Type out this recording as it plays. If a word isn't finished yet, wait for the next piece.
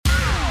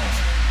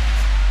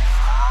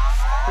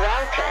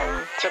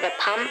Welcome to the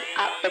Pump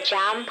Up the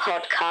Jam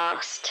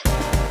podcast.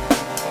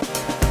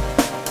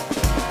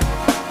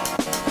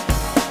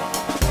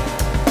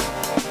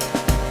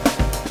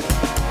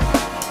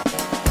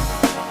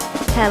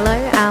 Hello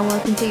and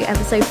welcome to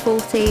episode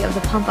 40 of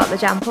the Pump Up the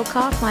Jam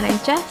podcast. My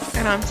name's Jess.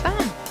 And I'm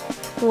Sam.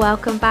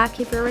 Welcome back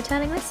if you're a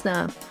returning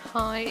listener.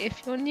 Hi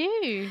if you're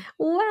new.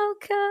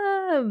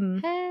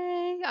 Welcome.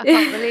 Hey, I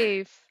can't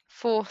believe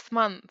 4th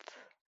month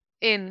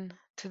in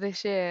to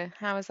this year.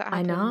 How has that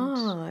happened? I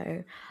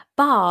know.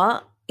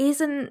 But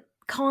isn't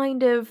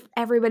kind of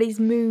everybody's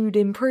mood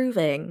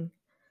improving?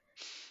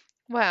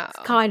 Well,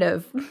 Kind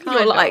of. kind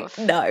You're like, of.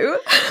 no.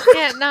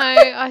 Yeah, no,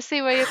 I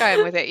see where you're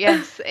going with it.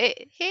 Yes,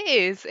 it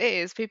is. It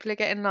is. People are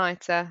getting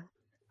lighter.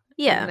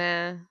 Yeah.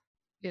 And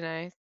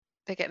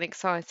they're getting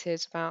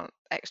excited about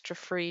extra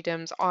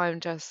freedoms.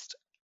 I'm just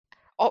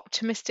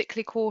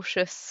optimistically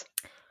cautious.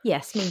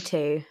 Yes, me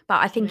too.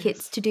 But I think Yes.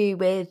 it's to do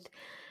with,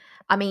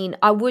 I mean,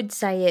 I would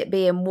say it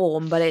being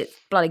warm, but it's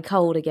bloody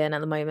cold again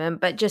at the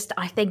moment. But just,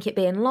 I think it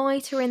being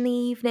lighter in the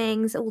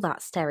evenings, all that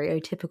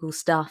stereotypical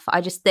stuff.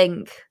 I just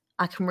think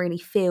I can really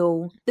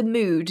feel the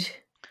mood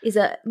is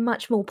a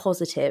much more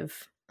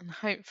positive. And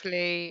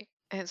hopefully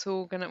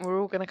we're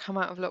all gonna come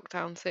out of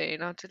lockdown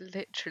soon. I did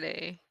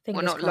literally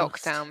Fingers not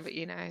crossed. lockdown, but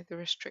the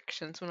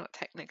restrictions. We're not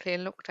technically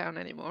in lockdown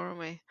anymore, are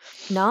we?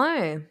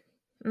 No.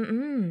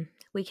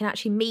 We can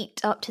actually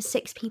meet up to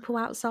 6 people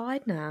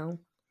outside now.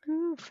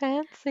 Ooh,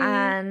 fancy.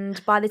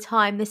 And by the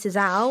time this is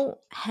out,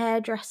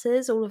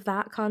 hairdressers, all of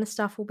that kind of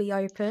stuff will be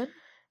open.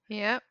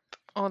 Yep.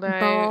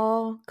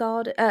 Although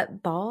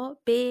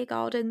Beer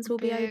gardens will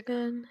be Beer-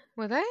 open.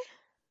 were they?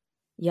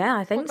 Yeah,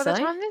 I think By so. the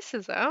time this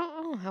is out,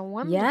 oh, how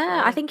wonderful!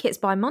 Yeah, I think it's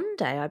by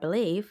Monday, I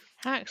believe.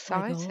 How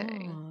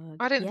exciting!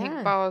 God, I didn't think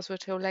yeah. bars were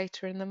till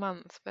later in the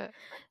month, but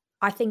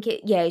I think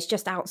it's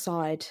just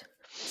outside.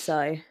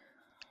 So,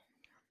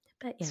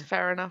 but it's yeah.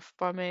 fair enough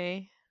by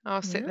me.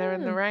 I'll sit there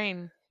in the Yeah.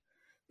 rain.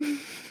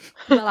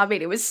 Well, I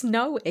mean, it was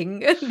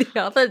snowing the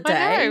other day.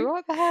 I know.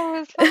 What the hell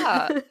was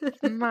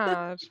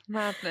that?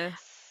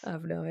 Madness. I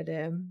have no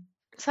idea.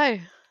 So,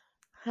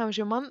 how's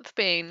your month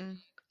been?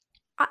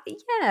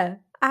 Yeah,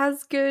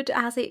 as good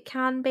as it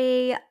can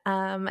be.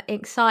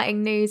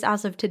 Exciting news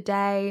as of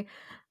today.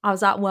 I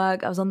was at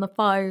work, I was on the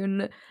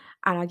phone, and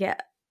I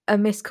get a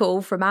missed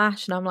call from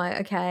Ash, and I'm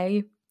like,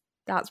 okay,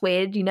 that's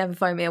weird. You never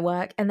phone me at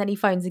work. And then he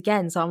phones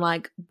again, so I'm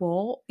like,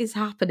 what is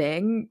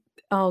happening?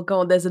 Oh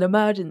God, there's an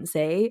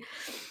emergency.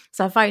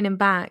 So I phone him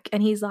back,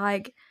 and he's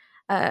like,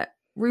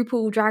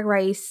 RuPaul Drag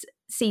Race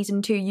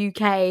Season 2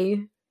 UK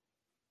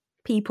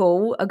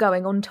people are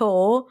going on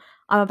tour.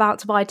 I'm about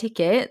to buy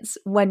tickets.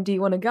 When do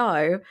you want to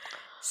go?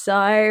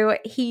 So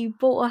he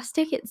bought us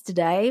tickets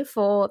today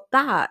for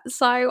that.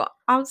 So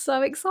I'm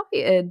so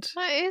excited.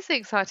 That is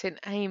exciting.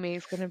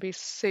 Amy's going to be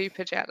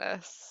super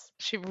jealous.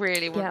 She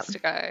really wants to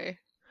go.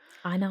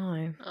 I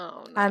know.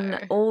 Oh, no.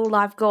 And all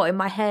I've got in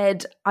my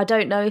head, I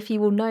don't know if you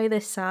will know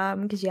this,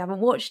 Sam, because you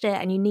haven't watched it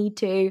and you need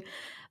to,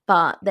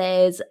 but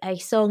there's a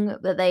song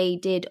that they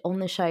did on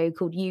the show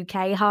called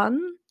UK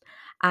Hun.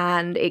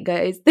 And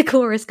the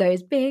chorus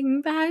goes,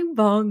 bing, bang,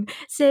 bong,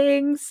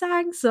 sing,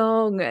 sang,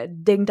 song,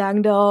 ding,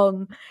 dang,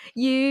 dong,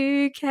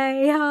 UK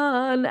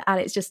Hun. And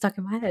it's just stuck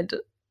in my head.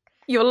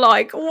 You're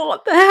like,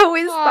 what the hell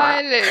is that?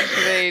 I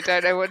literally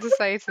don't know what to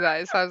say to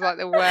that. It sounds like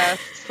the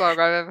worst song I've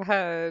ever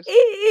heard. It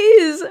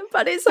is,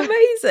 but it's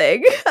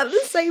amazing at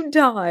the same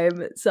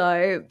time.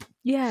 So,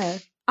 yeah,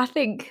 I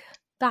think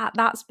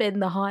that's been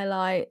the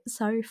highlight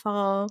so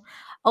far.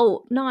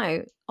 Oh,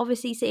 no,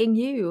 obviously seeing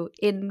you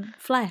in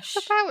flesh.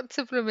 About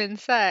to blooming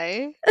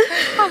say.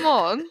 Come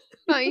on.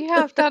 Like, you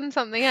have done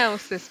something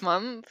else this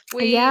month.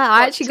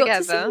 I actually got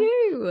to see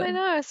you. I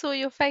know, I saw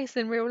your face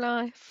in real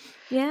life.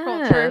 Yeah.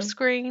 Not through a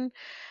screen.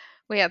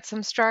 We had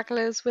some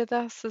stragglers with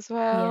us as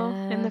well,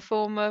 in the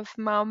form of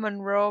Mum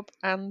and Rob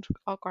and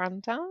our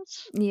granddad.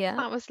 Yeah.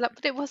 That was lovely.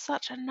 But it was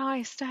such a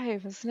nice day,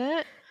 wasn't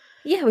it?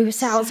 Yeah, we were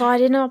sat outside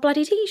in our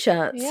bloody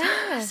t-shirts.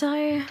 Yeah.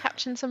 So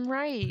catching some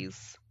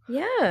rays.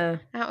 Yeah.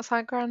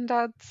 Outside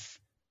granddad's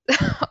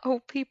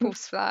old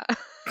people's flat.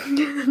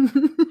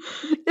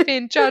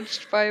 Being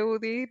judged by all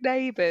the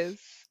neighbours.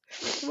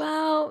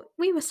 Well,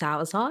 we were sat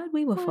outside.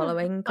 We were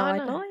following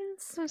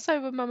guidelines. And so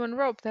were Mum and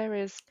Rob. They're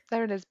in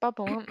his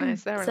bubble, aren't they?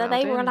 So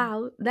they were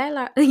allowed.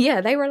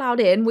 They were allowed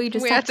in. We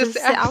just had to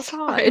sit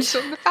outside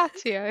on the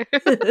patio.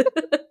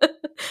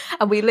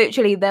 And we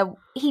literally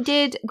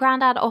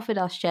Granddad offered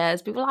us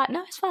chairs. We were like,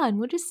 no, it's fine.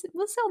 We'll sit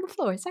on the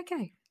floor. It's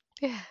okay.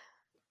 Yeah.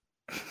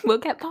 We'll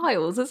get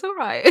piles. It's all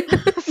right.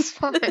 It's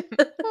fine.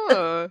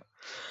 Oh.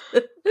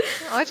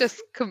 I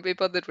just couldn't be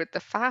bothered with the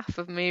faff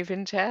of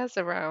moving chairs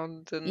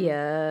around. And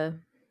yeah.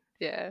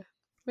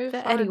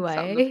 But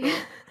anyway,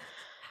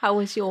 how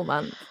was your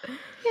month?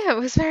 Yeah, it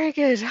was very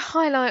good.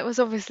 Highlight was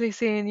obviously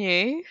seeing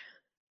you.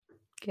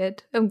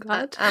 Good. I'm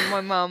glad. And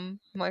my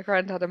mum, my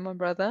granddad, and my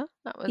brother.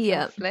 That was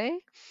lovely.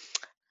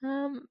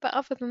 But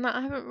other than that,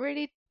 I haven't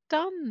really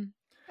done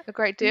a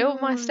great deal.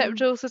 My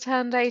stepdaughter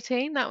turned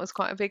 18. That was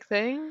quite a big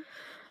thing.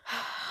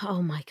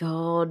 Oh my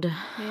God.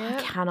 Yeah.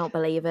 I cannot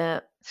believe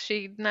it.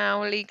 She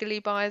now legally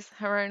buys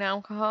her own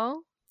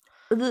alcohol.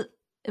 Ugh,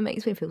 it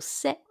makes me feel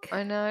sick.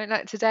 I know.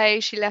 Like today,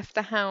 she left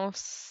the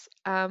house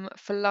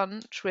for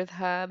lunch with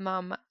her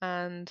mum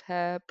and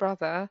her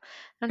brother,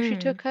 and she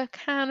took a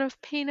can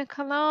of pina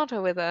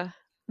colada with her.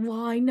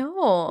 Why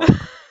not?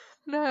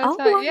 No, I was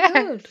Oh like, my yes,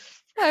 God.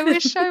 I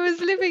wish I was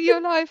living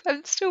your life.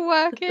 I'm still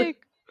working.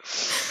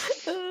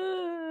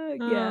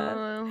 Yeah.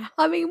 Oh,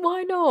 I mean,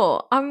 why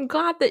not? I'm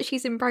glad that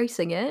she's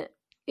embracing it,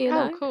 you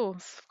know? of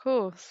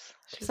course.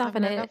 She's Just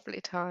having having a it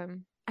lovely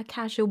time. a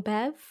casual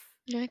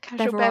Yeah,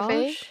 casual bevy.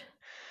 beverage.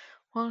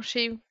 While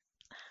she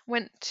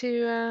went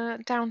to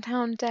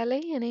downtown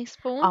Delhi in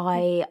Eastbourne.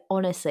 I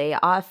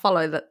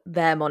follow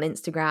them on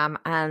Instagram,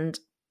 and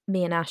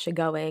me and Ash are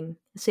going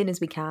as soon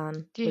as we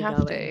can. You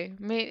have to. I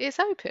mean, it's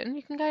open.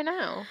 You can go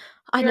now.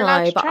 I You're allowed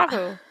know, to but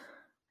travel.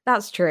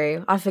 that's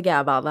true. I forget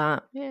about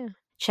that. Yeah.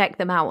 Check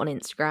them out on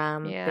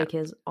Instagram Yeah.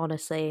 because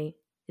honestly,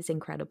 it's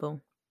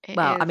incredible. It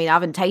Well, I is. mean, I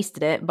haven't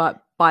tasted it,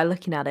 but by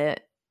looking at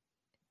it,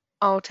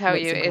 I'll tell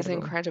looks you, it is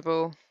incredible.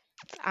 incredible.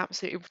 It's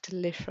absolutely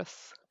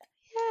delicious.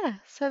 Yeah,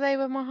 so they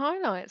were my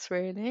highlights,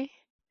 really.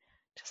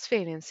 Just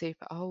feeling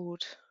super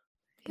old.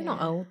 You're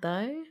not old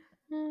though.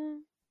 Mm,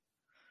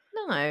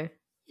 No,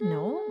 you're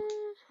not.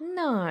 mm.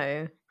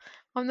 No.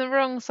 I'm the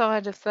wrong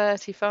side of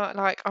 35.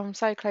 Like, I'm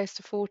so close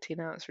to 40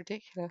 now. It's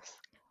ridiculous.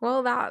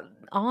 Well,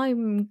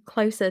 I'm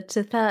closer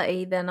to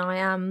 30 than I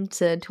am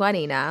to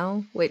 20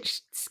 now,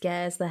 which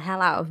scares the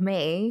hell out of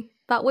me.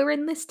 But we're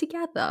in this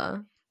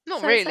together.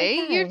 Not So it's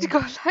really. You've okay.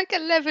 got like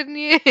 11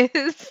 years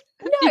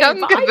No,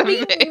 younger but I than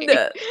mean, me.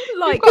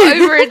 like, You've got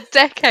over a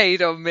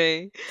decade on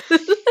me.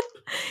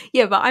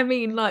 yeah, but I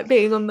mean, like,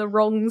 being on the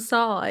wrong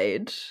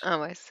side.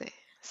 Oh, I see.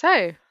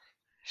 So,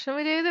 shall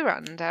we do the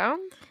rundown?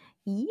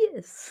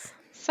 Yes.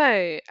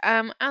 So,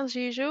 as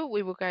usual,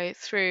 we will go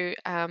through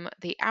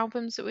the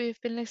albums that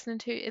we've been listening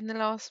to in the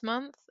last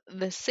month,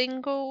 the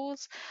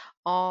singles,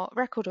 our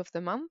record of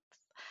the month,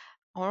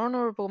 our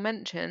honourable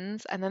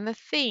mentions, and then the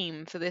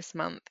theme for this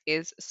month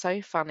is So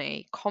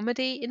Funny,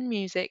 comedy in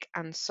music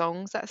and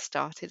songs that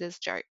started as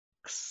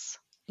jokes.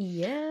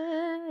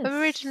 Yes.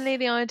 Originally,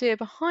 the idea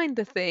behind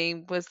the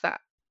theme was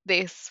that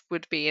this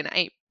would be in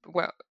April.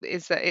 Well,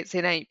 is that it's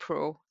in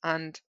April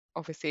and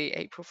obviously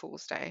April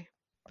Fool's Day.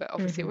 But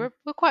obviously, we're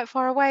quite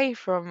far away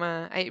from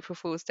April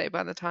Fool's Day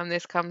by the time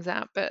this comes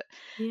out. But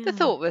the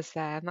thought was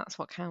there, and that's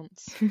what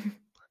counts.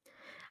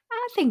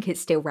 I think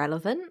it's still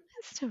relevant.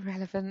 It's still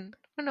relevant.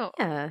 We're not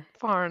Yeah.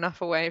 far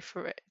enough away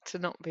for it to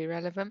not be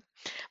relevant.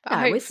 But No,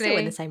 hopefully, we're still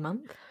in the same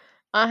month.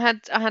 I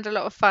had a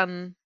lot of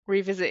fun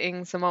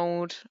revisiting some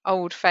old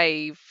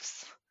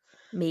faves.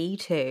 Me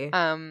too.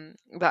 That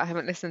I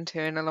haven't listened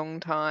to in a long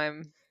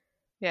time.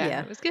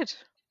 Yeah, it was good.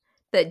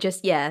 That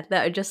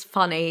are just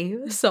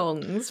funny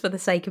songs for the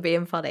sake of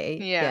being funny.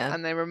 Yeah,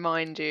 and they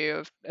remind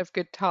you of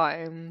good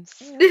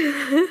times.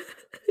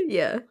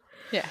 Yeah.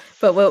 Yeah.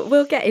 But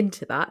we'll get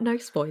into that. No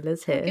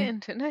spoilers here. We'll get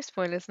into it. No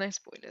spoilers, no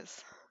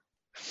spoilers.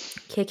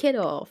 Kick it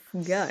off.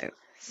 Go.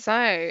 So,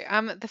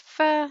 the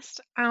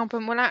first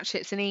album, well, actually,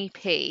 it's an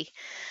EP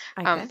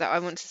that I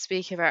want to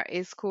speak about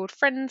is called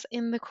Friends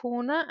in the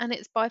Corner, and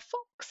it's by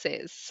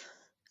Foxes.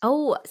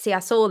 Oh, see, I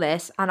saw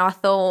this and I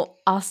thought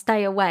I'll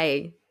stay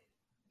away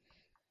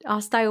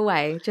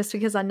just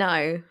because I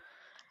know.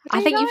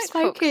 I think you've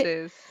spoken.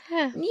 Foxes?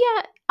 Yeah.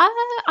 Yeah. I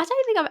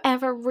don't think I've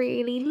ever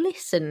really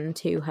listened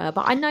to her,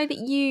 but I know that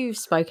you've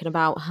spoken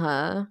about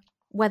her,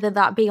 whether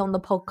that be on the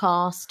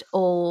podcast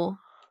or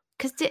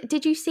because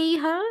did you see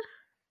her?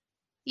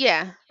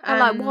 Yeah,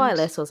 like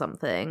Wireless or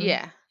something.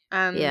 Yeah,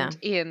 and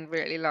Ian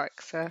really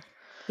likes her.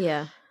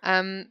 Yeah.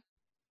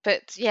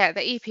 But yeah,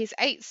 the EP is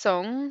 8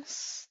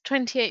 songs,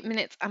 28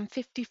 minutes and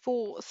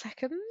 54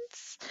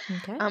 seconds.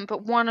 Okay.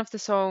 But one of the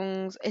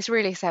songs, it's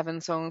really 7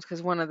 songs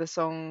because one of the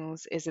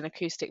songs is an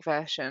acoustic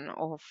version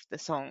of the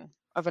song,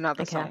 of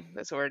another song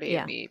that's already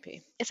in the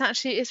EP.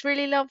 It's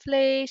really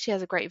lovely. She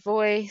has a great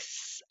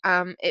voice.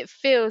 It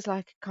feels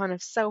like a kind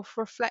of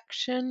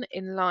self-reflection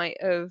in light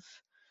of,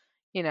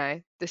 you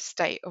know, the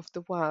state of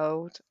the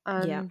world.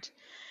 And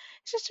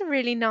it's just a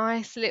really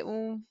nice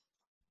little,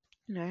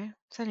 you know,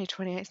 it's only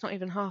 28, it's not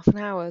even half an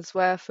hour's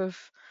worth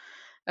of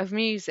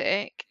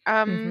music.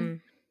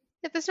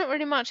 There's not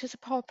really much. It's a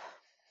pop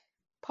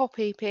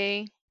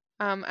EP,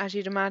 as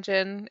you'd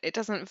imagine. It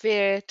doesn't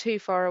veer too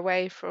far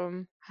away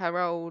from her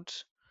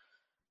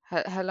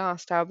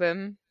last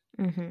album.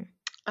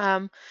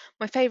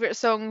 My favourite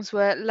songs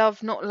were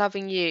Love Not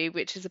Loving You,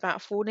 which is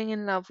about falling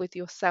in love with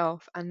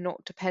yourself and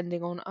not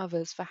depending on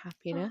others for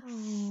happiness.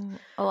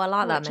 Oh, I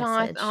like that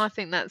message. I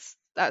think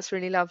that's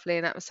really lovely,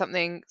 and that was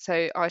something.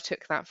 So I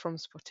took that from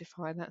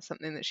Spotify. That's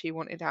something that she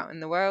wanted out in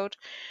the world.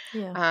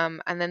 Yeah.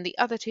 And then the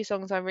other 2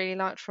 songs I really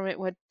liked from it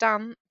were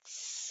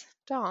Dance,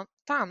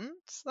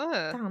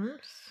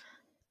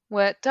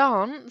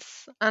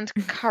 and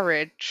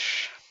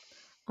Courage.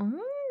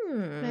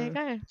 There you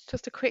go.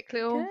 Just a quick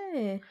little.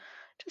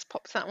 Just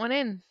pops that one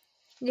in.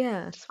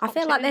 Yeah, I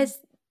feel like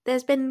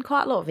there's been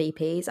quite a lot of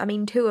EPs. I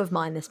mean, 2 of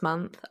mine this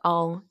month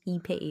are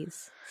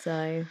EPs.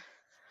 So.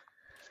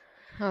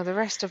 Oh, the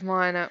rest of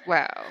mine are,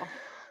 well,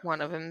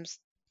 one of them's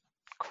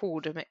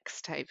called a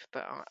mixtape,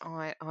 but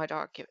I'd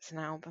argue it's an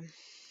album.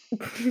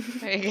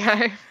 There you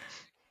go.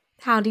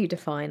 How do you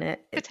define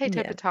it?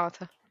 Potato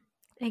patata.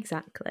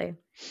 Exactly.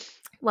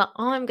 Well,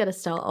 I'm going to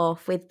start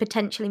off with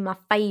potentially my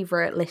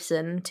favourite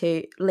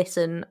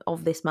listen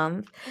of this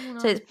month. Oh,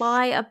 nice. So it's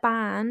by a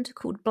band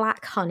called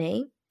Black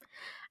Honey,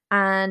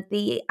 and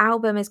the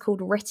album is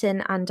called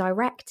Written and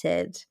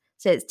Directed.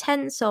 So it's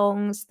 10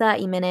 songs,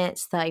 30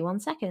 minutes, 31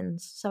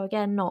 seconds. So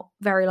again, not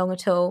very long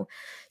at all.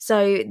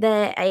 So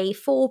they're a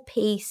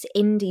 4-piece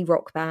indie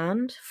rock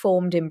band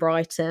formed in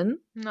Brighton.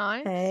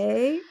 Nice.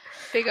 Hey.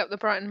 Big up the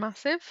Brighton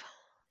Massive.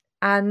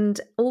 And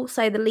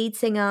also the lead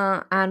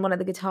singer and one of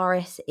the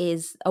guitarists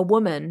is a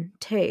woman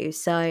too.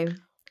 So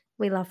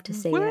we love to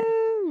see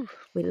it.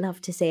 We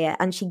love to see it.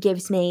 And she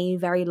gives me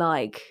very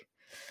like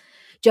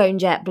Joan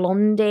Jett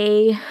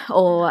Blondie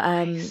or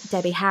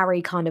Debbie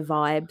Harry kind of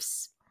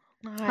vibes.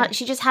 Nice. Like,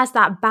 she just has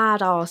that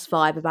badass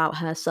vibe about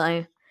her.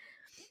 So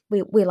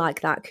we like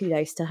that.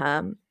 Kudos to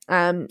her.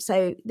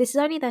 So this is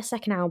only their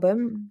second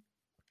album.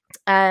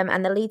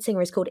 And the lead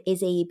singer is called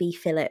Izzy B.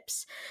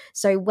 Phillips.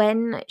 So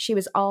when she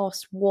was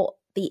asked what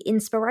the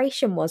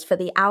inspiration was for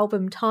the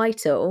album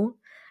title,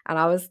 and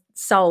I was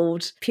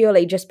sold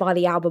purely just by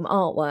the album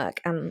artwork,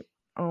 and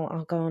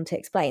I'll go on to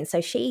explain.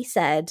 So she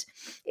said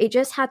it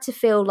just had to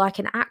feel like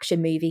an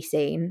action movie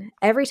scene.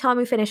 Every time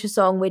we finish a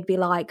song, we'd be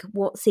like,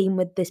 what scene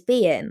would this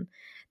be in?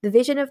 The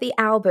vision of the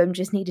album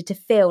just needed to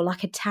feel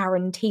like a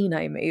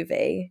Tarantino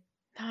movie.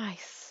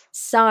 Nice.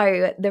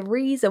 So the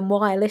reason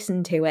why I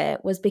listened to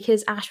it was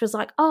because Ash was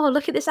like, oh,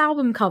 look at this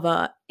album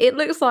cover. It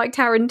looks like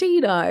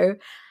Tarantino.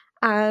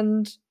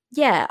 And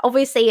yeah,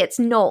 obviously it's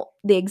not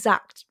the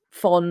exact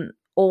font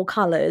or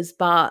colours,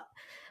 but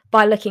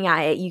by looking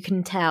at it, you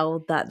can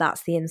tell that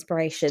that's the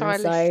inspiration.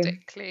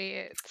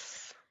 Stylistically,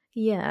 it's...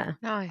 Yeah.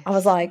 Nice. I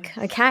was like,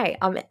 okay,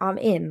 I'm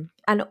in.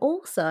 And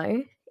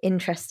also...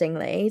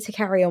 interestingly, to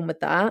carry on with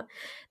that,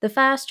 the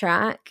first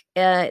track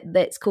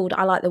that's called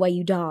I Like the Way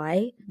You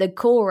Die, the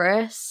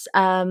chorus,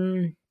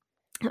 one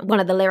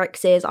of the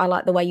lyrics is I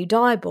like the way you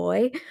die,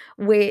 boy,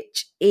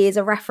 which is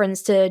a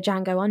reference to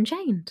Django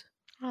Unchained.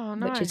 Oh,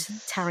 nice. Which is a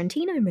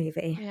Tarantino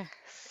movie. Yes.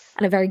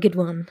 And a very good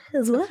one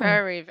as well. A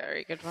very,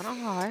 very good one.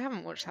 Oh, I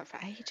haven't watched that for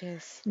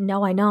ages.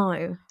 No, I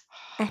know.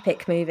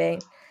 Epic movie.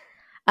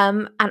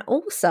 And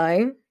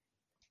also,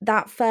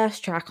 that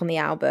first track on the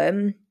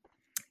album...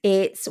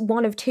 it's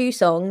one of 2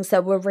 songs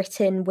that were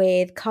written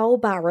with Carl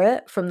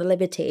Barrett from the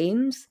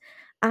Libertines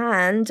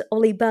and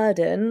Ollie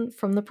Burden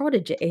from the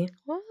Prodigy.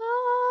 What?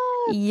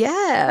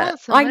 Yeah,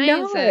 That's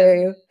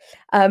amazing.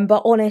 I know.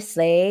 But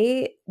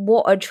honestly,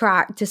 what a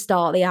track to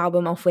start the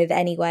album off with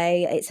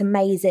anyway. It's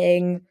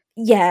amazing.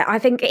 Yeah, I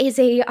think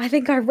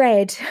I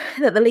read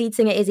that the lead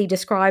singer Izzy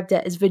described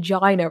it as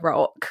vagina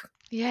rock.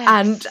 Yes.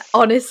 And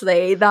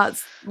honestly,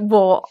 that's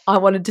what I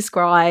want to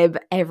describe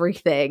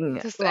everything.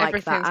 Just like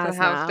everything's that going as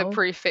to have now. the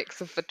prefix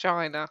of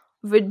vagina.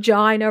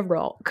 Vagina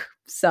rock.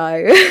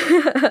 So,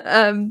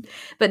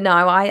 but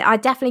no, I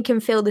definitely can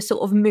feel the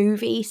sort of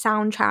movie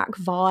soundtrack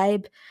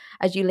vibe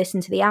as you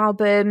listen to the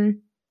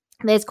album.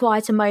 There's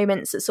quieter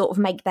moments that sort of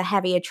make the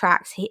heavier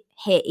tracks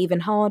hit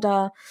even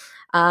harder.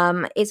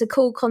 It's a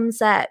cool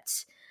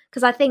concept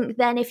because I think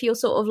then if you're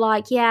sort of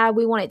like, yeah,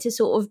 we want it to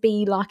sort of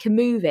be like a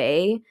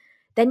movie,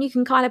 then you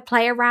can kind of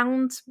play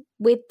around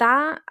with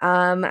that.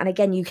 And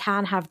again, you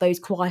can have those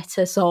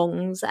quieter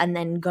songs and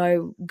then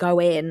go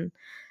in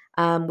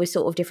with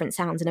sort of different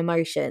sounds and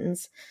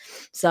emotions.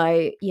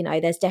 So, you know,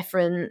 there's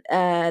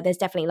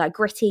definitely like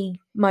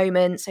gritty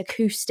moments,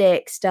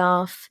 acoustic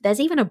stuff. There's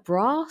even a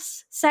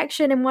brass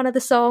section in one of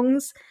the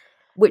songs,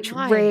 which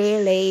Nice.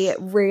 really,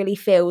 really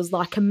feels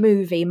like a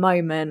movie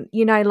moment.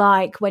 You know,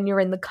 like when you're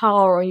in the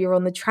car or you're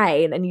on the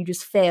train and you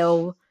just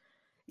feel...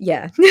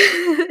 yeah,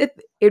 it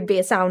would be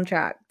a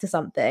soundtrack to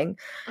something.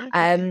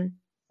 Okay.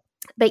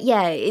 But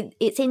yeah,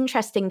 it's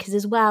interesting because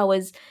as well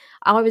as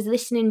I was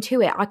listening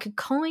to it, I could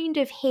kind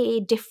of hear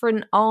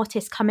different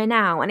artists coming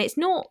out, and it's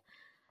not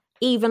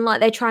even like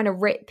they're trying to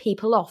rip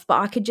people off,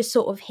 but I could just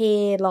sort of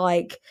hear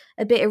like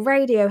a bit of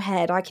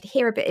Radiohead. I could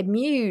hear a bit of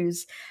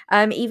Muse,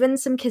 even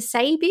some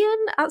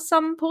Kasabian at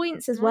some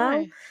points as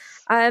well.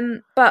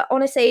 But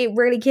honestly,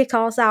 really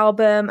kick-ass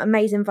album,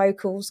 amazing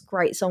vocals,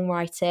 great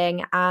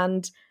songwriting,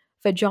 and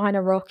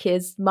vagina rock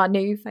is my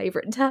new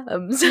favourite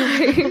term. So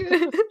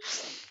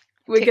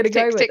we're going to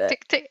go with it.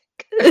 Tick.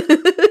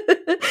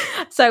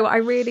 So I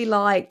really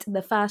liked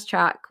the first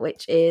track,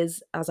 which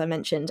is, as I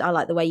mentioned, I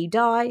Like the Way You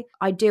Die.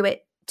 I Do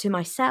It to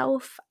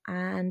Myself,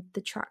 and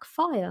the track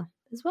Fire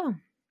as well.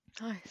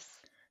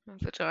 Nice.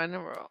 Vagina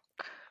rock.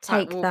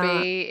 Take that will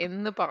that. be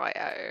in the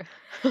bio.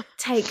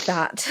 Take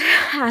that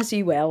as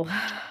you will.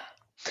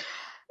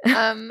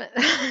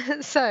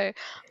 So, I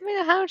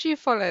mean, how do you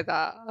follow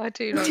that? I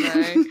do not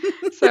know.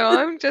 So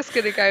I'm just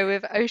going to go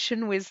with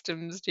Ocean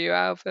Wisdom's new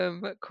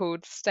album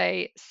called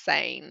Stay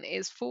Sane.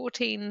 It's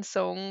 14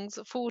 songs,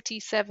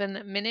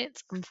 47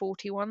 minutes and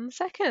 41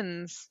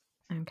 seconds.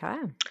 Okay.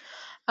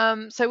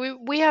 So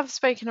we have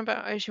spoken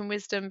about Ocean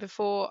Wisdom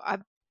before.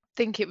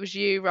 think it was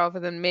you rather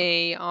than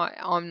me.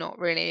 I'm not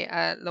really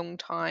a long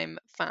time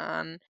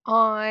fan.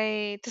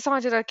 I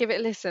decided I'd give it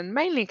a listen,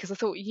 mainly because I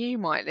thought you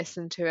might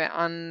listen to it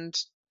and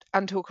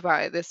talk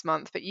about it this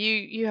month, but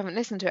you haven't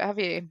listened to it, have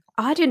you?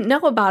 I didn't know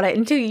about it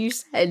until you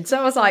said, so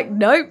I was like,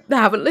 nope, I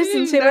haven't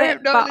listened to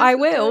it, but I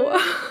will.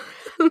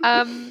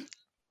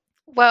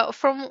 Well,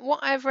 from what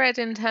I've read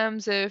in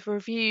terms of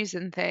reviews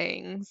and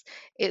things,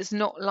 it's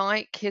not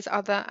like his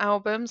other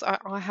albums.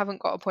 I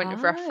haven't got a point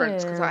of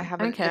reference because I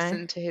haven't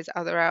listened to his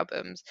other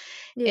albums.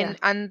 Yeah.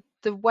 And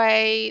the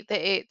way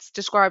that it's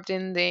described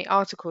in the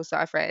articles that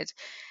I've read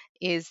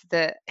is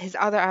that his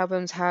other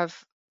albums have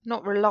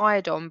not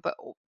relied on, but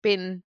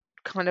been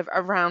kind of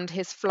around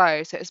his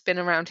flow. So it's been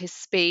around his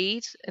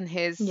speed and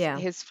his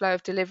flow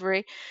of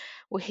delivery.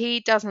 Well,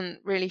 he doesn't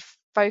really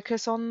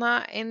focus on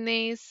that in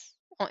this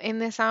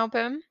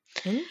album.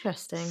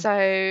 Interesting.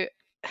 So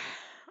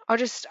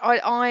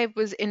I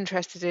was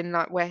interested in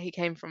like where he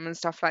came from and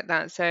stuff like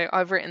that. So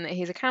I've written that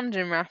he's a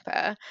Camden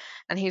rapper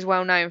and he's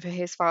well known for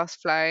his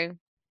fast flow.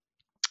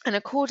 And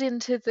according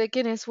to the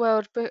Guinness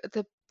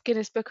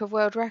Book of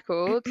World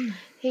Records,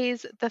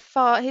 he's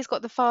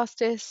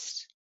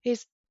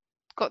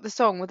got the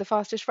song with the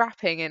fastest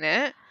rapping in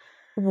it.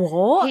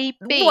 What?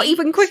 What,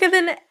 even quicker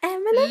than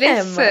Eminem?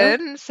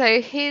 Listen,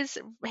 so his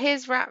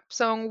rap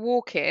song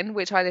 "Walkin',"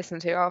 which I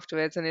listened to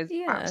afterwards and is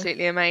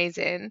absolutely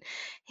amazing.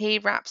 He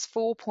raps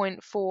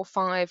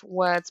 4.45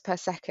 words per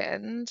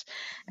second,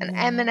 and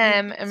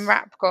Eminem and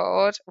Rap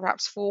God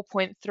raps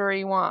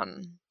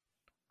 4.31.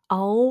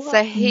 Oh,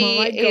 so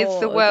he is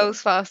the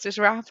world's fastest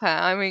rapper.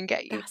 I mean,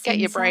 get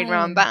your brain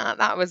around that.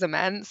 That was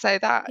immense. So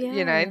that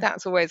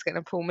that's always going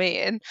to pull me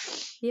in.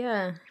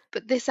 Yeah.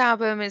 But this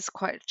album is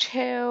quite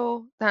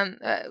chill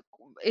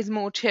is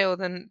more chill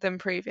than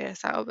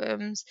previous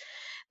albums.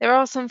 There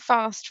are some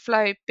fast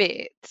flow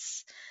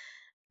bits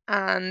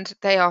and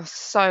they are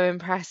so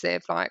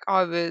impressive. Like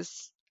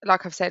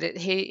I've said,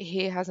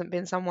 he hasn't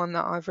been someone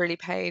that I've really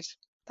paid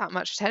that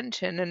much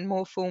attention, and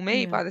more for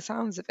me by the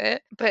sounds of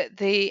it. But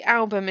the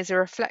album is a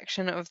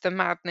reflection of the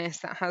madness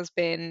that has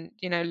been,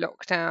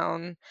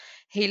 lockdown.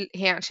 He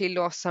actually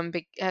lost some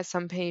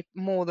people,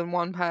 more than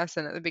one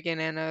person at the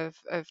beginning of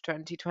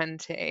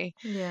 2020.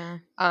 Yeah.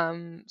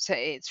 So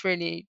it's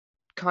really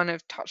kind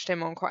of touched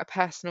him on quite a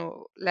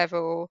personal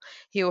level.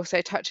 He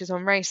also touches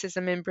on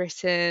racism in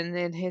Britain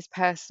in his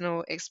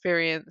personal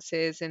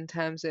experiences in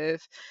terms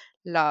of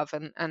love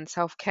and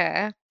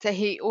self-care. So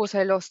he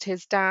also lost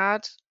his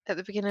dad at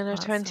the beginning of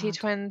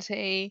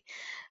 2020.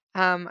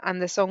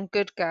 And the song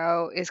Good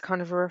Girl is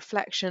kind of a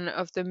reflection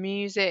of the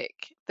music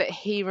that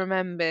he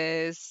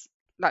remembers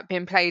like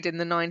being played in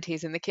the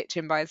 90s in the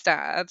kitchen by his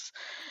dad,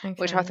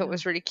 which I thought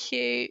was really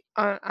cute.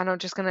 And I'm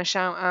just going to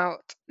shout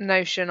out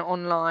Notion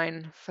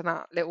Online for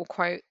that little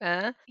quote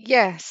there.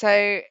 Yeah, so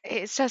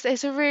it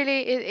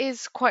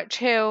is quite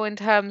chill in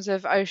terms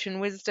of ocean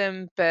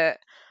wisdom, but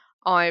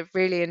I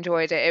really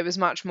enjoyed it. It was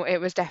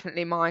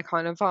definitely my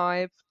kind of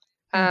vibe.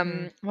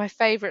 My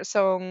favourite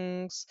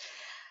songs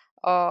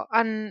are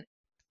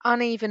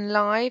Uneven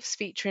Lives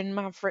featuring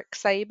Maverick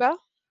Sabre.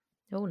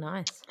 Oh,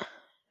 nice.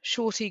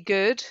 Shorty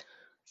Good,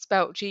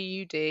 spelt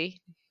Gud,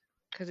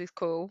 because he's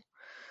cool.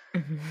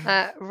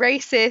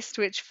 Racist,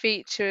 which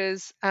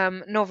features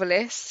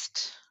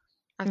Novelist.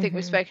 I think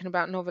we've spoken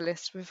about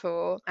Novelist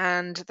before.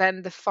 And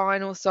then the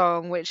final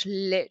song, which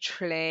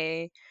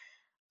literally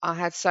I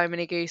had so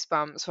many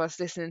goosebumps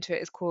whilst listening to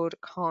it, is called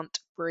Can't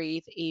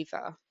Breathe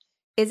Either.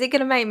 Is it going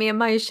to make me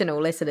emotional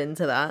listening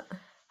to that?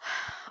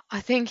 I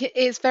think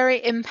it's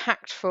very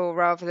impactful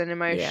rather than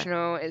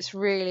emotional. It's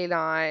really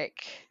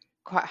like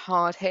quite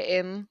hard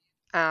hitting,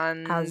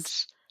 and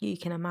as you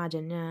can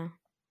imagine,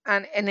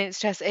 and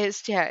it's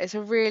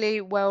a really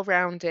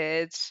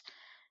well-rounded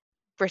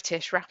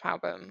British rap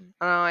album.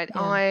 And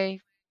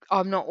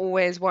I'm not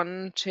always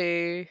one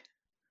to.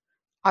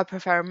 I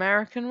prefer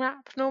American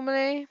rap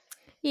normally.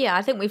 Yeah,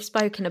 I think we've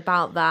spoken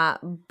about that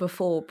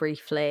before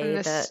briefly. And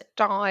the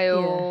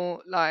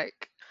style,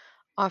 like,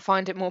 I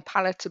find it more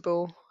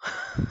palatable.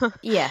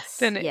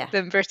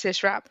 than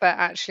British rap, but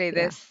actually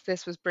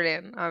this was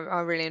brilliant.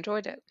 I really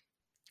enjoyed it.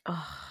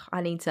 Oh,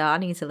 I need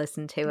to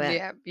listen to it.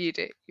 Yeah, you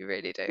do. You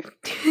really do.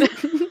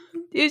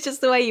 It's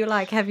just the way you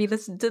like, have you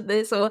listened to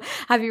this or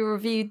have you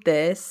reviewed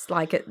this?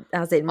 Like,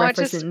 as in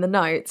referencing the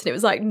notes. And it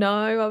was like, no,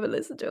 I haven't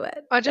listened to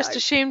it. I just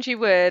assumed you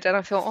would. And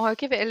I thought, I'll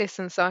give it a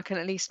listen so I can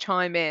at least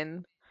chime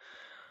in.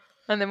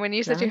 And then when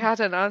you said you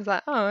hadn't, I was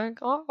like, oh,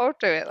 I'll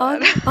do it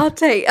then. I'll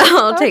take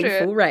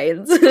full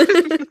reins.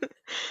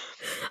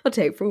 I'll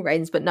take full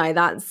reins. But no,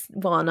 that's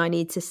one I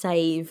need to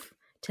save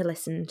to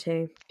listen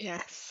to.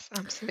 Yes,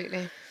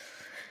 absolutely.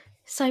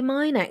 So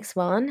my next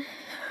one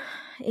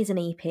is an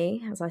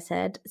EP, as I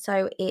said.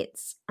 So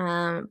it's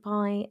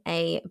by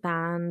a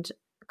band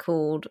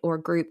called, or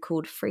a group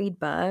called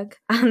Friedberg,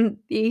 and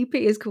the EP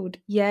is called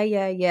Yeah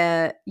Yeah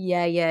Yeah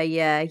Yeah Yeah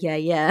Yeah Yeah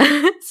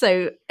Yeah.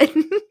 So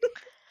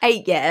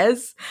 8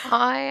 years.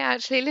 I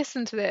actually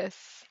listened to this.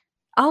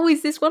 Oh,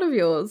 is this one of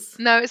yours?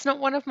 No, it's not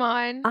one of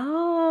mine.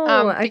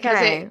 Oh, okay.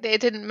 Because it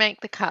didn't make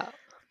the cut.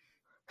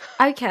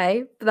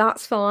 Okay,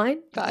 that's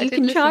fine. But I You did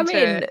can listen chime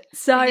to in. it.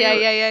 So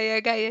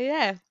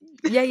Yeah.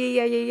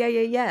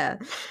 yeah.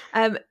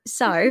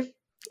 So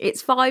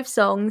it's 5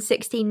 songs,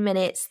 16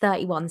 minutes,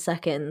 31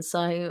 seconds.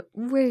 So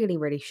really,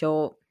 really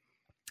short.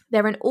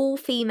 They're an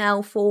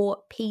all-female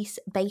 4-piece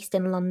based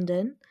in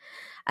London.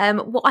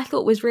 What I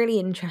thought was really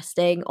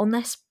interesting, on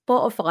their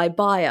Spotify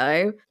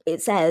bio,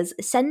 it says,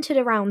 centered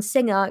around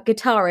singer,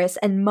 guitarist,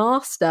 and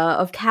master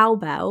of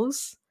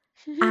cowbells,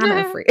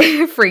 Anna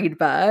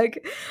Friedberg.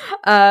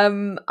 I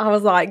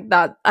was like,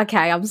 that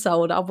okay, I'm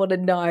sold. I want to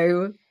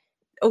know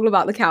all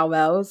about the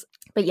cowbells.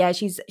 But yeah,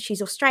 she's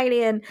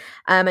Australian,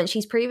 and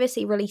she's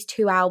previously released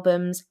 2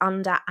 albums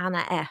under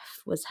Anna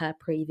F was her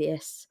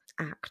previous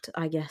act,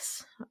 I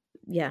guess.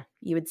 Yeah,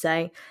 you would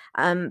say.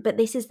 But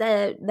this is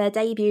their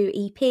debut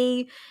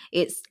EP.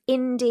 It's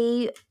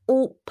indie,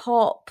 alt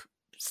pop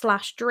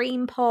 /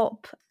 dream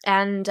pop,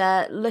 and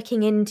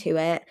looking into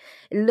it,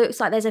 it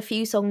looks like there's a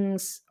few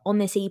songs on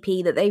this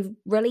EP that they've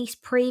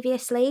released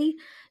previously.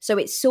 So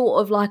it's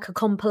sort of like a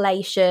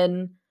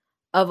compilation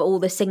of all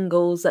the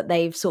singles that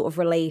they've sort of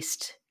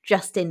released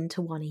just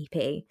into one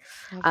EP.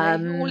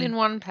 All in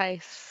one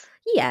place.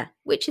 Yeah,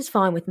 which is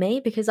fine with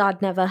me because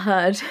I'd never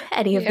heard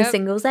any of the Yep.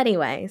 singles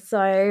anyway.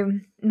 So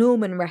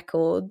Norman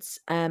Records,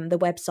 the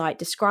website,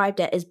 described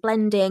it as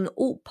blending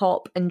alt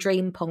pop and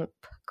dream pop,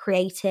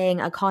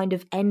 creating a kind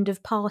of end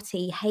of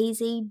party,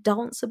 hazy,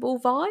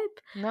 danceable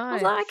vibe. I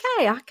was Nice. like,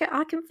 okay,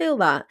 I can feel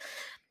that.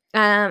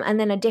 And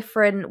then a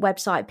different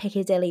website,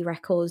 Piccadilly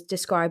Records,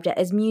 described it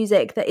as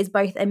music that is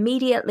both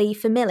immediately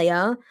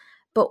familiar,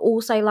 but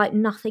also like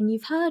nothing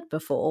you've heard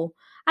before.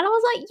 And I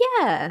was like,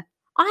 yeah,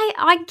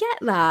 I get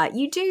that.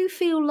 You do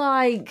feel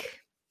like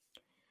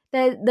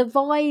the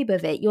vibe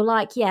of it. You're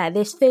like, yeah,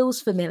 this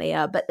feels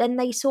familiar, but then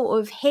they sort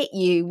of hit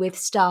you with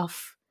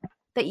stuff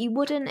that you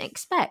wouldn't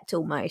expect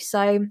almost.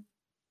 So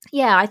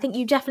yeah, I think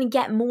you definitely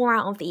get more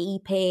out of the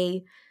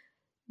EP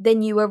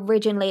than you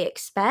originally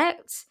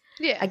expect.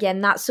 Yeah.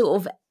 Again, that's sort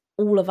of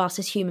all of us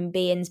as human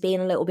beings being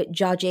a little bit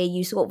judgy.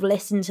 You sort of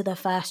listen to the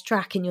first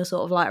track and you're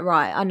sort of like,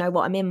 right, I know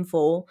what I'm in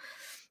for.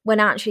 When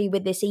actually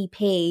with this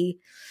EP,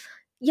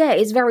 yeah,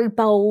 it's very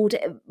bold,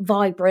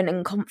 vibrant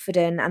and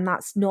confident, and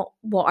that's not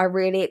what I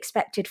really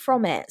expected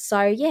from it.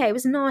 So yeah, it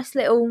was a nice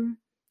little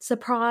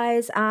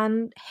surprise,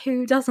 and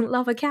who doesn't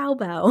love a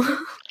cowbell?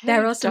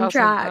 There are some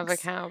tracks love a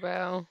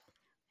cowbell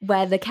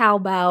where the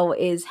cowbell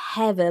is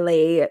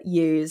heavily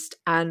used,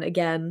 and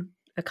again,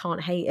 I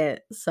can't hate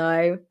it.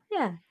 So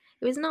yeah,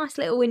 it was a nice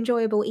little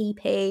enjoyable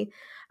EP.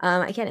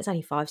 Again, it's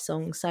only 5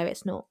 songs, so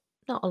it's not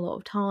a lot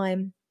of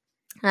time.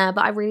 But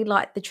I really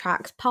liked the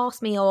tracks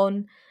Pass Me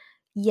On,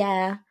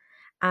 Yeah,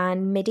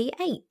 and MIDI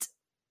 8.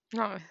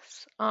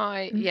 Nice.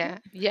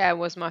 Yeah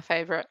was my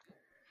favourite.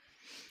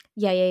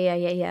 Yeah.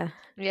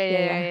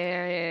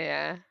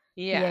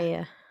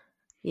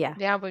 Yeah.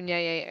 The album,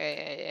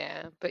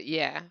 yeah. But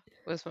yeah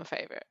was my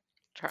favourite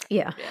track.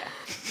 Yeah.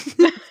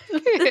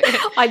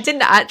 I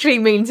didn't actually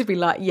mean to be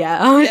like, yeah.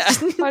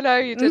 I know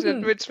you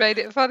didn't, which made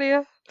it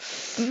funnier.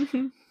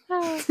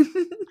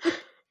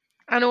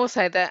 And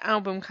also the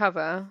album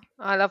cover,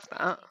 I love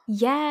that.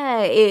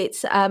 Yeah,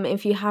 it's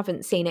if you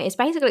haven't seen it, it's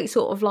basically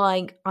sort of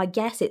like, I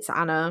guess it's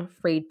Anna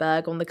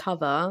Friedberg on the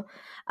cover.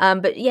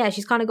 But yeah,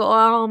 she's kind of got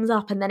her arms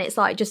up, and then it's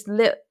like just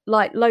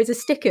like loads of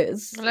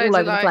stickers all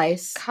over the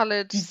place,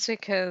 coloured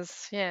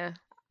stickers. Yeah,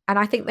 and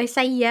I think they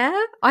say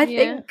I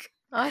think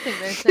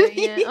they say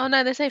yeah. Oh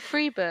no, they say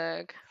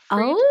Friedberg.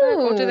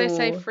 Or do they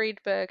say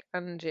Friedberg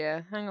and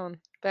yeah? Hang on,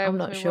 I'm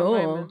not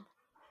sure.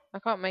 I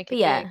can't make it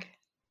big.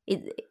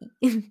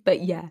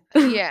 But yeah,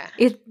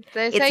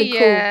 they say a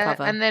cool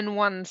cover, and then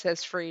one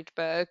says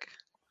Friedberg.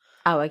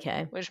 Oh,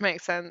 okay, which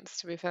makes sense,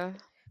 to be fair.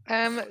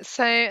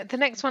 So the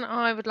next one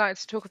I would like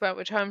to talk about,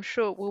 which I'm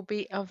sure will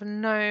be of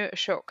no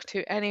shock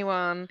to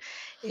anyone,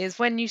 is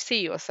When You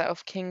See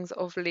Yourself, Kings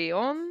of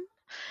Leon.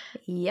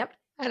 Yep.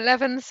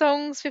 11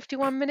 songs,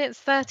 51 minutes,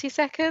 30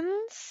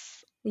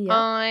 seconds. Yep.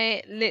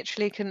 I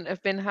literally couldn't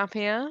have been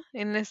happier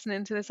in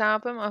listening to this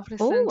album. I've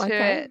listened to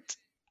it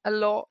a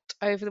lot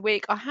over the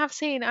week. I have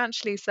seen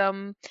actually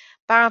some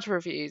bad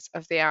reviews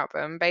of the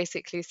album,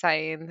 basically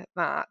saying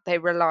that they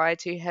rely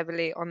too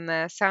heavily on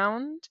their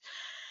sound.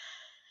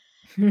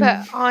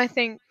 But I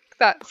think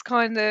that's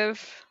kind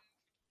of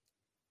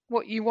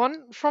what you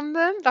want from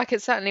them. Like,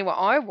 it's certainly what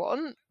I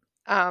want.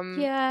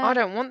 I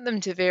don't want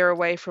them to veer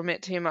away from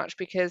it too much,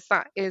 because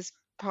that is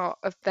part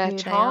of their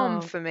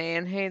charm for me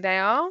and who they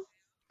are.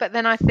 But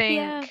then I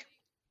think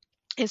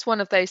it's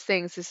one of those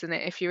things, isn't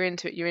it? If you're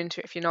into it, you're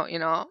into it. If you're not, you're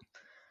not.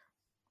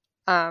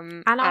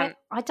 And I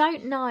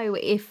don't know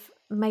if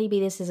maybe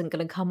this isn't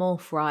going to come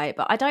off right,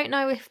 but I don't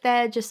know if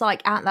they're just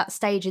like at that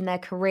stage in their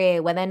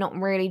career where they're not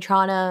really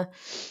trying to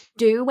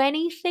do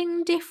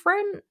anything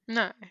different.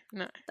 No.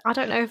 I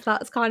don't know if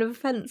that's kind of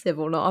offensive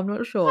or not. I'm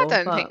not sure. I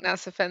don't think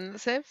that's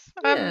offensive.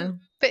 But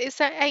it's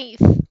their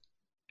 8th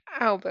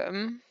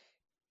album.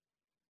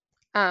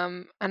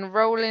 And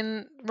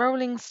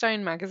Rolling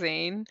Stone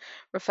magazine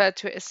referred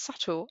to it as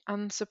subtle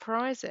and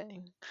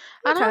surprising.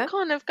 And I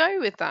kind of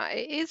go with that.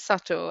 It is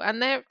subtle, and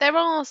there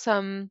are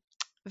some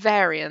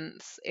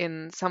variants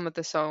in some of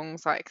the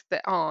songs, like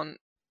that aren't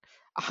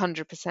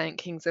 100%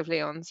 Kings of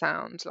Leon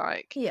sound,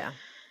 like. Yeah.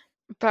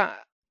 But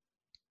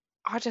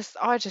I just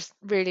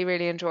really,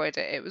 really enjoyed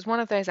it. It was one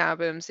of those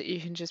albums that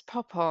you can just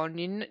pop on.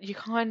 You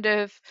kind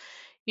of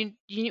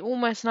you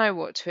almost know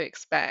what to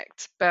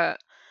expect, but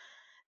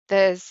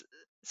there's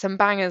some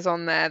bangers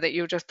on there that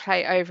you'll just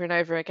play over and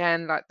over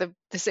again. Like the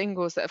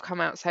singles that have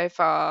come out so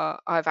far,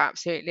 I've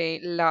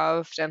absolutely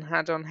loved and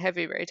had on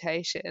heavy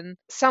rotation.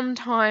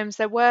 Sometimes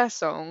there were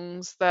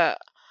songs that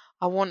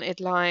I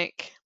wanted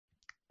like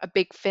a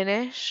big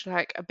finish,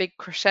 like a big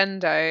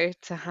crescendo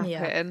to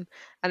happen,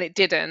 and it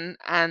didn't.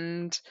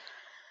 And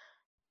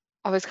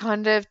I was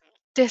kind of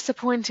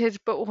disappointed,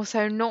 but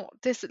also not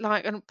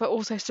but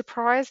also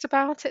surprised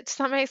about it. Does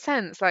that make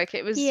sense? Like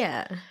it was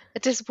Yeah. a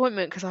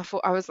disappointment because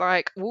I was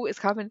like, "Oh, it's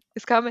coming,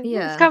 it's coming, it's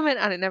Yeah. coming,"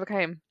 and it never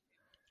came.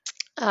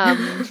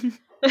 The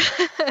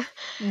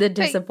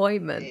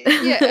disappointment.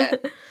 Yeah,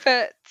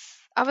 but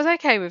I was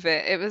okay with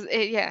it.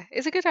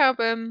 It's a good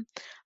album.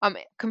 I'm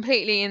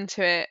completely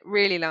into it.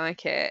 Really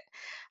like it.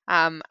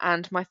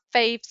 And my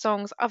fave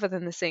songs, other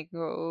than the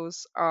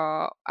singles,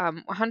 are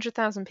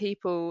 100,000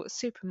 People,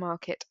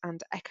 Supermarket,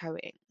 and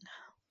Echoing.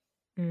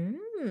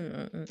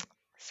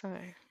 So,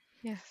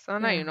 yes, I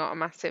know you're not a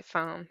massive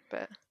fan,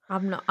 but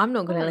I'm not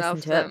going to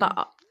listen to it,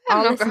 but I'm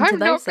I'll listen to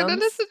those songs. I'm not going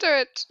to listen to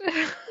it.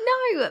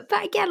 No,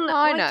 but again,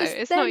 I know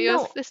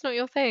it's not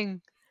your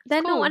thing.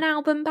 They're not an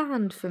album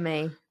band for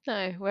me.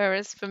 No,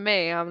 whereas for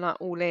me, I'm like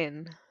all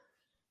in.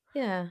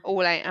 Yeah.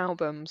 All 8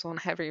 albums on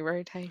heavy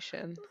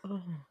rotation.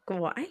 Oh,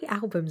 God, 8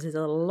 albums is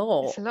a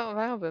lot. It's a lot of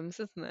albums,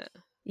 isn't it?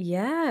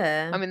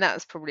 Yeah. I mean,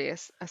 that's probably a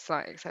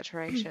slight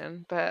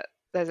exaggeration, but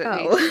there's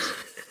at least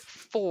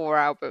 4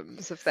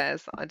 albums of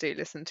theirs that I do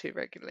listen to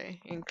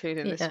regularly,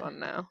 including this one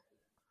now.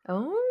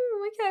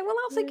 Oh, okay. Well,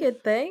 that's a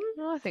good thing.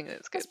 I think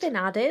it's good. It's been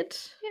added.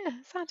 Yeah,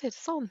 it's added.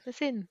 It's on.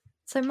 It's in.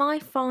 So my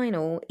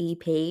final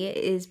EP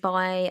is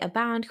by a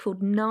band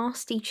called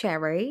Nasty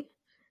Cherry,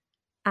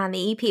 and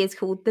the EP is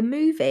called The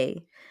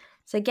Movie.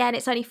 So again,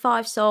 it's only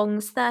 5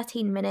 songs,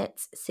 13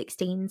 minutes,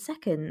 16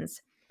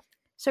 seconds.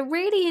 So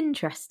really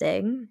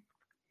interesting.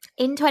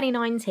 In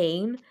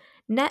 2019,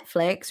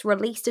 Netflix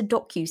released a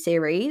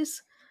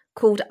docuseries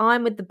called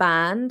I'm With the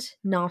Band,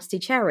 Nasty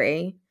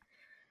Cherry.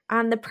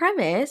 And the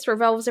premise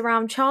revolves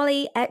around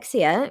Charli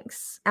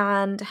XCX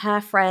and her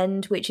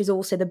friend, which is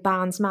also the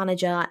band's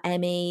manager,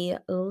 Emmy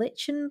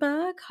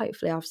Lichtenberg.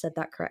 Hopefully I've said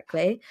that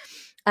correctly.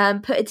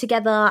 Put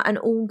together an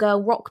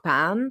all-girl rock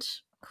band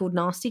called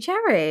Nasty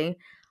Cherry.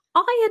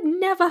 I had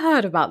never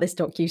heard about this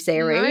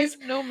docuseries.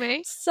 No, not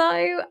me.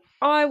 So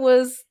I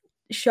was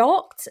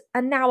shocked,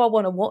 and now I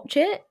want to watch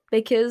it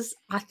because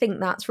I think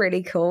that's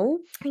really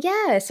cool.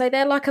 Yeah, so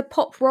they're like a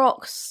pop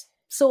rock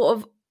sort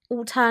of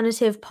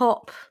alternative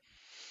pop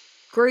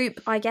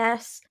group, I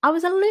guess. I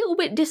was a little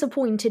bit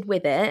disappointed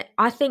with it.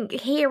 I think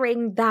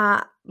hearing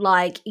that,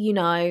 like, you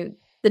know,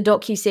 the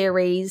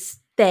docuseries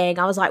thing,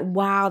 I was like,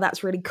 wow,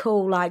 that's really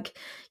cool. Like,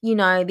 you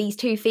know, these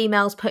 2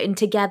 females putting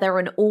together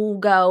an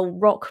all-girl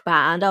rock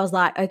band. I was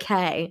like,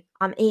 okay,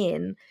 I'm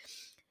in.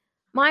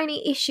 My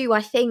only issue,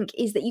 I think,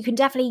 is that you can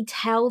definitely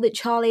tell that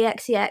Charli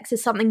XCX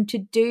has something to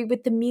do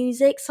with the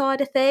music side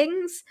of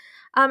things.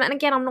 And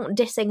again, I'm not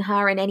dissing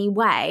her in any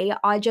way.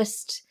 I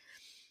just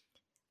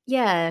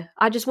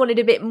wanted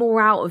a bit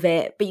more out of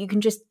it, but you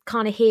can just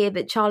kind of hear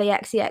that Charli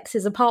XCX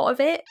is a part of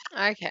it.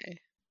 Okay.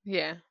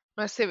 Yeah.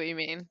 I see what you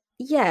mean.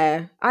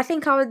 Yeah. I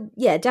think I would,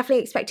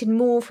 definitely expected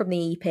more from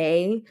the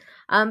EP.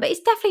 But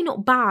it's definitely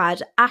not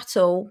bad at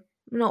all.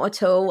 Not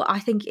at all. I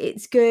think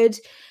it's good,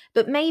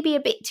 but maybe a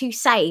bit too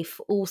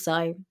safe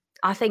also.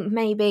 I think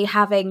maybe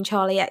having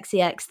Charli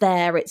XCX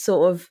there, it's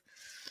sort of,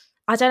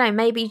 I don't know,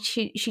 maybe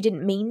she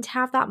didn't mean to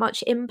have that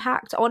much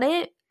impact on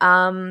it.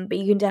 But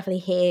you can definitely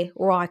hear,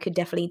 or I could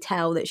definitely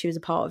tell that she was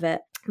a part of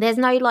it. There's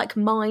no like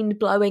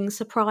mind-blowing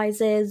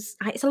surprises.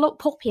 It's a lot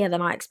poppier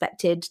than I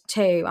expected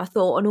too. I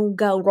thought an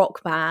all-girl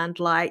rock band,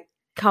 like,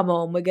 come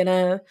on, we're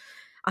gonna,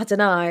 I don't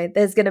know,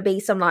 there's gonna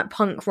be some like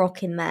punk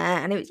rock in there.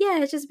 And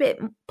it's just a bit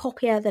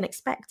poppier than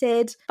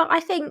expected. But I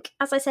think,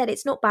 as I said,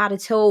 it's not bad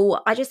at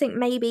all. I just think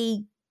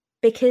maybe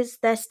because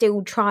they're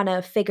still trying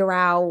to figure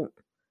out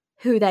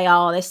who they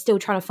are, they're still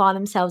trying to find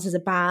themselves as a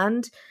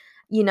band.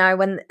 You know,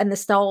 when the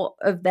start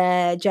of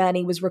their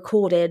journey was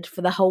recorded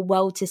for the whole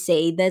world to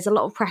see, there's a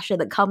lot of pressure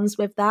that comes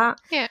with that.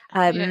 Yeah.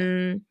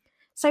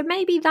 So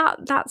maybe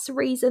that's the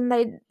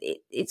reason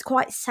it's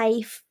quite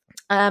safe.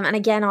 And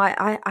again,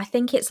 I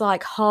think it's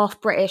like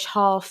half British,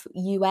 half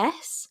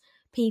US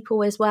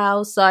people as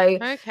well. So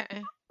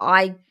okay.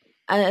 I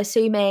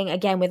assuming,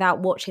 again, without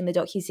watching the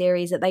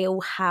docuseries, that they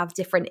all have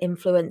different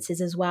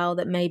influences as well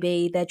that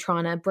maybe they're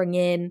trying to bring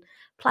in,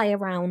 play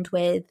around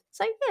with.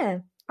 So yeah.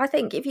 I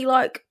think if you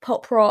like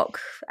pop rock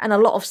and a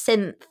lot of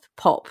synth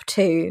pop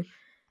too,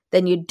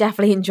 then you'd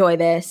definitely enjoy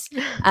this.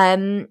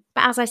 But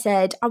as I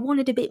said, I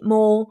wanted a bit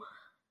more,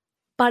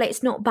 but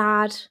it's not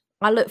bad.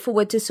 I look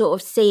forward to sort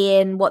of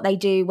seeing what they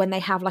do when they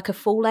have like a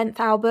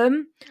full-length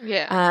album.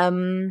 Yeah.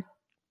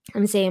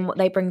 And seeing what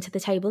they bring to the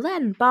table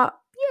then. But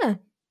yeah,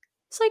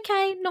 It's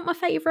okay, not my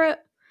favourite,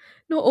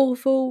 not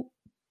awful,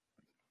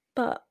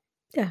 but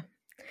yeah.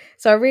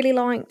 So I really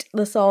liked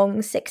the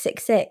song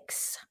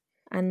 666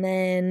 and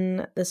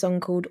then the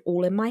song called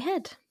All in My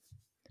Head.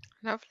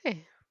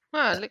 Lovely.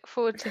 Well, I look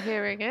forward to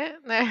hearing it.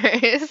 There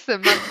it is, the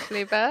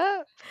monthly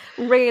burp.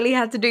 Really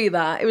had to do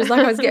that. It was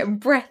like I was getting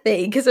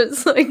breathy because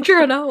it's like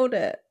trying to hold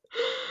it.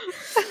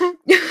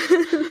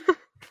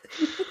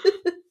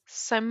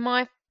 So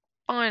my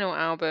final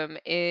album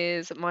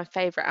is my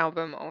favourite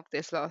album of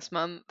this last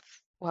month.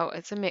 Well,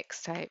 it's a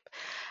mixtape.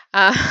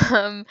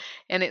 And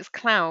it's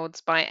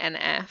Clouds by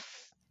NF.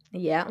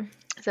 Yeah.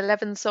 It's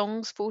 11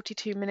 songs,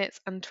 42 minutes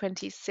and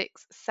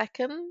 26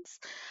 seconds.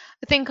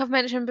 I think I've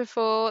mentioned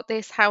before,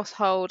 this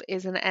household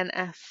is an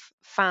NF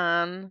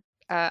fan.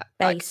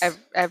 Like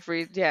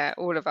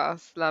all of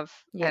us love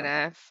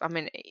NF. I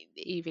mean,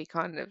 Evie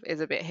kind of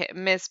is a bit hit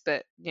and miss,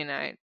 but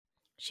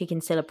she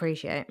can still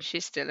appreciate.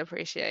 She still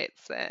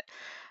appreciates it.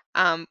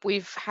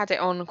 We've had it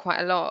on quite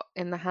a lot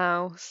in the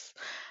house,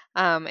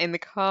 in the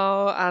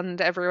car,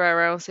 and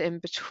everywhere else in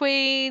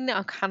between.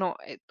 I cannot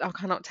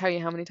tell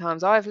you how many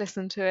times I've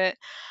listened to it.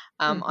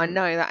 I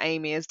know that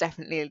Amy is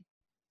definitely,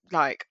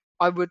 like,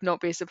 I would not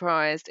be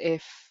surprised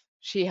if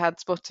she had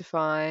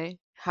Spotify.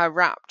 Her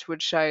Wrapped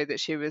would show that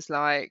she was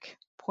like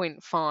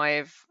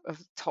 0.5 of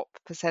top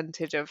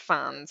percentage of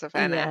fans of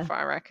NF.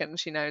 I reckon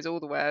she knows all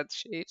the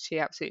words. She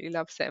absolutely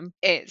loves him.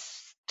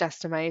 It's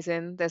just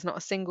amazing. There's not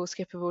a single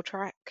skippable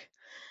track.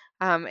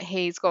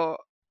 He's got,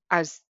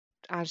 as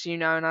you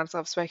know, and as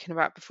I've spoken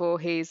about before,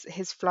 his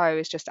flow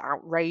is just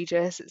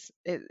outrageous.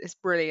 It's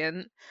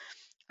brilliant.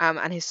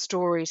 And his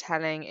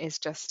storytelling is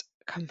just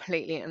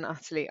completely and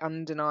utterly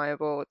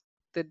undeniable.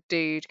 The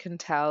dude can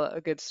tell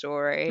a good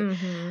story.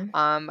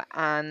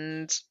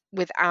 And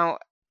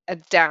without a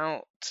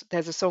doubt,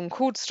 there's a song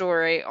called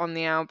Story on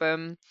the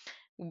album,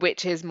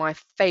 which is my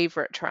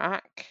favourite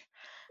track.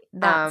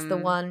 That's the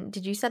one.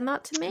 Did you send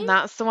that to me?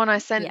 That's the one I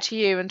sent to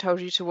you and told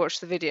you to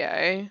watch the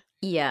video.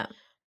 Yeah.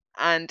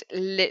 And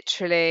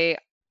literally,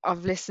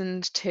 I've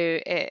listened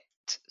to it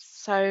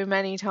so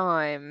many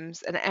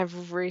times, and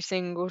every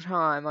single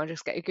time I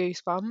just get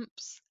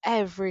goosebumps.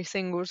 Every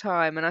single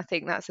time. And I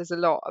think that says a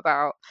lot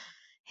about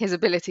his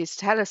ability to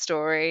tell a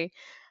story.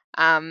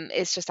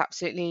 It's just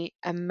absolutely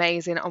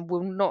amazing. I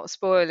will not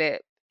spoil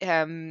it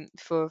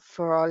for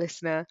our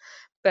listener,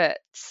 but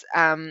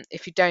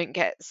if you don't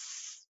get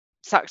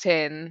sucked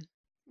in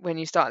when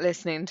you start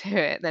listening to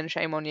it, then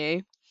shame on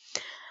you.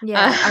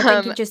 Yeah,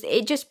 I think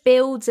it just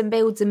builds and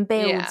builds and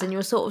builds, and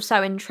you're sort of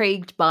so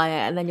intrigued by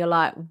it, and then you're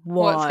like,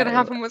 "Whoa, what's gonna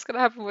happen? What's gonna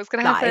happen? What's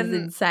gonna happen?" That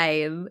is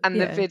insane. And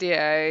the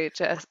video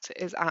just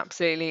is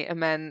absolutely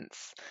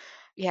immense.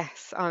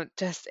 Yes,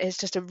 it's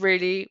just a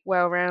really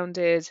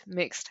well-rounded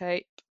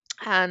mixtape,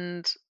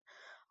 and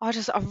I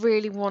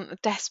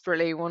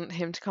desperately want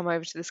him to come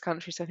over to this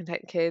country so I can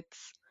take the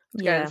kids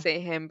to go and see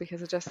him,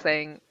 because I just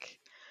think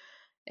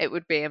it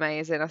would be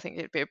amazing. I think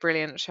it'd be a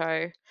brilliant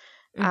show.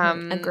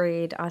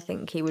 Agreed. I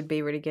think he would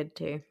be really good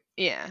too.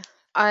 Yeah.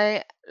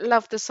 I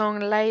love the song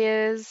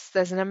Layers.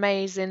 There's an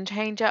amazing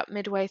change up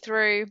midway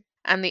through.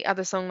 And the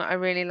other song that I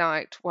really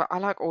liked, well, I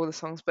like all the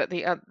songs, but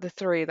the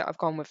three that I've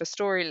gone with are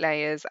Story,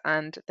 Layers,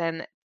 and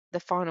then the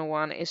final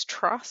one is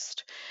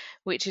Trust,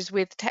 which is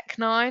with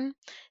Tech-N9ne.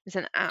 It's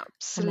an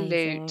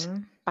absolute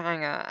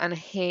banger. And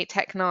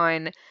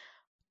Tech-N9ne,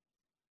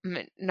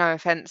 no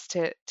offense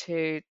to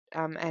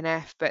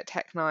NF, but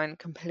Tech-N9ne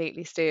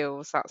completely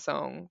steals that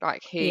song.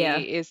 Like, he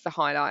is the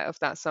highlight of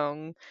that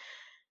song.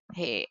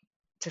 He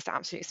just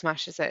absolutely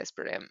smashes it. It's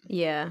brilliant.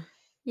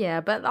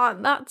 Yeah, but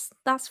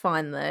that's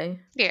fine though.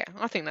 Yeah,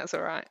 I think that's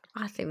all right.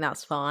 I think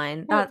that's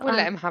fine. We'll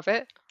let him have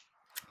it.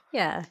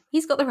 Yeah,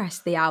 he's got the rest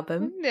of the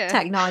album. Yeah.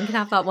 Tech-N9ne can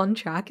have that one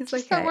track. It's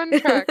just okay. That one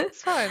track.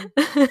 It's fine.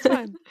 It's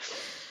fine.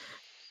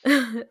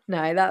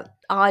 No,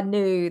 I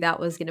knew that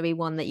was going to be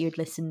one that you'd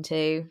listen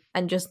to,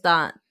 and just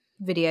that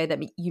video that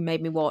you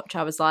made me watch,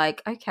 I was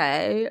like,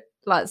 okay,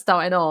 like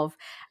starting off,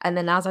 and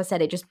then as I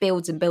said, it just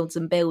builds and builds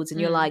and builds, and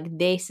you're like,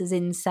 this is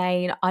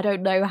insane. I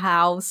don't know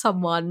how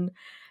someone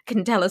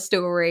can tell a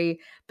story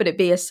but it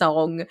be a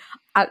song.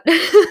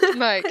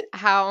 Like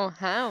how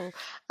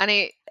and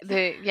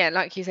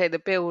like you say,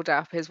 the build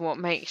up is what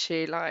makes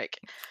you like.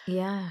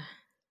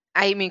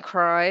 Amy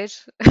cried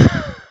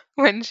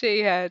when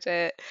she heard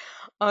it.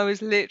 I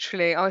was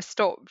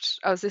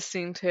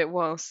listening to it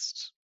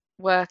whilst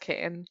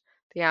working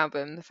the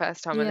album the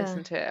first time I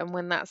listened to it, and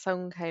when that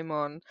song came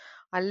on,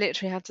 I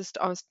literally had to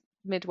I was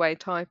midway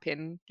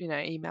typing,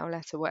 email,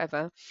 letter,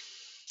 whatever,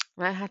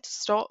 and I had to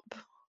stop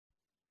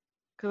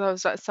because I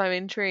was like so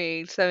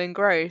intrigued, so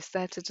engrossed.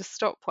 I had to just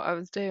stop what I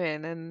was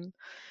doing. And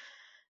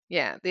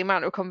yeah, the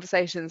amount of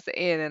conversations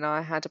that Ian and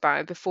I had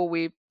about it before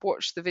we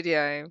watched the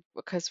video,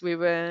 because we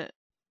were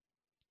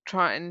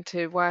trying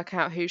to work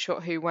out who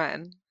shot who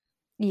when.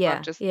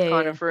 I've just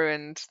kind of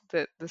ruined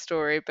the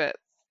story, but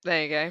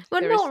there you go.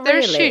 Well, there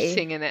is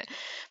shooting in it,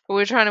 but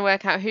we're trying to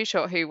work out who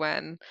shot who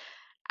when,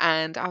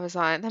 and I was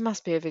like, there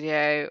must be a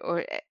video,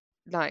 or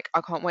like,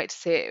 I can't wait to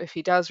see it if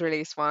he does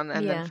release one,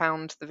 and then Yeah.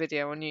 found the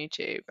video on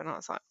YouTube, and I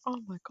was like, oh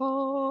my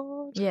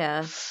God.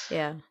 Yeah.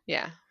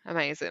 Yeah,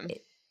 amazing.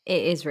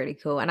 It is really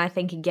cool. And I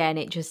think, again,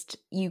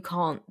 you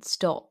can't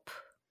stop,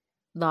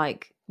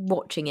 like,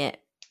 watching it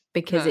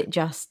because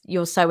No.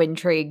 you're so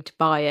intrigued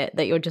by it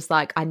that you're just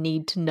like, I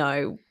need to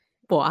know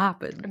what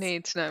happens. I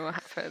need to know what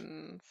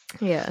happens.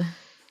 Yeah.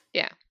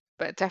 Yeah,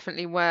 but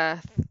definitely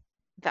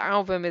the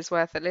album is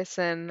worth a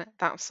listen.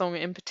 That song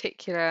in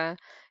particular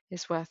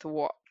is worth a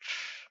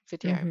watch,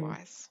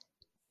 video-wise.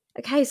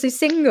 Okay, so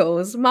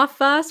singles. My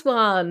first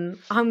one,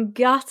 I'm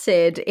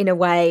gutted in a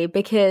way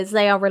because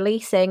they are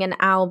releasing an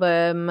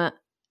album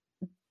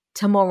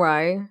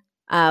tomorrow,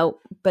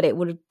 but it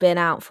would have been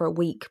out for a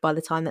week by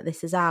the time that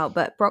this is out.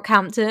 But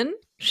Brockhampton,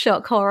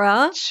 Shock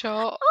Horror.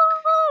 Shock.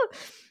 Oh,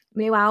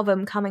 new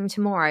album coming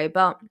tomorrow,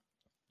 but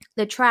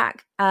the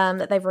track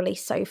that they've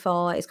released so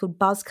far is called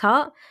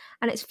Buzzcut,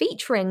 and it's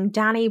featuring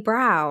Danny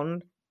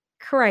Brown.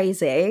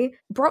 Crazy.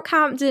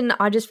 Brockhampton,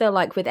 I just feel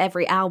like with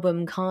every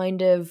album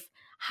kind of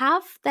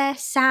have their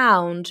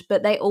sound,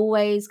 but they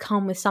always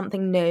come with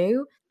something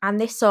new. And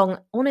this song,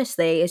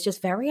 honestly, is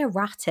just very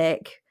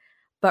erratic,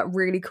 but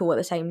really cool at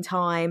the same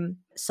time.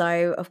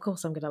 So, of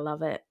course, I'm going to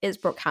love it. It's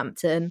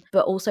Brockhampton.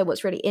 But also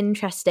what's really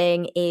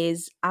interesting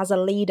is, as a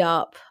lead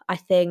up, I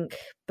think,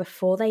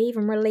 before they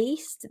even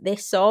released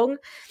this song,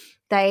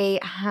 they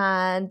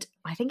had,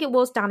 I think it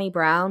was Danny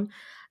Brown,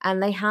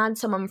 and they had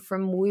someone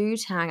from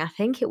Wu-Tang, I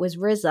think it was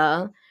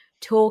RZA,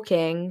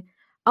 talking.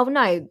 Oh,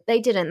 no, they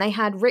didn't. They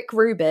had Rick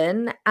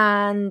Rubin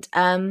and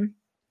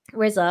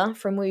RZA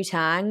from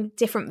Wu-Tang,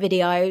 different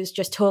videos,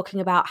 just talking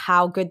about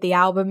how good the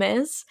album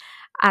is.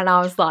 And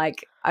I was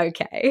like,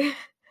 okay.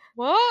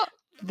 What?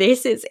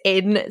 This is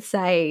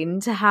insane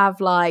to have,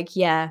 like,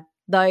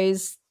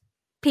 those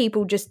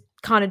people just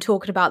kind of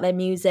talking about their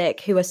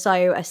music who are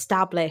so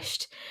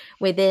established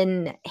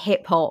within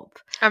hip hop.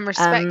 And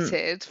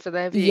respected for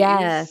their views.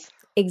 Yeah,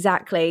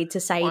 exactly. To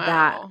say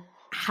that,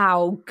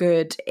 how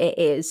good it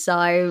is.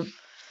 So,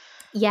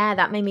 yeah,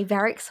 that made me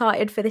very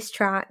excited for this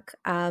track.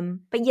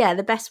 But yeah,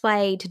 the best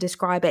way to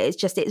describe it is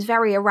just it's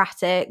very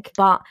erratic,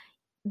 but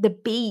the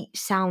beat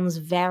sounds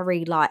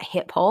very like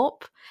hip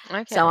hop.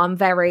 Okay. So I'm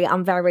very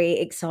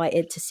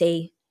excited to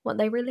see what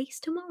they release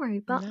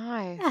tomorrow. But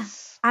nice. Yeah.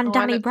 And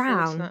Danny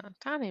Brown.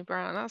 Danny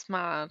Brown, that's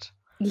mad.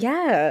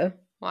 Yeah.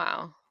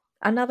 Wow.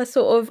 Another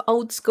sort of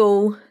old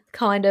school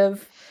kind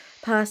of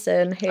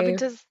person who. I mean,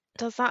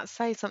 does that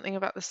say something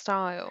about the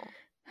style?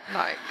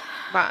 Like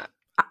that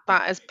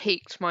has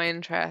piqued my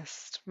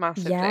interest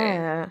massively.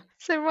 Yeah.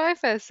 So my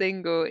first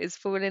single is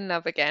Fall in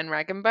Love Again,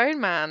 Rag and Bone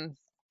Man.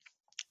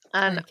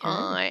 And Okay.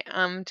 I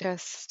am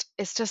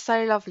it's just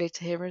so lovely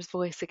to hear his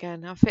voice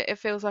again. It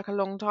feels like a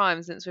long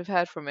time since we've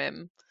heard from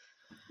him.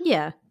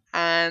 Yeah.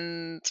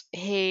 And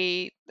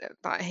he's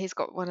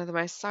got one of the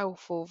most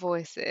soulful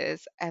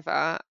voices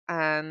ever,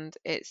 and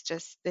it's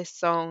just this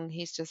song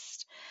he's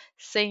just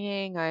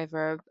singing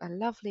over a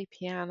lovely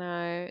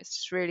piano. It's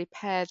just really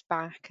pared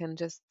back and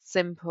just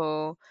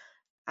simple,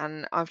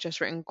 and I've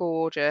just written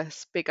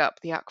gorgeous. Big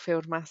up the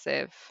Uckfield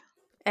Massive.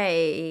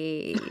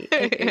 Hey.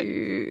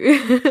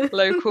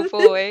 Local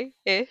boy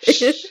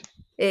ish.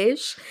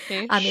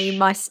 I mean,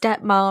 my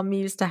stepmom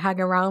used to hang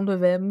around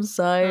with him,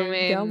 so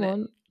come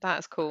on.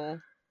 That's cool.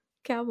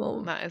 Come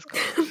on. That is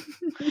cool.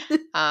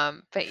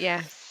 But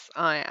yes,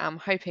 I am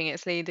hoping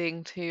it's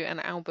leading to an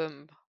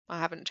album. I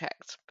haven't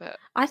checked, but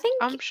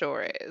I'm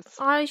sure it is.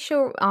 I'm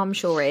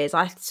sure it is.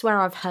 I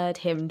swear I've heard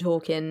him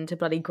talking to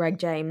bloody Greg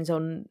James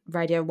on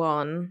Radio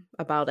 1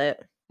 about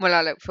it. Well,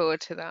 I look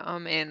forward to that.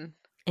 I'm in.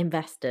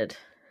 Invested.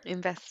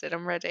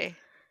 I'm ready.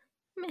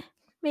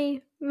 Meh.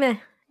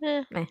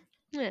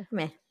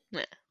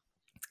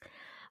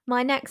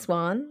 My next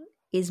one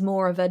is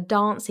more of a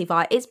dancey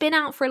vibe. It's been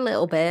out for a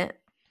little bit.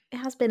 It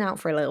has been out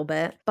for a little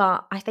bit,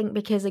 but I think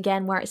because,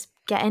 again, where it's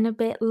getting a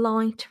bit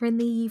lighter in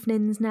the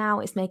evenings now,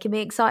 it's making me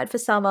excited for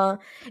summer.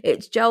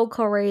 It's Joel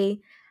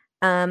Corry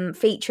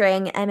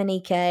featuring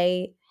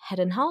MNEK, Head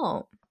and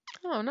Heart.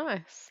 Oh,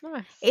 nice.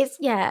 It's,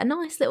 a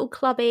nice little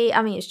clubby.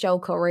 I mean, it's Joel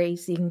Corry,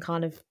 so you can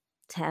kind of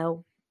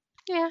tell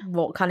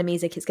what kind of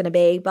music it's going to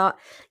be. But,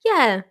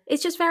 yeah,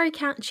 it's just very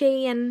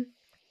catchy and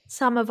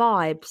summer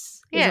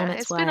vibes is on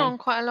its way. Been on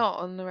quite a lot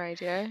on the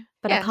radio.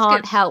 But I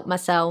can't help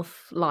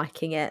myself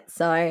liking it.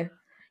 So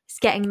it's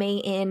getting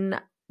me in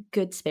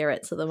good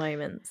spirits at the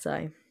moment.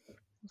 So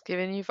it's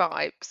giving you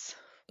vibes.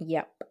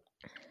 Yep.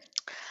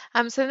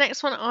 So the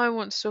next one I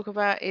want to talk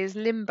about is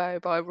Limbo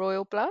by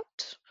Royal Blood.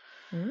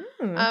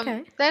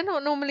 Okay. They're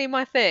not normally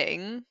my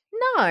thing.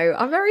 No,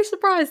 I'm very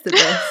surprised at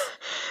this.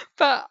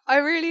 But I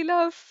really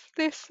love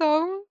this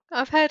song.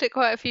 I've heard it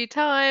quite a few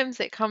times.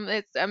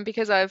 And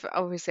because I've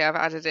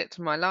added it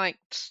to my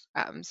liked,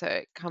 so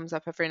it comes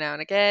up every now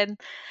and again.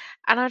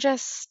 And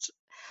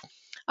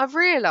I've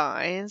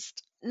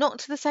realised, not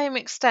to the same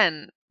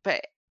extent,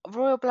 but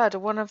Royal Blood are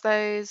one of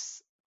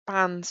those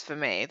bands for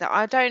me that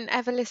I don't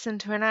ever listen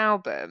to an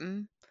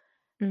album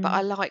but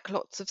I like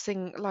lots of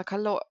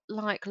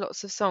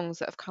lots of songs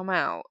that have come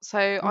out. So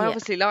I Yeah.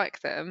 obviously like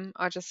them.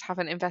 I just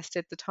haven't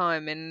invested the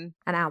time in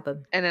An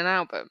album. an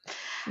album.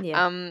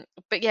 Yeah.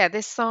 But yeah,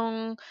 this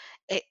song,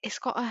 it's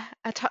got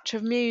a touch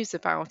of Muse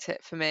about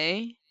it for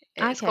me.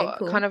 It's Okay, got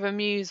cool. kind of a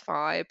Muse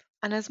vibe,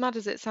 and as mad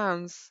as it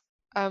sounds,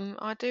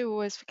 I do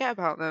always forget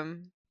about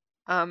them.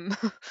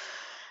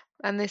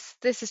 And this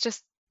is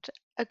just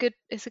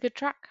it's a good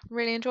track.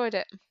 Really enjoyed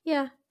it.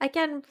 Yeah.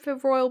 Again, for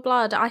Royal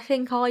Blood, I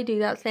think I do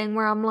that thing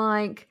where I'm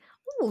like,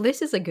 oh,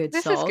 this is a good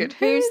This song. is good.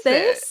 Who's Who's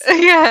this?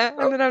 it? Yeah,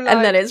 and then I'm like,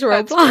 and then it's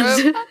Royal "That's Royal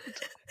Blood. Blood."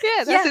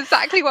 Yeah, that's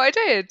exactly what I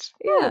did.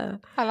 Yeah.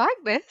 I like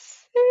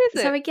this. Who is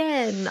it? So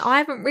again, I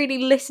haven't really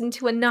listened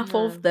to enough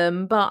of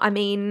them, but I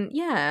mean,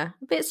 yeah,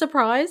 a bit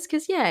surprised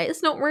because yeah,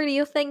 it's not really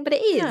your thing, but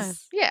it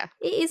is. No. Yeah.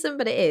 It isn't,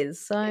 but it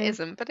is. So It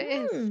isn't, but it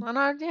is. And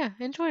I'm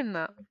enjoying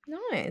that.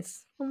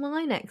 Nice. Well,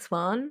 my next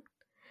one,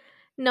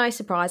 no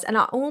surprise, and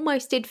I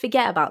almost did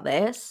forget about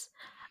this,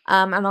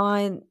 and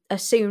I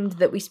assumed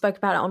that we spoke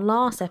about it on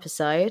last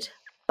episode,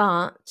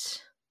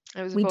 but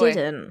we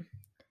didn't.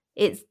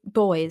 It's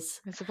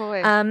boys. It's a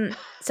boy.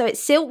 So it's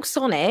Silk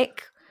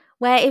Sonic,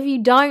 where if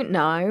you don't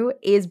know,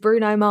 is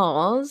Bruno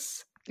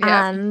Mars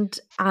and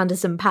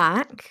Anderson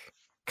 .Paak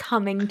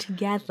coming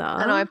together.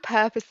 And I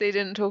purposely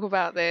didn't talk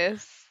about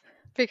this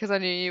because I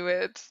knew you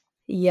would.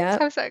 Yeah.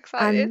 I'm so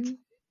excited. And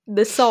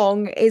the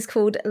song is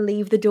called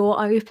Leave the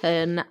Door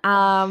Open.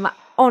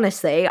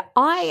 Honestly,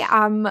 I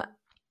am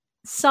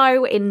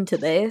so into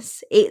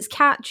this. It's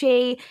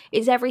catchy.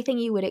 It's everything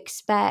you would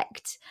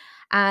expect.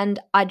 And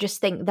I just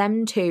think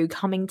them two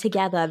coming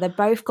together, they've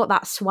both got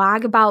that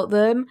swag about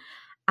them.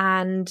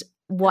 And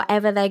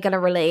whatever they're going to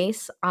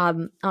release,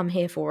 I'm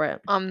here for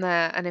it. I'm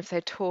there. And if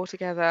they tour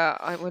together,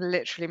 I will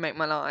literally make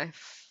my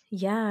life.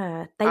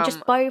 Yeah, they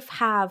just both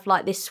have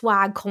like this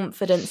swag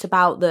confidence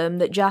about them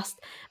that just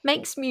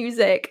makes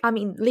music. I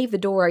mean, Leave the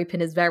Door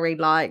Open is very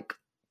like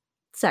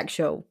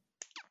sexual.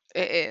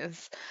 It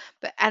is.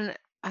 And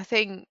I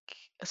think,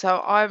 so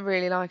I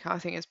really like it. I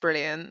think it's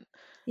brilliant.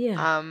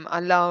 Yeah. I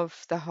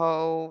love the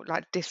whole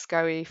like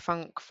disco-y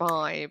funk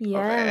vibe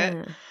of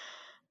it.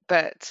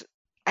 But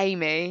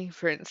Amy,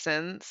 for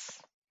instance,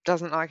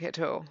 doesn't like it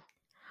at all.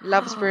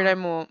 Loves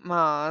Bruno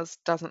Mars,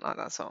 doesn't like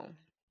that song.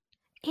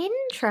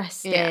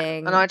 Interesting. Yeah.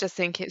 And I just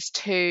think it's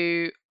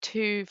too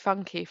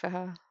funky for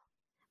her.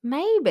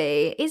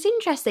 Maybe. It's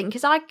interesting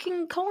because I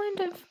can kind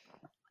of...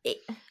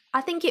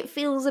 I think it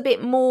feels a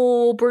bit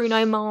more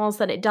Bruno Mars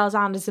than it does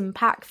Anderson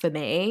 .Paak for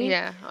me.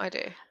 Yeah, I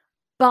do.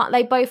 But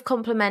they both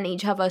complement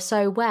each other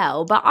so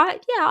well. But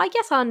I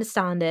guess I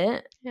understand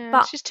it. Yeah,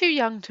 but she's too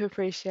young to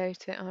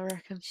appreciate it, I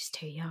reckon. She's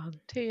too young.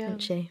 Too young. Isn't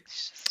she?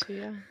 She's just too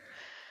young.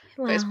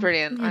 Well, but it's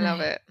brilliant. I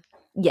love it.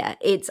 Yeah,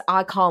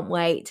 I can't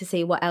wait to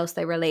see what else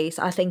they release.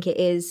 I think it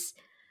is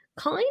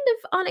kind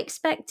of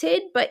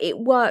unexpected, but it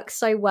works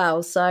so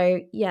well.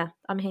 So yeah,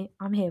 I'm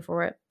here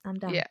for it. I'm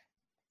down. Yeah.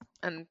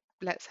 And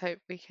let's hope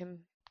we can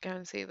go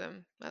and see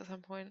them at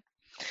some point.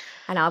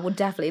 And I will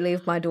definitely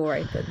leave my door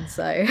open,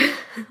 so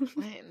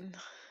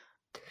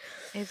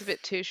it's a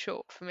bit too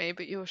short for me,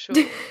 but you're short.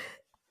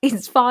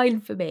 It's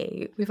fine for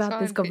me. We've had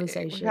this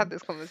conversation. We've had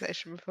this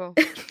conversation before.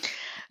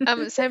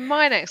 So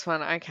my next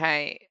one,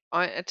 okay,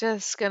 I'm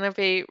just gonna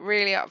be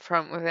really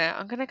upfront with it.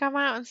 I'm gonna come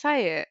out and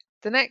say it.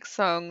 The next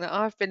song that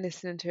I've been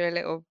listening to a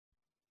little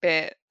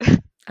bit,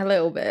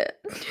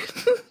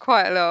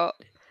 quite a lot,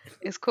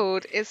 is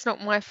called "It's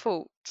Not My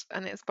Fault,"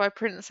 and it's by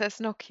Princess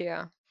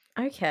Nokia.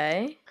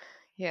 Okay.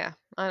 Yeah,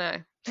 I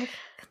know.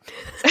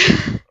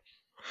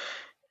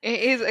 It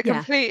is a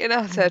complete and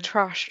utter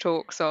trash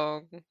talk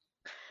song.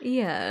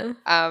 Yeah.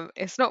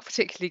 It's not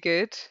particularly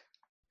good.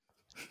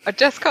 I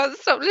just can't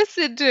stop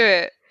listening to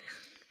it.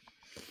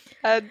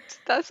 And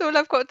that's all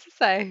I've got to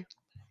say.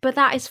 But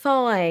that is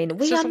fine.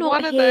 We are not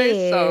one of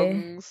those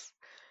songs.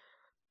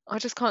 I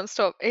just can't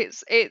stop.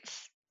 It's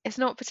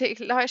not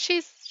particularly like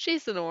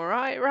she's an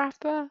alright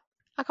rapper.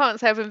 I can't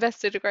say I've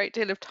invested a great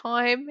deal of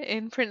time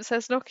in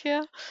Princess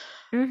Nokia,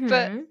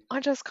 but I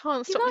just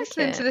can't stop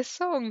listening to this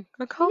song.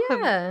 I can't.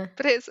 Yeah.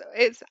 But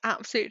it's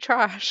absolute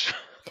trash.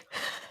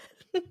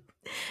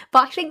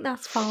 But I think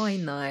that's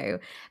fine though,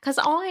 because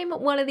I'm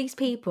one of these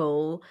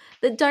people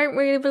that don't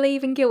really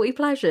believe in guilty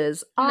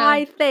pleasures. No.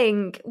 I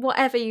think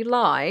whatever you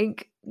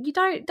like, you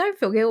don't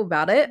feel guilt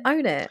about it.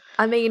 Own it.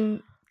 I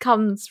mean,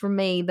 comes from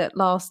me that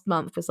last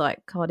month was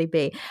like Cardi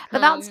B,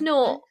 but that's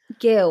not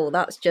guilt.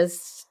 That's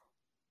just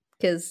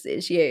because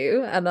it's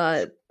you, and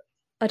I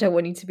don't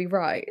want you to be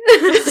right.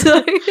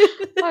 So...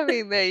 I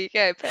mean, there you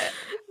go. But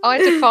I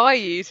defy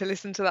you to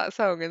listen to that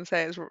song and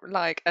say it's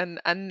like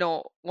and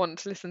not want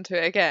to listen to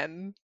it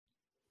again.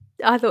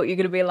 I thought you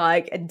were going to be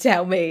like, and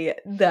tell me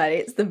that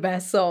it's the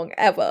best song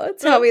ever.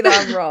 Tell me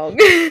that I'm wrong.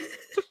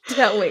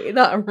 Tell me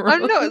that I'm wrong.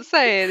 I'm not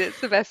saying it's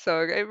the best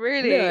song. It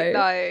really,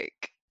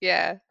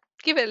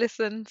 give it a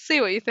listen, see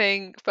what you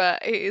think.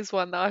 But it is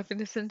one that I've been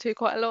listening to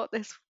quite a lot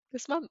this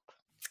month.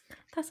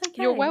 That's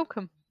okay. You're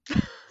welcome.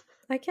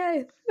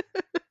 Okay.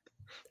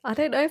 I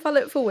don't know if I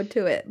look forward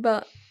to it,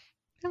 but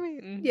I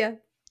mean, yeah.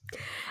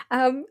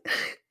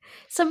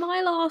 So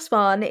my last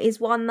one is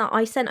one that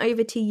I sent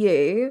over to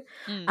you,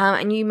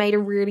 and you made a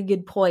really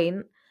good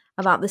point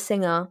about the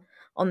singer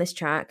on this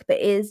track, but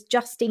it is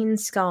Justine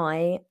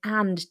Skye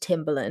and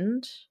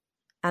Timbaland,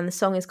 and the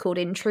song is called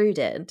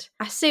Intruded.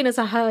 As soon as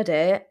I heard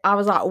it, I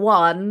was like,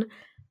 one,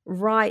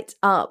 right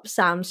up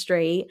Sam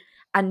Street,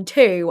 and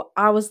two,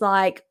 I was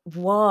like,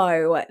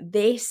 whoa,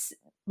 this,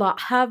 like,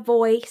 her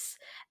voice,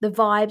 the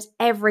vibes,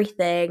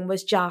 everything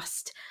was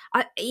just,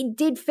 it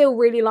did feel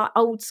really like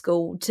old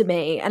school to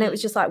me, and it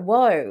was just like,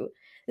 whoa,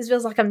 this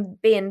feels like I'm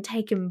being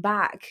taken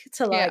back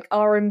to like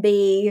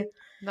R&B,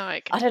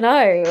 like, I don't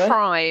know,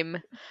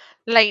 prime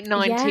late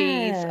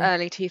 90s,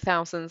 early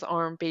 2000s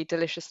R&B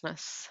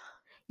deliciousness.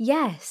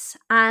 Yes,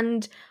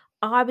 and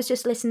I was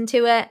just listening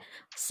to it,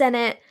 sent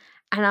it,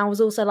 and I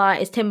was also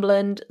like, it's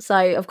Timbaland,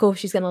 so of course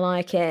she's going to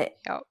like it.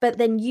 Yep. But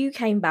then you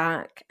came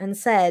back and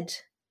said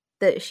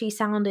that she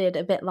sounded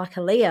a bit like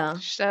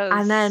Aaliyah. She does.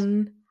 And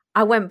then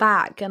I went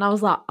back and I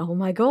was like, oh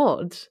my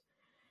God,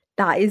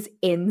 that is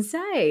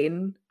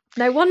insane.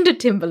 No wonder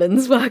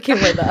Timbaland's working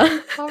with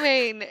her. I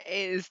mean, it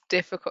is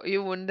difficult.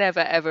 You will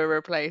never, ever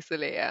replace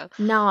Aaliyah.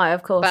 No,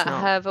 of course not.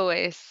 But her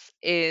voice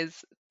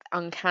is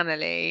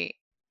uncannily...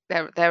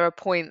 There are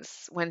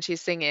points when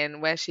she's singing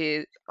where she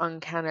is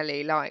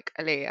uncannily like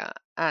Aaliyah,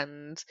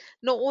 and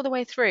not all the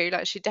way through.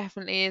 Like, she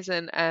definitely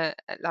isn't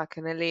like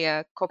an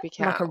Aaliyah copycat,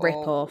 like a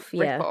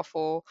rip-off,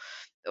 or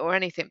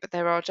anything. But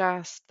there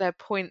are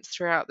points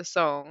throughout the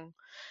song,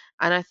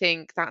 and I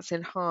think that's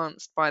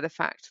enhanced by the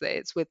fact that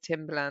it's with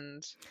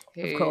Timbaland,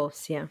 who, of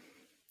course,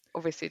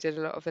 obviously did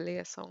a lot of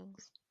Aaliyah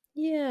songs.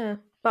 Yeah,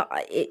 but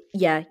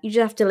you just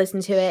have to listen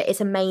to it.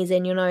 It's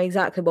amazing. You know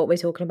exactly what we're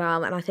talking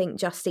about. And I think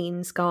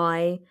Justine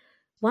Skye,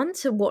 one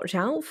to watch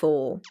out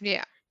for.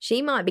 Yeah.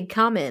 She might be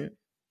coming.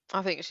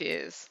 I think she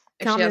is.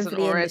 If coming she hasn't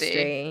for the already.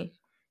 Industry.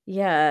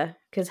 Yeah,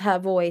 because her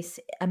voice,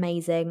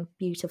 amazing,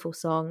 beautiful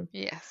song.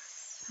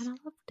 Yes. And I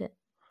loved it.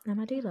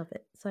 And I do love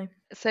it.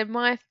 So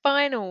my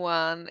final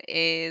one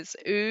is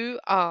Ooh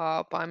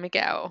Ah by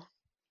Miguel.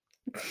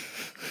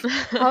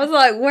 I was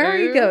like, where are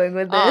you going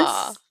with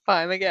this?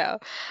 By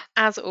Miguel.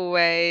 As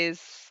always,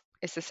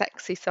 it's a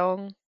sexy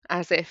song,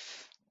 as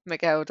if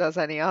Miguel does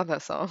any other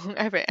song,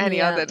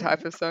 any other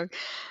type of song.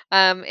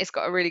 It's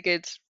got a really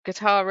good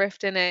guitar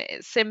riff in it.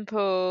 It's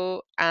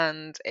simple,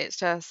 and it's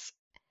just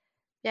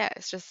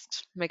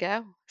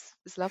Miguel.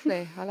 It's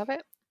lovely. I love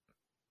it.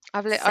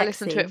 I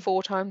listened to it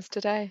 4 times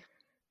today.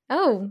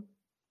 Oh.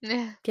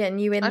 Yeah. Getting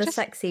you in the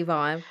sexy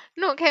vibe.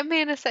 Not getting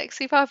me in a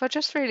sexy vibe. I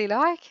just really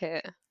like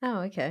it. Oh,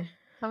 okay.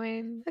 I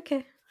mean,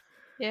 okay.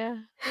 Yeah.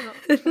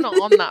 I'm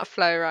not on that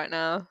flow right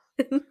now.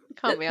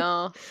 Can't be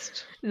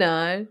asked.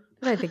 No,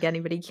 I don't think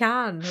anybody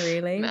can,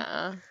 really.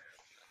 Nah.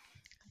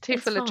 Too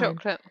full of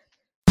chocolate.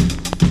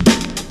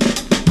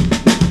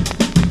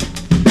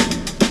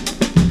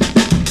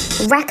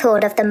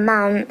 Record of the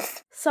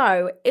month.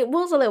 So, it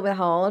was a little bit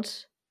hard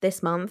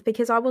this month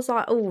because I was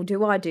like, oh,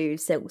 do I do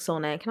Silk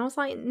Sonic? And I was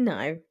like,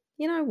 no,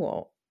 you know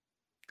what?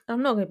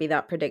 I'm not going to be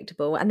that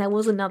predictable. And there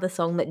was another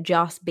song that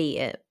just beat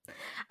it.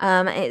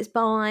 It's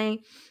by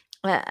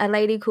a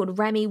lady called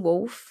Remy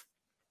Wolf.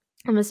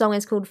 And the song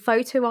is called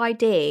Photo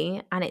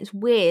ID, and it's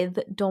with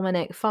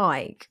Dominic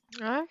Fike.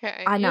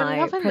 Okay. I know, you're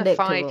loving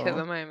predictable. the Fike at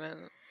the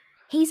moment.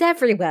 He's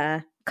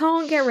everywhere.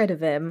 Can't get rid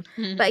of him.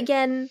 But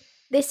again,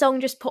 this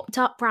song just popped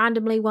up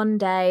randomly one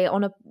day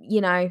on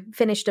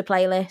finished a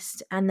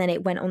playlist, and then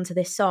it went on to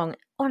this song.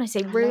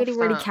 Honestly, really,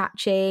 really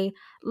catchy.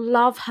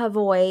 Love her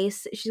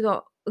voice. She's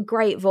got a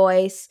great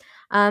voice.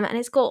 And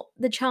it's got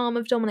the charm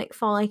of Dominic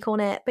Fike on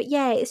it. But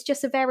yeah, it's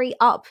just a very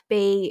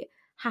upbeat,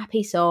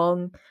 happy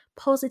song.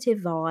 Positive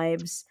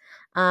vibes.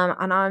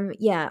 And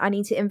I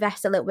need to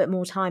invest a little bit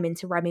more time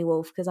into Remy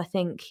Wolf because I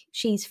think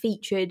she's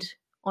featured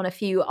on a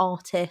few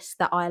artists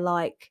that I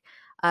like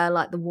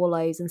the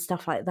Wallows and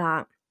stuff like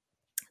that.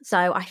 So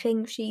I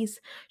think she's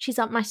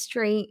up my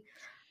street.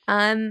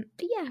 But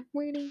yeah,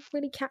 really,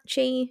 really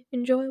catchy,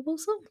 enjoyable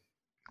song.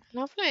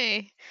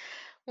 Lovely.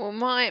 Well,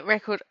 my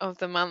record of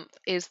the month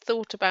is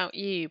Thought About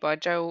You by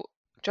Joel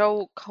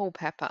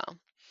Culpepper.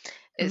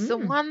 It's the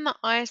one that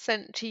I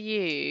sent to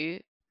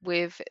you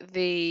with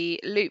the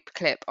loop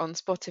clip on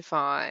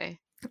Spotify.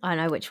 I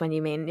know which one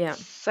you mean, yeah.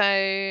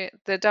 So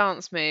the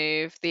dance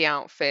move, the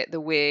outfit, the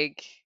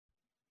wig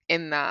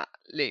in that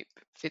loop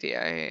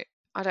video.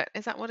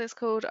 Is that what it's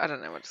called? I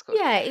don't know what it's called.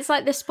 Yeah, it's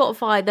like the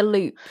Spotify, the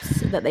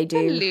loops that they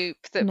do. The loop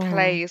that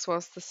plays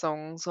whilst the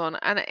song's on.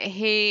 And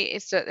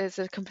it's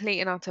a complete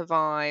and utter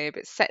vibe.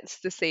 It sets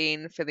the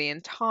scene for the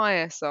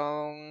entire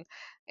song.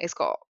 It's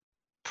got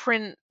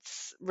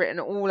Prince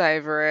written all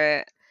over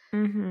it.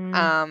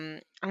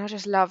 And I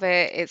just love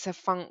it. It's a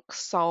funk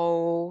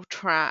soul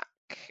track,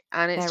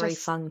 and it's very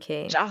just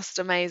funky, just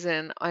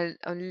amazing. I'm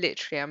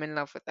in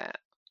love with it.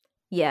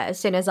 Yeah, as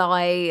soon as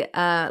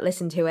I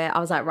listened to it, I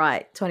was like,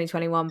 right,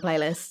 2021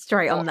 playlist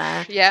straight on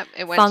there. Yep,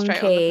 it went funky,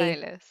 straight on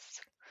the playlist.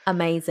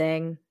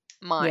 Amazing.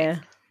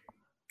 Mine.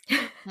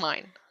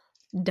 Mine.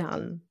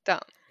 Done.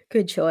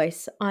 Good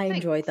choice. Thanks.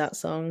 Enjoyed that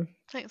song.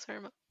 Thanks very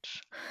much.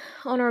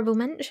 Honourable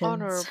mentions.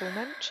 Honourable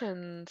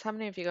mentions. How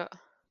many have you got?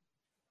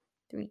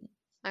 3.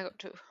 I got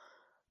 2.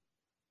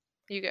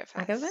 You go first.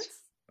 I go first?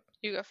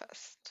 You go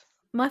first.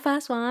 My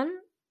first one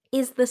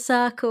is The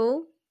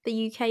Circle,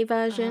 the UK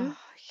version.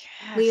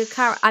 Oh,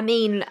 yes. I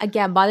mean,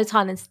 again, by the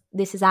time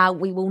this is out,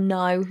 we will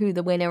know who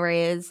the winner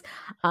is.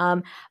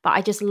 But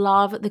I just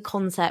love the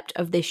concept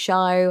of this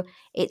show.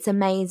 It's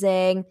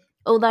amazing.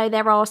 Although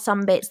there are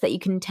some bits that you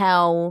can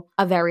tell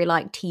are very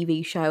like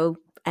TV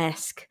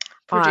show-esque.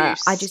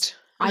 Produced.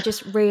 I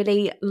just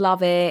really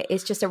love it.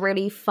 It's just a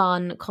really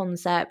fun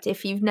concept.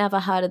 If you've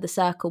never heard of The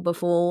Circle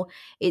before,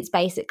 it's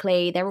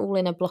basically they're all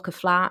in a block of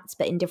flats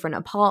but in different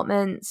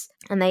apartments,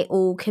 and they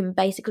all can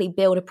basically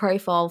build a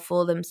profile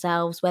for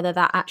themselves, whether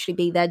that actually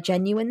be their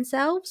genuine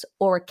selves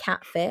or a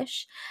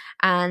catfish.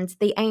 And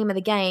the aim of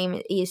the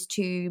game is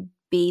to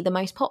be the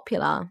most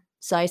popular.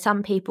 So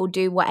some people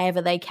do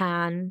whatever they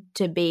can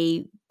to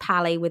be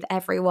pally with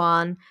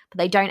everyone, but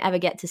they don't ever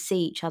get to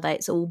see each other.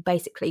 It's all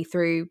basically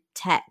through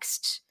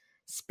text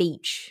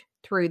speech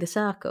through The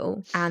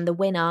Circle, and the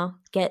winner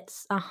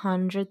gets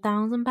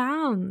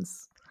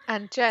 £100,000.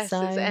 And Jess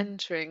is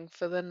entering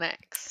for the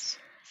next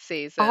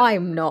season.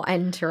 I'm not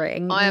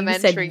entering. I am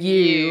entering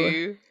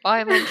you. I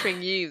am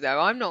entering you, though.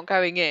 I'm not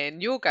going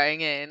in. You're going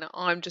in.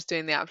 I'm just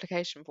doing the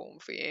application form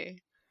for you.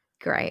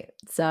 Great.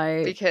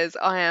 So because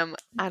I am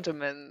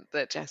adamant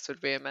that Jess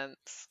would be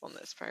immense on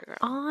this program.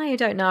 I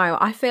don't know.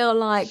 I feel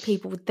like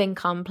people would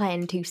think I'm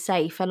playing too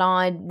safe, and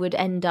I would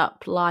end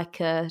up like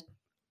a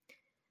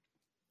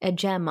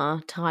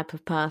Gemma type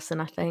of person,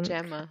 I think.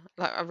 Gemma,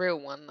 like a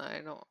real one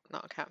though,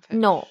 not a catfish.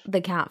 Not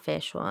the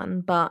catfish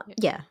one, but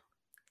yeah,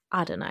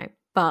 I don't know.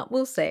 But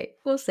we'll see.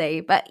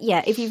 But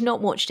yeah, if you've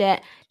not watched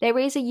it, there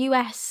is a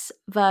US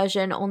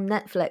version on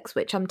Netflix,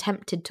 which I'm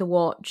tempted to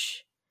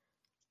watch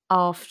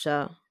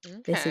after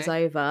this is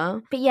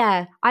over. But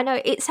yeah, I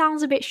know it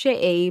sounds a bit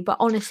shitty, but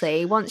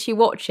honestly, once you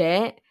watch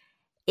it,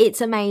 it's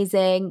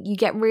amazing. You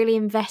get really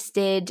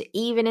invested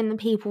even in the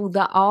people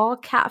that are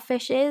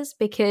catfishes,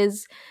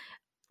 because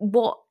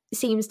what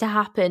seems to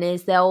happen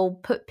is they'll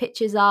put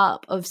pictures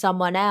up of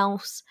someone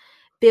else,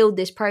 build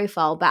this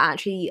profile, but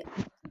actually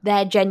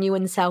their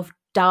genuine self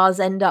does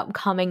end up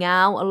coming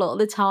out a lot of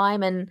the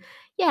time. And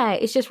yeah,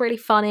 it's just really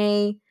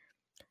funny.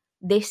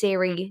 This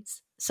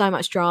series, so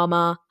much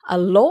drama, a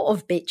lot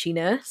of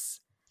bitchiness.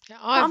 Yeah,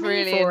 I've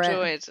really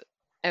enjoyed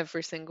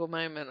every single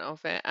moment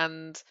of it,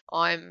 and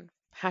I'm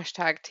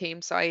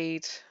 #Team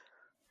Saeed.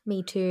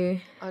 Me too.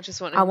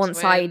 I want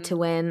Saeed to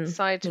win.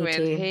 Saeed to win.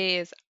 Too. He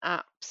is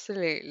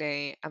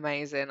absolutely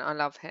amazing. I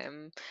love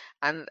him.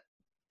 And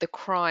the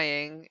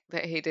crying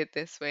that he did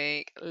this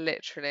week,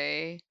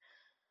 literally.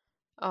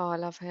 Oh, I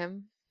love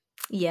him.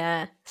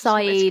 Yeah.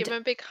 Saeed, give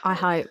him a big hug. I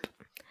hope.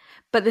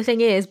 But the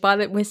thing is,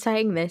 we're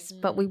saying this,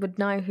 but we would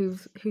know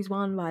who's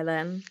won by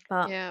then.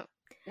 But yeah,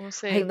 we'll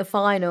see. I think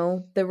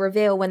the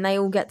reveal when they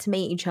all get to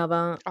meet each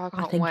other, I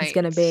think it's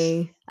going to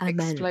be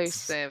immense.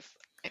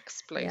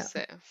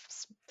 Explosive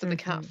for the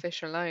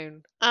catfish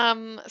alone.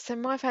 So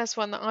my first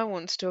one that I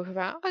want to talk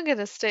about, I'm going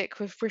to stick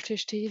with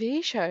British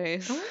TV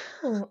shows.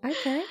 Oh,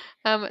 okay.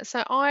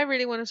 So I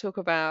really want to talk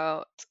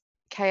about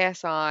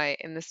KSI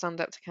in the Stand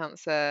Up to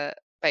Cancer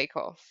Bake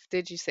Off.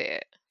 Did you see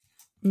it?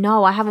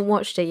 No, I haven't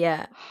watched it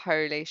yet.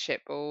 Holy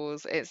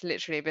shitballs. It's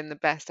literally been the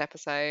best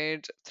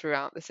episode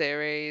throughout the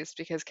series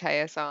because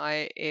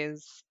KSI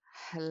is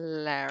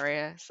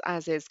hilarious,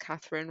 as is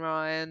Catherine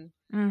Ryan.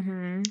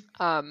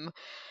 Mm-hmm.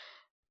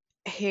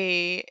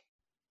 He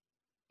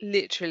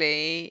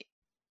literally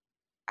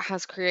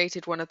has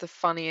created one of the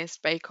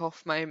funniest Bake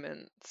Off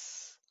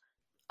moments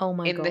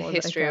in the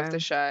history of the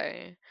show,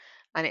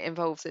 and it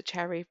involves a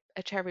cherry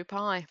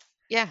pie.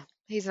 Yeah,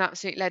 he's an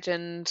absolute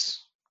legend.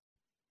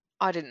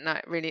 I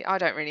don't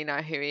really know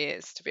who he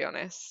is, to be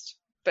honest.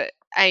 But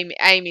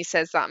Amy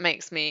says that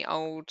makes me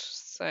old,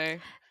 so.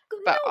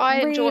 But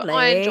I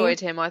enjoyed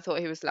him. I thought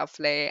he was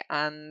lovely,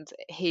 and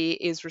he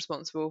is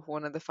responsible for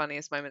one of the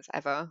funniest moments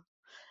ever.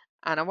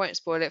 And I won't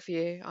spoil it for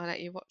you. I'll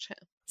let you watch it.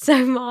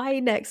 So my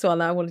next one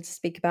that I wanted to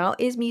speak about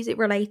is music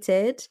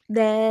related.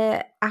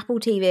 Their Apple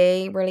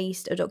TV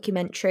released a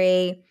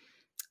documentary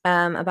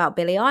about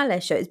Billie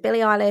Eilish. So it's Billie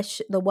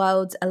Eilish, The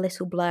World's a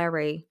Little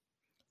Blurry,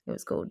 it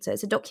was called. So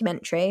it's a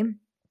documentary.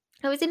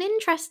 It was an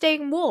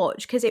interesting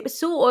watch because it was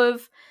sort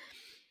of,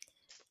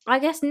 I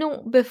guess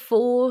not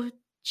before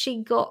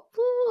she got,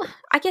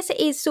 I guess it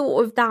is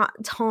sort of that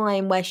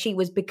time where she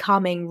was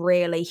becoming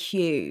really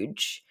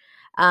huge.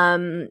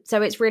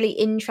 So it's really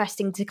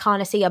interesting to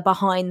kind of see her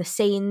behind the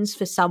scenes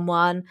for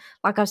someone.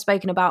 Like I've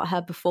spoken about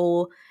her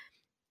before,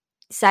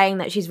 saying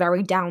that she's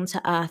very down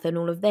to earth and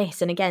all of this.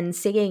 And again,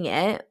 seeing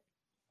it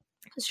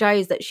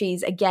shows that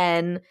she's,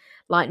 again,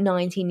 like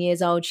 19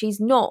 years old. She's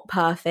not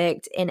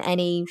perfect in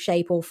any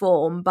shape or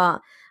form,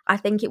 but I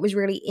think it was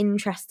really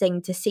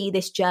interesting to see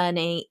this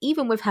journey,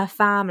 even with her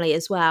family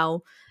as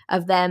well,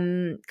 of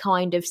them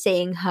kind of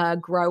seeing her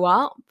grow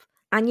up.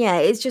 And yeah,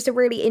 it's just a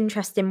really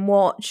interesting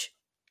watch.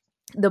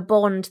 The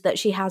bond that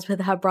she has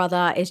with her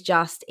brother is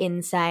just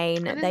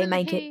insane. And they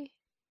make it.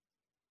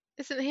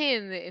 Isn't he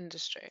in the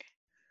industry?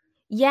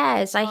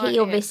 Yeah, so he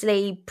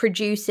obviously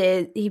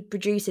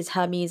produces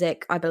her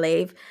music, I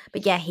believe.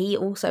 But yeah, he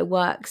also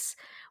works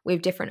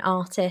with different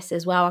artists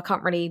as well. I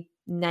can't really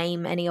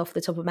name any off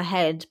the top of my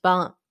head,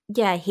 but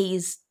yeah,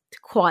 he's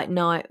quite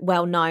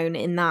well known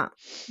in that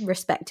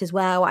respect as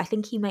well. I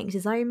think he makes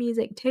his own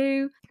music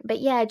too.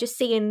 But yeah, just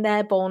seeing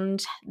their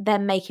bond,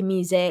 them making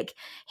music,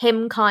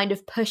 him kind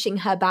of pushing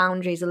her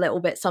boundaries a little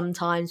bit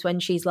sometimes when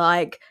she's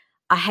like,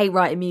 I hate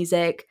writing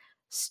music,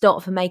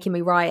 stop for making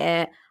me write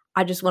it.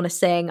 I just want to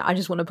sing, I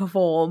just want to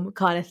perform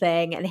kind of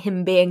thing. And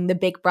him being the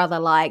big brother,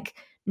 like,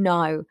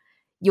 no,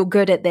 you're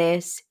good at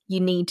this,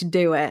 you need to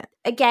do it.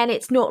 Again,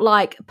 it's not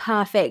like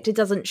perfect. It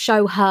doesn't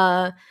show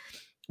her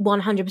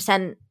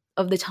 100%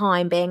 of the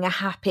time being a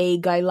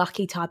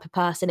happy-go-lucky type of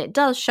person. It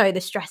does show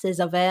the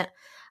stresses of it,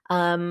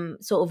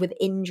 sort of with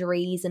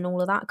injuries and all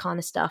of that kind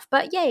of stuff.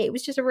 But yeah, it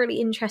was just a really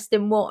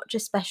interesting watch,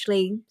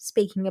 especially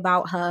speaking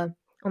about her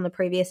on the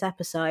previous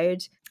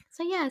episode.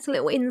 So yeah, it's a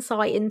little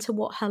insight into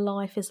what her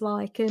life is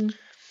like, and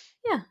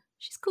yeah,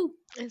 she's cool.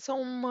 It's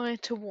on my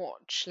to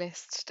watch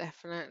list,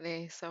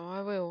 definitely. So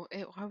I will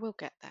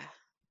get there.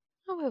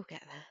 I will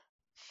get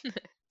there.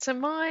 So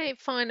my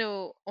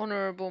final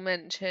honourable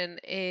mention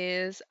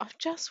is, I've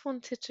just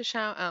wanted to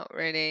shout out,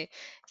 really,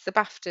 it's the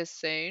BAFTAs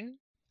soon.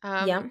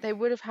 They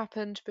would have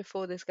happened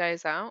before this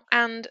goes out.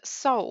 And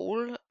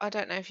Soul, I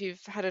don't know if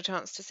you've had a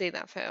chance to see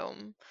that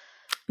film.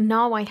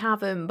 No, I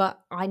haven't, but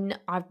I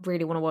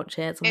really want to watch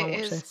it. It's on my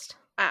watch list.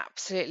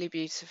 Absolutely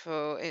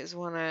beautiful. It's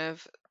one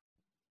of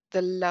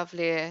the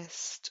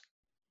loveliest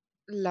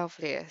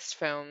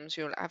films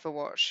you'll ever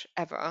watch,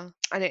 ever.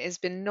 And it has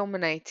been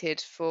nominated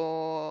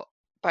for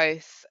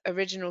both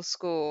original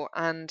score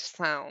and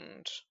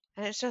sound.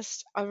 And it's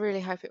just, I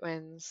really hope it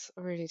wins.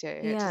 I really do.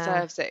 It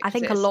deserves it. I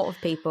think a lot of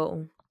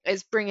people.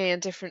 It's bringing a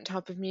different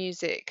type of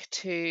music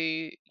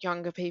to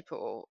younger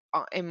people,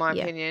 in my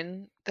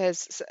opinion.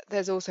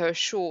 There's also a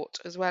short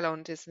as well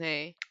on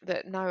Disney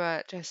that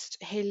Noah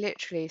he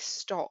literally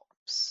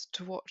stops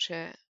to watch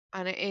it,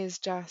 and it is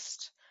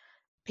just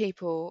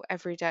people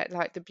every day,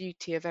 like the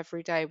beauty of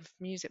every day with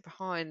music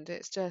behind.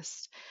 It's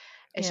just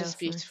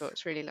beautiful. Nice.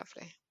 It's really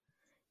lovely.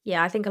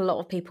 Yeah, I think a lot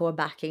of people are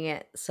backing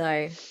it,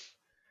 so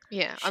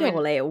yeah,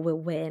 surely it will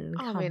win.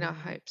 I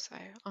hope so.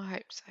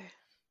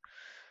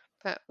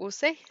 But we'll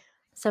see.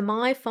 So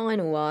my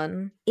final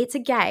one, it's a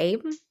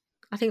game.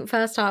 I think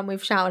first time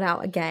we've shouted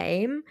out a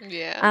game.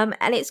 Yeah.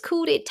 And it's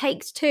called It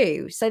Takes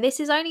Two. So this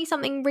is only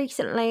something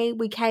recently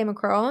we came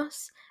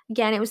across.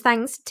 Again, it was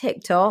thanks to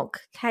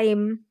TikTok.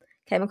 Came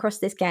across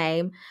this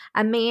game,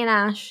 and me and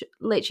Ash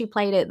literally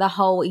played it the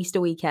whole Easter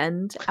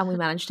weekend, and we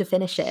managed to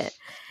finish it.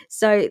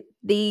 So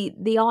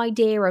the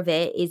idea of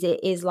it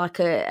is like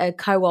a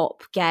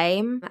co-op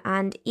game,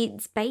 and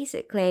it's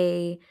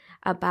basically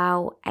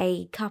about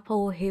a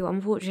couple who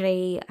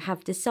unfortunately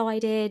have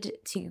decided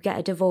to get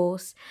a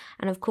divorce,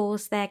 and of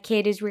course their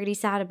kid is really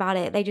sad about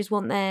it. They just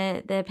want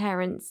their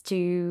parents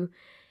to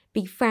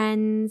be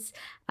friends,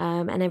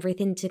 and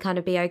everything to kind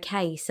of be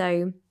okay.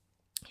 So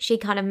she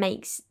kind of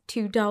makes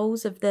 2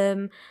 dolls of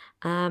them,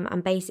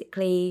 and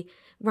basically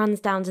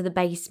runs down to the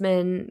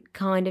basement,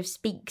 kind of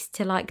speaks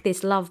to like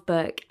this love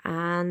book,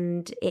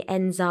 and it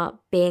ends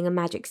up being a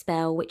magic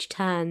spell which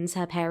turns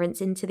her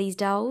parents into these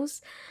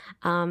dolls.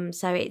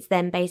 So it's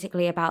then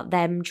basically about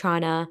them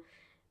trying to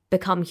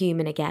become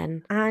human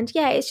again. And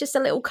yeah, it's just a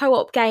little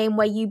co-op game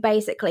where you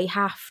basically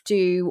have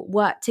to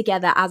work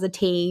together as a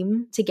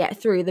team to get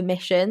through the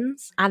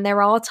missions. And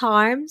there are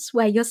times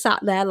where you're sat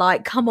there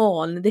like, come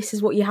on, this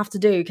is what you have to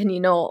do. Can you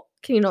not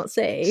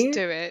see? Just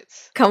do it.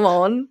 Come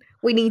on.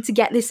 We need to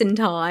get this in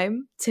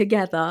time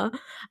together.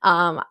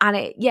 And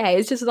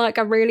it's just like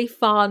a really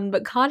fun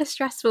but kind of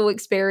stressful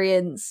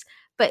experience.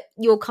 But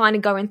you're kind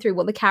of going through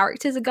what the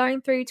characters are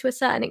going through to a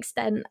certain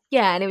extent.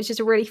 Yeah, and it was just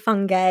a really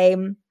fun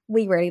game.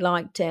 We really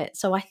liked it.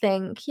 So I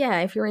think,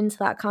 if you're into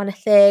that kind of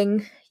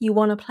thing, you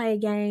want to play a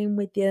game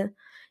with your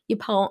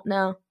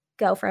partner,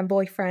 girlfriend,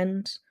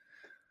 boyfriend,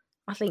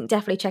 I think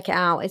definitely check it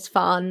out. It's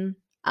fun,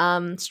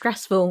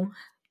 stressful,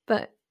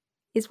 but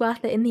it's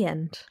worth it in the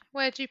end.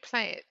 Where do you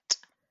play it?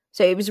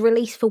 So it was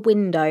released for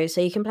Windows,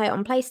 so you can play it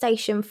on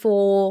PlayStation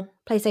 4,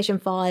 PlayStation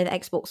 5,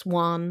 Xbox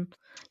One.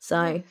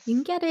 So you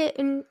can get it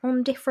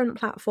on different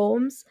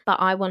platforms, but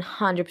I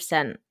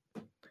 100%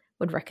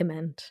 would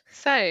recommend.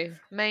 So,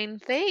 main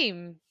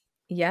theme.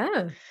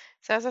 Yeah.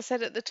 So as I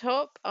said at the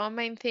top, our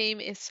main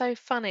theme is so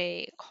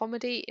funny,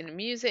 comedy in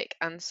music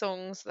and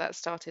songs that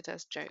started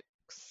as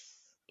jokes.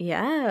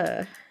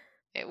 Yeah.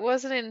 It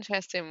was an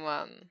interesting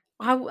one.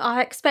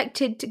 I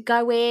expected to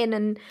go in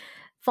and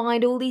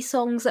find all these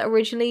songs that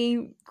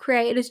originally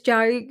created as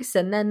jokes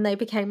and then they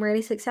became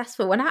really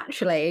successful. When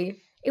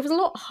actually, it was a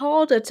lot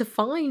harder to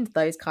find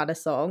those kind of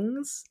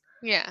songs.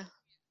 Yeah.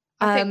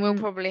 I think we'll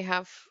probably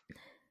have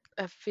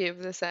a few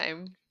of the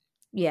same.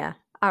 Yeah,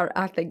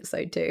 I think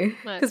so too.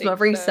 Because my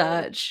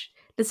research,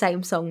 the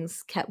same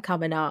songs kept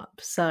coming up.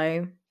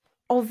 So,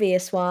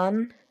 obvious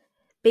one,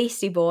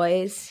 Beastie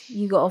Boys,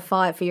 You Gotta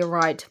Fight for Your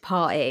Right to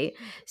Party.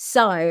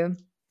 So,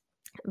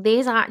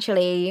 This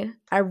actually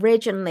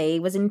originally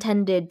was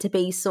intended to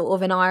be sort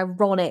of an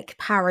ironic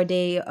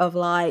parody of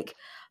like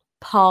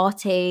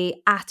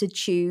party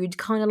attitude,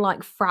 kind of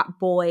like frat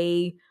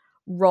boy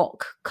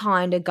rock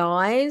kind of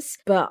guys.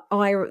 But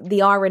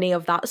the irony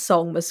of that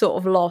song was sort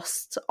of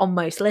lost on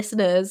most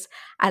listeners.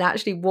 And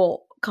actually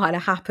what kind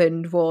of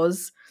happened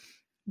was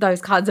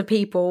those kinds of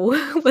people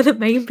were the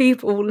main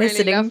people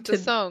listening loved the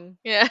song.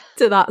 Yeah.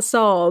 to that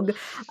song.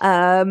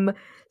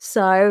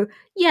 So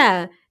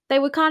yeah, they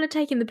were kind of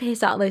taking the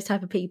piss out of those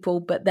type of people,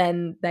 but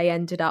then they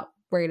ended up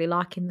really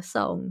liking the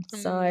song.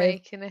 So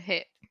making a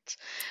hit.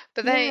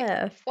 But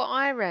what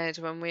I read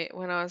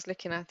when I was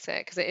looking at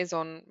it, because it is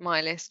on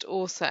my list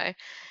also,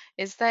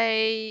 is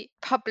they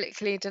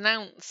publicly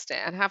denounced it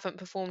and haven't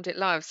performed it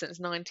live since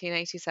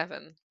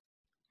 1987.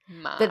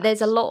 Mad. But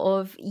there's a lot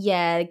of,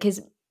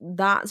 because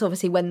that's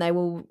obviously when they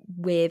were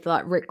with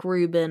like Rick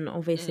Rubin,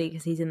 obviously,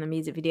 because he's in the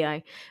music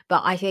video.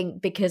 But I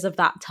think because of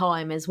that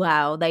time as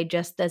well,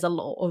 there's a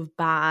lot of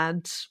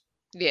bad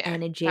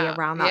energy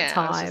around that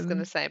time. I was just going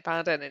to say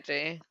bad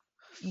energy.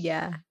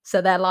 Yeah.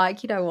 So they're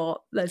like, you know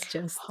what? Let's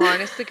just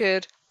harness the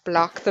good,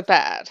 block the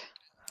bad.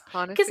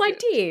 Because I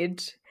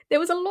did. There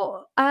was a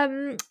lot.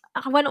 I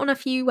went on a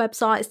few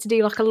websites to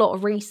do like a lot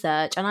of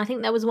research, and I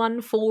think there was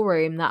one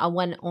forum that I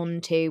went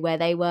on to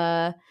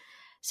where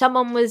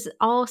someone was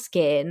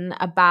asking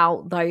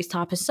about those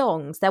type of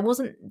songs. There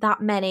wasn't that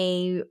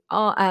many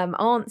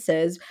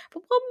answers,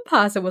 but one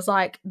person was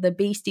like, the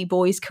Beastie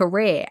Boys'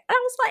 career. And I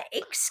was like,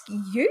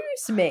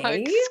 excuse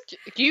me?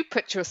 You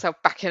put yourself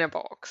back in a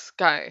box.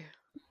 Go.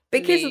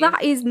 Because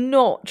that is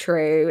not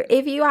true.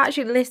 If you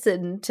actually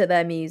listen to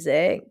their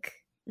music,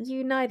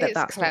 you know that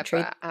that's not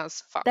true.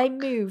 As fuck. They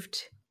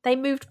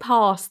moved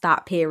past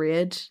that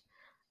period.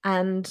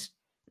 But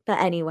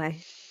anyway.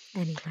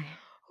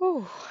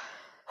 Ooh.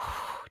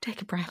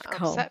 Take a breath, That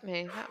Cole. upset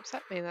me,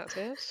 that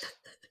did.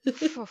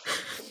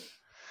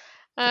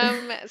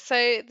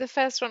 So the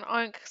first one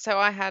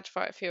I had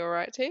Fight for Your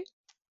Right to.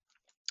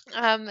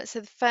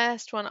 So the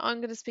first one I'm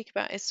going to speak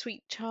about is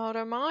Sweet Child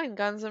O' Mine,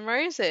 Guns N'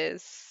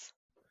 Roses.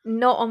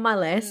 Not on my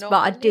list, but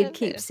I did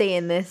keep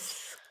seeing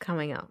this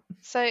coming up.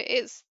 So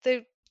it's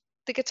the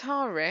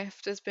guitar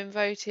riff has been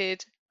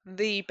voted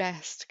the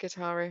best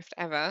guitar riff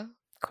ever.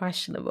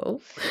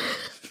 Questionable.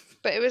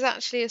 But it was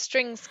actually a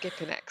string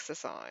skipping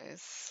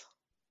exercise.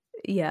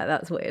 Yeah,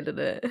 that's weird, isn't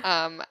it?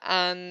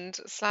 And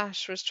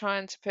Slash was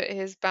trying to put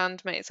his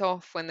bandmates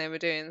off when they were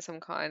doing some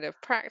kind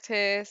of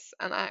practice,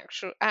 and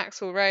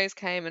Axl Rose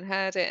came and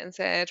heard it and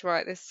said,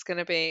 right, this is going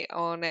to be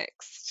our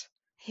next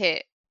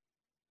hit,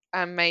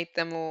 and made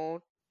them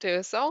all do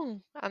a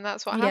song, and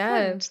that's what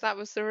happened. That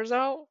was the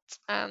result,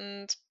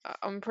 and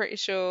I'm pretty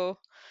sure,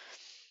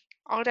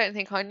 I don't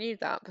think I knew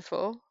that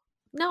before.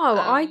 No,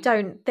 I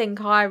don't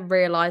think I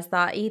realised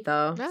that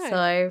either. No.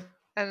 So...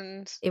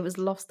 And it was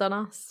lost on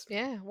us.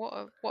 Yeah,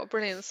 what a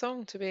brilliant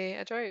song to be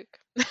a joke.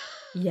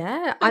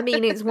 Yeah, I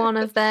mean, it's one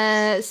of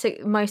their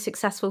most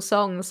successful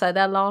songs,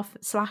 so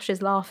Slash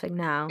is laughing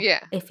now. Yeah.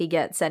 If he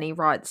gets any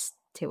rights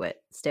to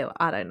it still.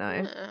 I don't know.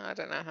 I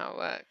don't know how it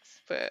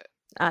works, but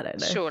I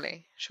don't know.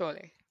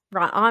 Surely.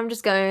 Right, I'm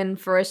just going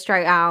for a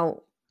straight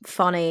out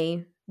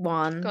funny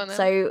one. Go on then.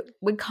 So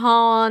we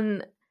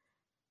can't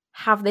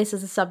have this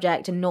as a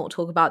subject and not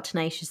talk about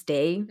Tenacious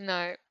D.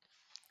 No.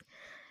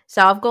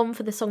 So I've gone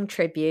for the song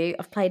Tribute.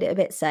 I've played it a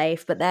bit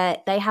safe, but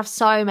they have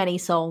so many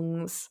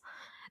songs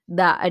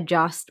that are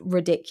just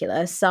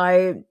ridiculous.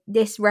 So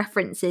this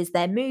references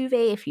their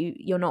movie, if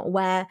you're not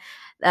aware.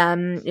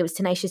 It was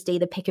Tenacious D,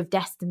 The Pick of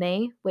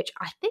Destiny, which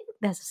I think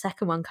there's a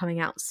second one coming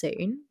out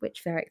soon,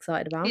 which very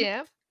excited about.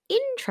 Yeah.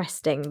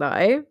 Interesting,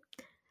 though.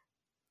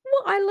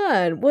 What I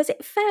learned was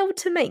it failed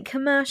to make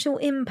commercial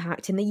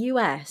impact in the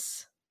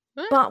US,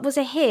 but was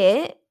a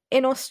hit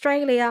in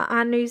Australia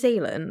and New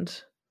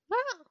Zealand. Wow.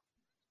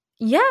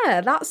 Yeah,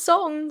 that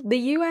song, the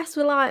US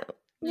were like,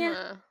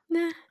 nah.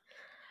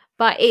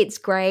 But it's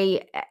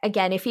great.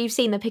 Again, if you've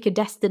seen The Pick of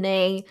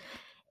Destiny,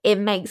 it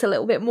makes a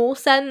little bit more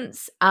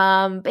sense.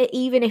 But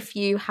even if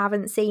you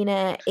haven't seen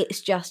it,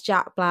 it's just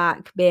Jack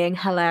Black being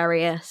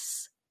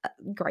hilarious.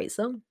 Great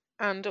song.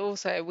 And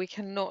also, we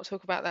cannot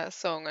talk about that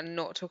song and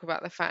not talk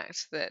about the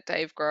fact that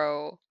Dave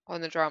Grohl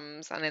on the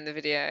drums and in the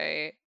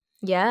video,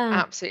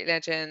 absolute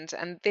legend.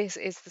 And this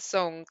is the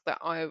song that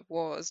I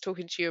was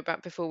talking to you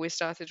about before we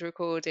started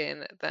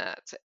recording,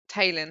 that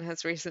Taylor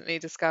has recently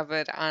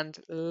discovered and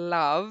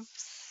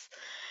loves,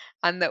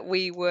 and that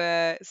we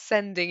were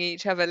sending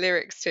each other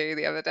lyrics to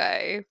the other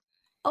day.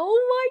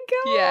 Oh my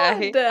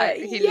god! Yeah,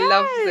 he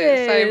loves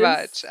it so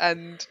much,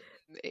 and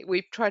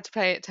we tried to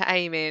play it to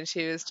Amy, and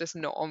she was just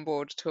not on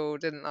board at all.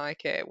 Didn't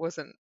like it.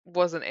 Wasn't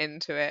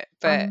into it.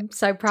 But I'm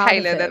so proud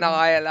Taylor of him. and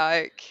I are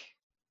like,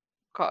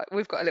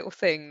 we've got a little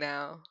thing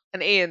now,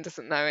 and Ian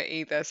doesn't know it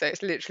either. So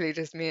it's literally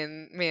just me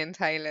and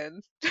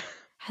Taylor.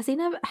 Has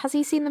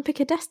he seen The Pick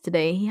of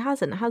Destiny? He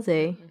hasn't, has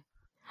he?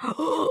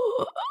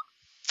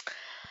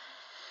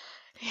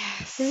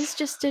 Yes. This is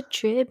just a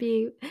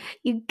tribute.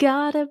 You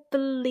gotta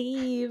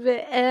believe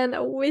it, and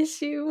I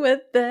wish you were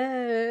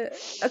there.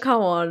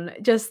 Come on,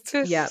 just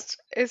yeah.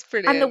 It's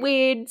brilliant. And the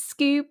weird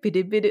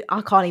scoop-a-doo-ba-doo.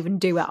 I can't even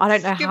do it. I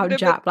don't know how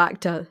Jack Black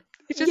does.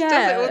 He just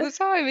does it all the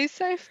time. He's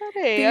so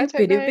funny. I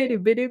don't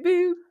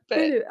know. But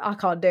I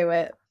can't do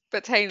it.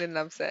 But Taylor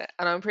loves it,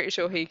 and I'm pretty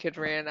sure he could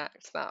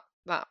reenact that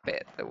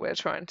bit that we're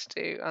trying to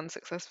do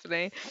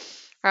unsuccessfully.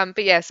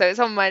 But yeah, so it's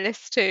on my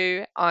list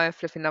too. I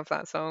flipping love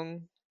that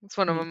song. It's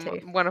one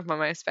of my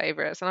most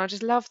favourites, and I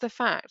just love the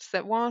fact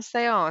that whilst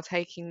they are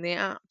taking the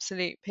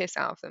absolute piss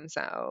out of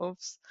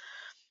themselves,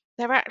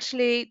 they're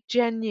actually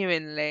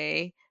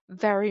genuinely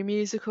very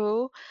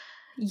musical.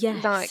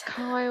 Yes. Like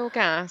Kyle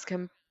Gass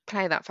can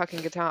play that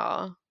fucking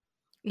guitar.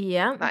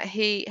 Yeah. Like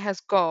he has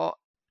got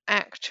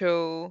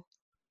actual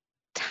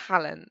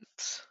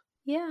talent.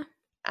 Yeah.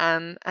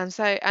 And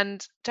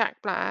Jack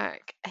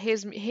Black,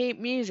 he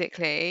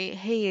musically,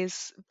 he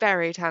is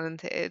very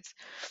talented.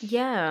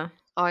 Yeah.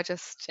 I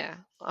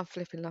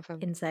flipping love him.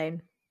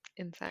 Insane.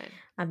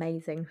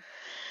 Amazing.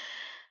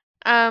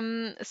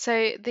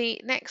 So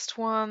the next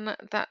one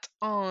that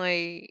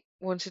I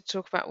wanted to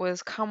talk about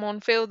was Come On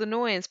Feel the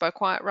Noise by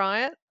Quiet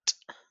Riot.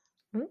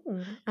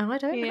 Ooh, I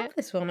don't have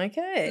this one,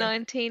 okay.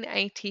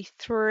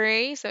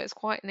 1983, so it's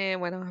quite near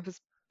when I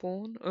was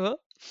born.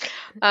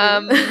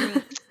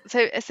 So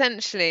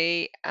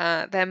essentially,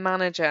 their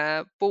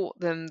manager bought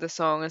them the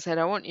song and said,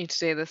 I want you to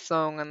do this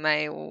song, and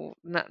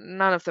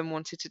none of them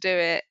wanted to do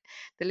it.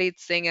 The lead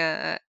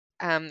singer,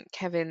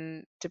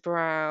 Kevin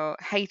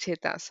DeBrow, hated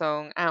that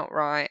song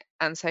outright,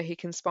 and so he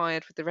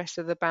conspired with the rest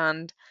of the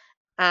band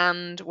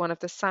and one of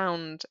the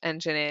sound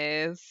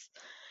engineers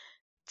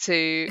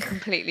to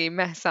completely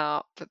mess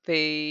up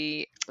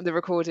the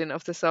recording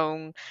of the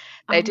song.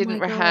 They didn't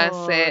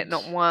rehearse it,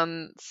 not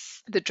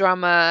once. The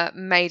drummer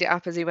made it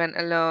up as he went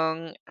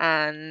along,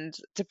 and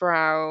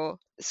DeBrow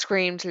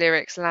screamed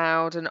lyrics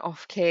loud and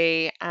off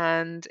key,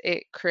 and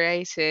it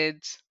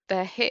created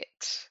their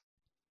hit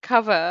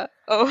cover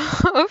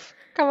of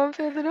Come On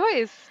Feel the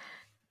Noise.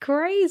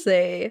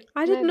 Crazy.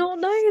 I did not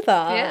know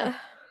that. Yeah.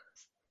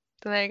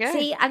 So there you go.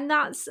 See, and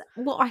that's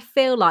what I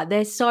feel like.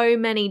 There's so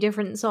many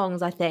different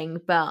songs, I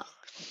think, but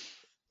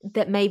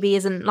that maybe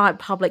isn't like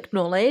public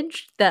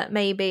knowledge, that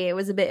maybe it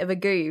was a bit of a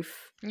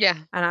goof. Yeah.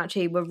 And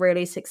actually were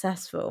really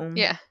successful.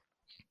 Yeah.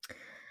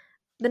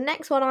 The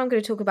next one I'm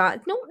going to talk about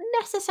is not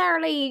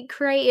necessarily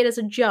created as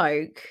a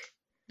joke.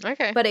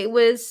 Okay. But it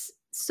was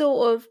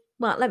sort of,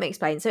 well, let me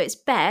explain. So it's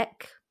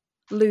Beck,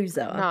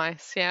 Loser.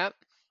 Nice, yeah.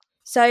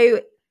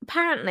 So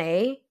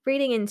apparently,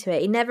 reading into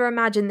it, he never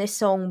imagined this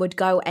song would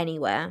go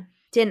anywhere.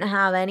 Didn't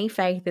have any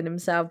faith in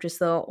himself, just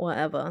thought,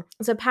 whatever.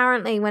 So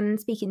apparently, when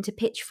speaking to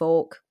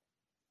Pitchfork,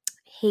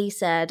 he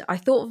said, I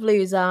thought of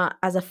Loser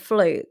as a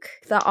fluke,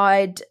 that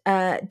I'd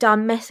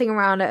done messing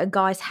around at a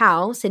guy's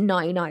house in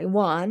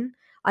 1991.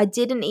 I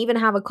didn't even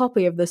have a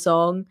copy of the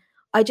song.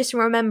 I just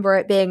remember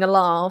it being a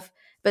laugh,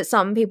 but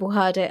some people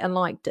heard it and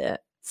liked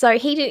it. So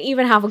he didn't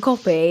even have a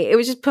copy. It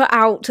was just put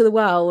out to the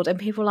world, and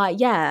people were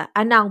like, yeah.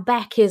 And now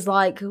Beck is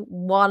like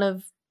one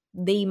of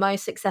the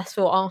most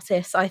successful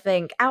artists, I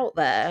think, out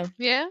there.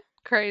 Yeah,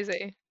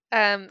 crazy.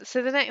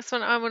 So the next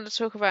one I want to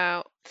talk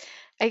about,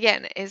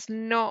 again, is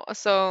not a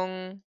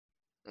song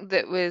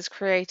that was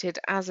created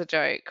as a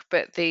joke,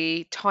 but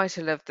the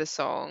title of the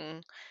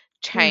song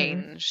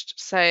changed.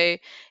 So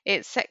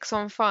it's Sex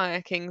on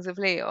Fire, Kings of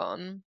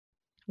Leon.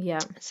 Yeah.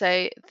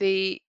 So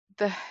the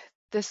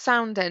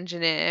sound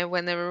engineer,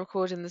 when they were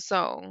recording the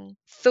song,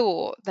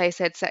 thought they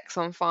said Sex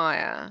on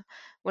Fire,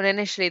 when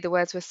initially the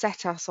words were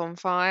Set Us on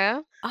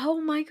Fire.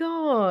 Oh my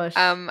gosh.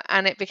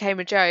 And it became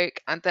a joke,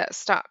 and that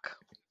stuck.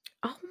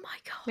 Oh my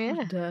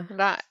god. Yeah,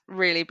 that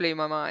really blew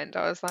my mind.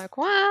 I was like,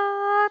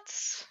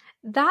 what?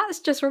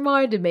 That's just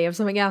reminded me of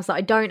something else that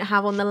I don't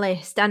have on the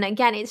list. And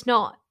again, it's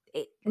not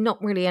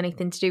really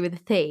anything to do with the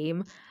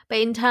theme, but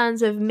in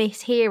terms of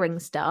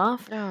mishearing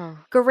stuff,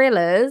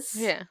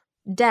 Gorillaz,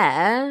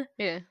 Dare,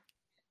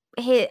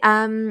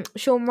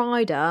 Shaun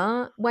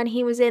Ryder, when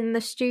he was in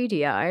the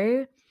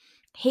studio,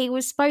 he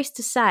was supposed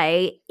to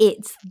say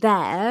it's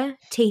there,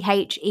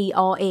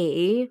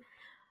 THERE,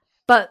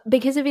 but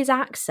because of his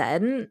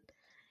accent,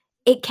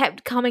 it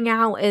kept coming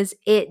out as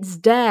it's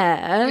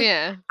there.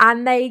 Yeah.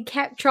 And they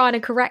kept trying to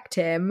correct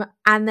him,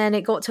 and then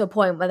it got to a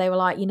point where they were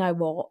like, you know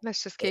what?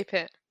 Let's just keep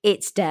it.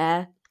 It's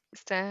there.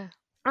 It's there.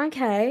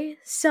 Okay,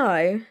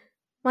 so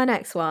my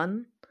next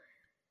one,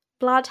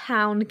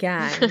 Bloodhound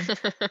Gang.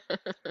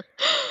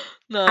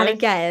 Nice. And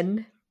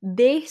again,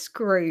 this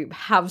group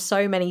have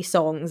so many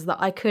songs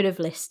that I could have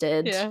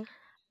listed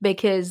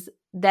because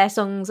their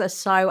songs are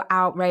so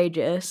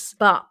outrageous.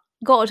 But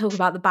got to talk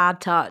about The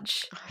Bad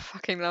Touch. I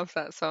fucking love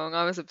that song.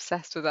 I was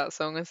obsessed with that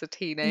song as a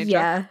teenager.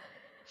 Yeah.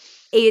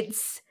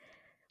 It's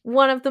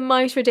one of the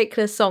most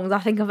ridiculous songs I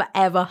think I've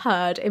ever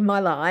heard in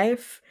my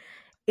life.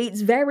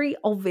 It's very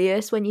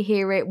obvious when you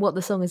hear it what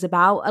the song is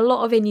about. A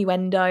lot of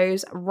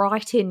innuendos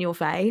right in your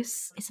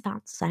face. It's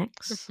about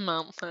sex.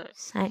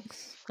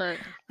 Sex.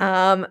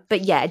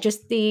 But yeah,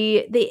 just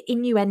the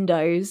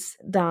innuendos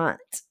that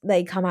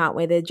they come out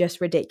with are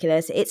just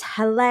ridiculous. It's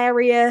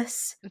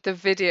hilarious. The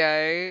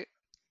video.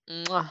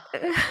 Mwah.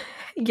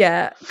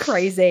 Yeah,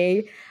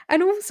 crazy.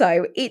 And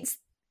also, it's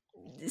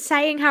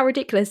saying how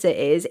ridiculous it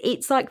is.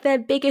 It's like their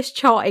biggest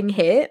charting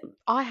hit.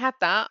 I had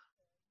that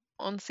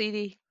on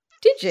CD.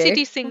 Did you?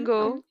 CD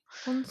single.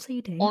 On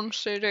CD? On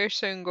CD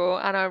single.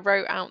 And I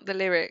wrote out the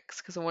lyrics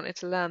because I wanted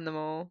to learn them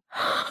all.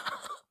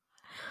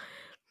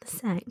 The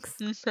sex.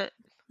 The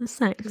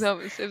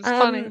sex. It was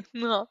funny.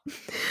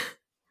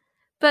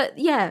 But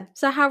yeah,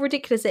 so how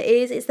ridiculous it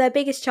is. It's their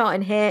biggest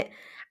charting hit.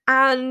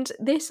 And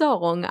this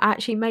song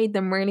actually made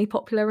them really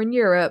popular in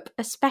Europe,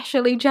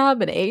 especially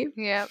Germany.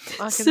 Yeah,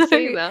 I can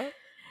see that.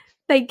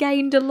 They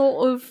gained a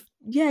lot of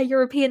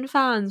European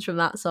fans from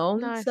that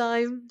song. Nice.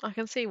 So I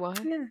can see why.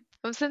 Yeah.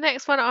 So the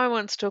next one I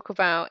want to talk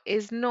about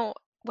is not,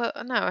 well,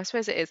 no, I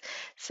suppose it is.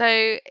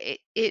 So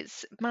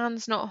it's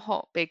Man's Not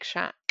Hot, Big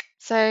Shaq.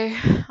 So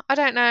I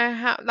don't know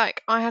how,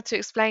 like, I had to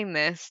explain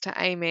this to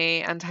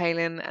Amy and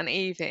Halen and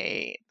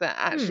Evie that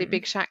actually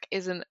Big Shaq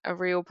isn't a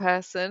real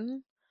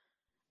person.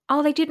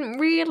 Oh, they didn't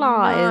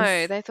realise.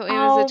 No, they thought he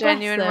was a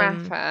genuine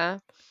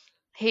rapper.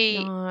 He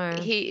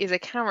is a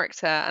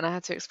character, and I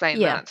had to explain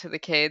that to the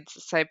kids.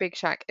 So Big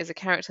Shaq is a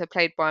character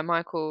played by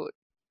Michael,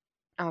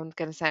 I'm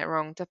going to say it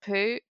wrong,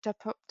 Dapar?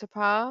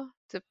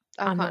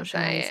 I can't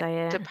say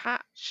it.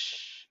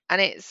 Dapatch.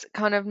 And it's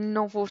kind of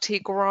novelty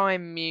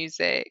grime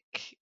music.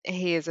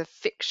 He is a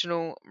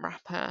fictional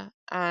rapper,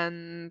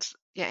 and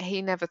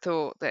he never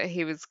thought that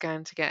he was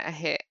going to get a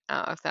hit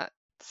out of that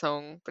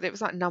song, but it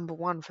was like number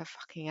one for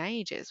fucking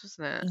ages,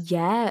 wasn't it?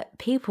 Yeah,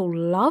 people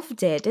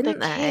loved it, didn't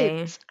they? The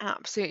kids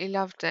absolutely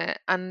loved it,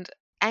 and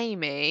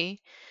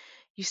Amy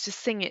used to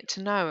sing it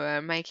to Noah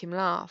and make him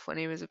laugh when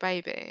he was a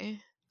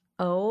baby.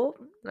 Oh,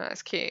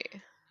 that's cute.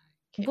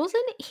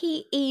 Wasn't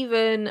he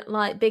even,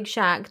 like, Big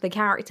Shaq, the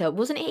character,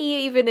 wasn't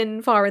he even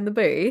in Fire in the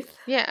Booth?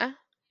 Yeah.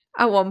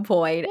 At one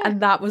point,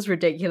 and that was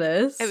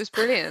ridiculous. It was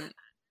brilliant.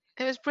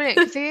 It was brilliant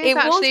because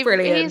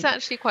he's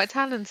actually quite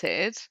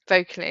talented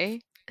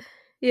vocally.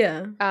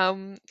 Yeah.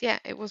 Yeah,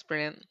 it was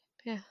brilliant.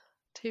 Yeah.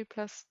 2 +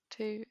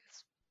 2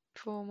 is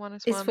 4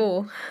 minus 1. It's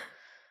 4.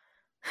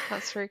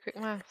 That's very quick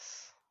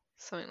maths.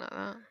 Something like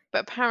that.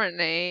 But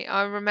apparently,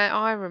 I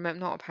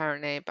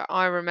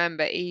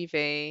remember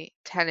Evie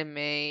telling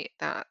me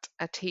that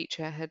a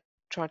teacher had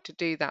tried to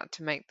do that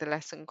to make the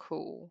lesson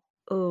cool.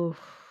 Oh.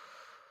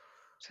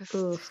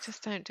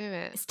 Just don't do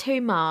it. It's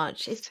too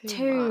much. It's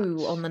too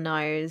much. On the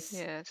nose.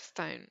 Yeah, just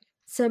don't.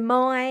 So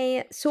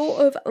my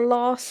sort of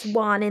last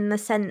one, in the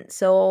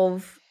sense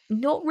of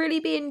not really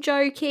being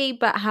jokey,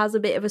 but has a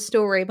bit of a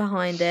story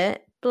behind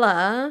it.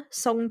 Blur,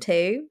 Song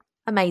 2.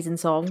 Amazing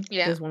song.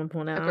 Yeah. Just want to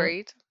point out.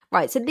 Agreed.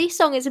 Right, so this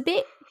song is a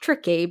bit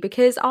tricky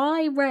because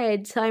I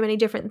read so many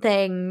different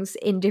things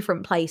in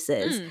different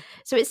places.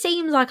 So it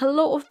seems like a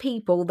lot of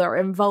people that are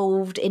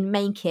involved in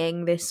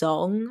making this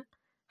song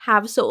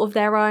have sort of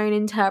their own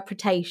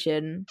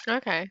interpretation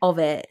of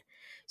it.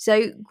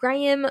 So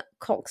Graham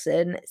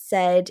Coxon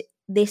said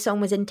this song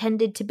was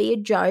intended to be a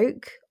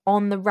joke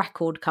on the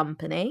record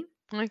company.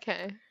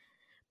 Okay.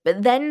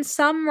 But then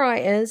some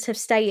writers have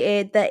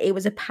stated that it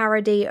was a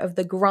parody of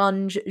the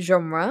grunge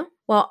genre,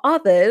 while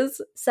others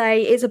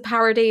say it's a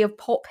parody of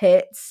pop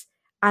hits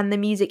and the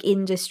music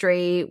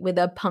industry with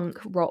a punk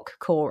rock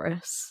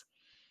chorus.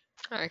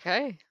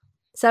 Okay.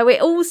 So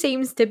it all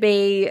seems to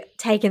be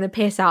taking the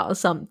piss out of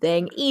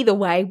something. Either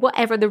way,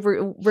 whatever the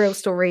real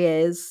story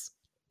is,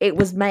 it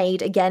was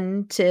made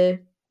again to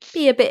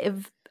be a bit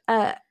of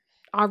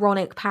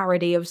ironic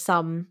parody of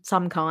some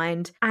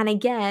kind, and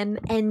again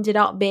ended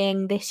up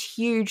being this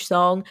huge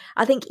song.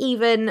 I think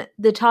even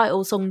the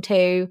title, Song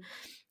 2,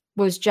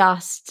 was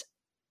just,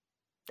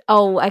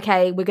 oh,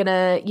 okay, we're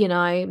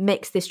gonna,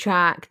 mix this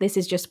track. This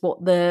is just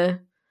what the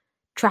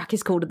track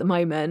is called at the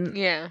moment.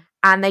 Yeah.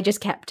 And they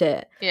just kept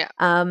it. Yeah.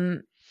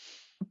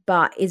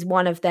 But is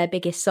one of their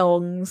biggest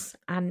songs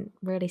and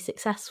really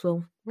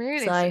successful.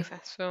 Really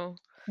successful.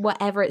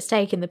 Whatever it's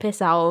taken the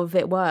piss out of,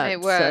 it worked.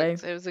 It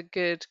worked. So. It was a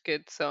good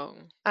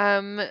song.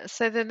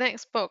 So the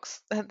next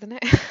box, the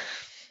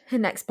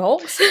next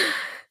box.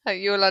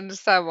 You'll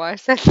understand why I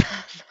said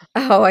that.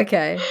 Oh,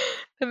 okay.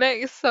 The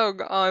next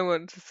song I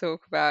want to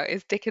talk about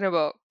is "Dick in a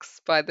Box"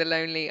 by The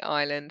Lonely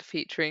Island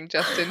featuring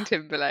Justin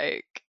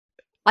Timberlake.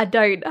 I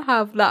don't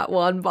have that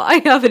one, but I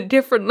have a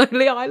different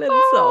Lonely Island song.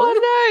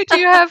 Oh no!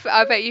 Do you have?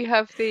 I bet you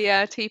have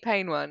the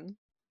T-Pain one.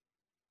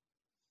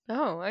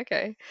 Oh,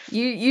 okay.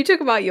 You talk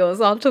about yours,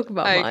 I'll talk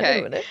about mine in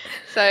a minute.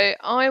 So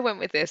I went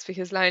with this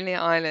because Lonely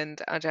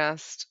Island are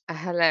just a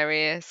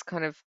hilarious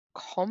kind of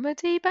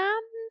comedy band.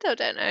 I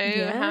don't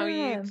know how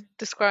you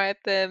describe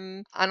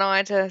them. And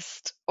I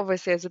just,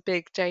 obviously as a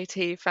big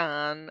JT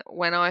fan,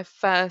 when I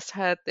first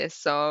heard this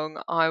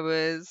song,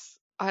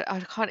 I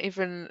can't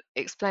even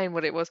explain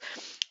what it was.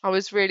 I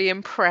was really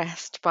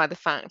impressed by the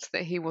fact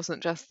that he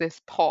wasn't just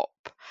this pop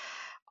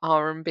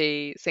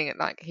R&B singer.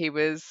 Like he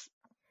was.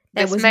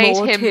 There This was made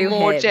more him to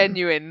more him.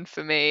 genuine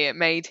for me. It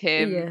made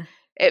him. Yeah.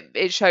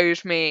 It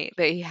showed me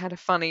that he had a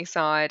funny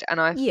side,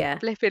 and I Yeah.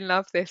 flipping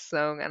love this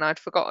song, and I'd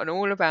forgotten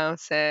all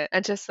about it.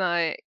 And just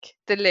like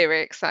the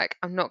lyrics, like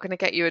I'm not gonna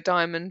get you a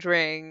diamond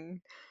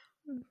ring.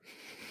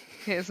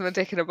 Here's my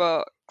dick in a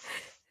box.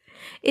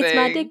 It's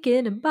my thing. dick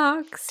in a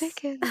box.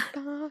 Dick in a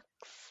box.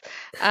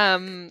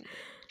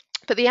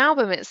 But the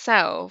album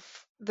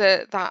itself,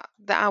 the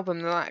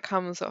album that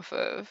comes off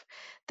of,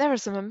 there are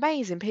some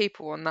amazing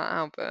people on that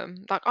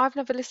album. Like I've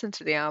never listened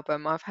to the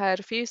album. I've heard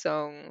a few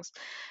songs.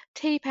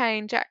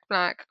 T-Pain, Jack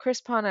Black,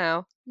 Chris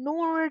Parnell,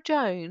 Norah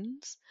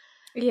Jones,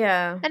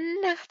 Yeah.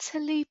 and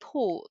Natalie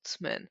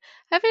Portman.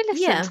 Have you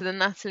listened to the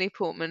Natalie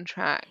Portman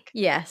track?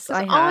 Yes,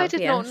 I have. I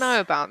did not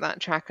know about that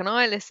track, and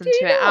I listened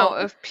to it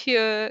out of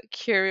pure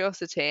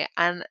curiosity,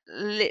 and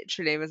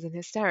literally was in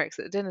hysterics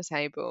at the dinner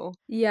table.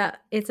 Yeah,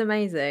 it's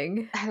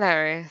amazing.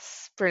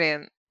 Hilarious.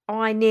 Brilliant.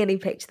 I nearly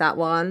picked that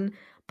one,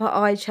 but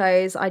I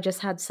chose I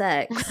Just Had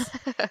Sex,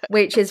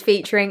 which is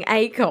featuring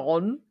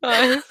Akon.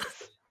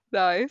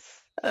 Nice.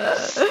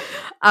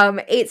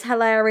 It's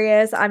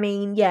hilarious. I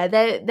mean, yeah,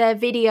 their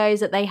videos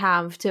that they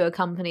have to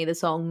accompany the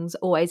songs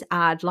always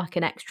add like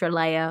an extra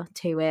layer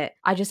to it.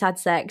 I Just Had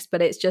Sex,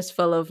 but it's just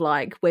full of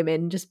like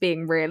women just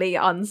being really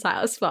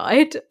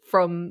unsatisfied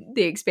from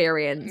the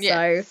experience.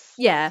 Yes. So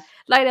yeah,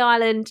 Lonely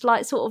Island,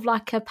 like sort of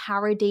like a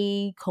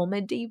parody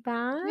comedy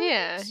band.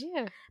 Yeah.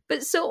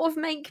 But sort of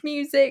make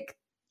music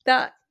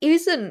that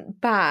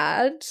isn't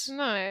bad.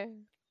 No.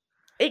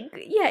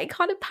 It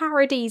kind of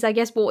parodies, I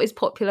guess, what is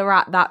popular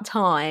at that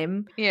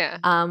time. Yeah.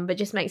 But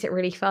just makes it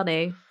really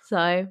funny.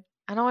 So.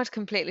 And I'd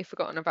completely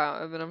forgotten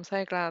about them, and I'm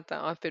so glad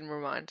that I've been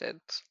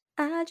reminded.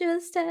 I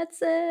just had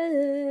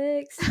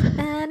sex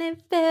and it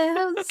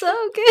felt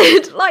so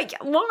good. Like,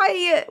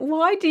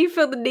 why do you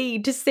feel the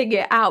need to sing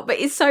it out? But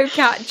it's so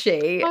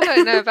catchy. I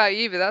don't know about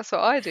you, but that's what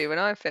I do when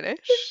I finish.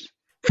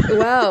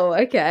 Well,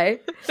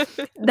 okay.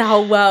 The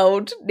whole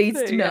world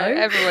needs to know.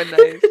 Everyone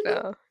knows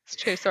now. It's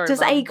true. Sorry. Does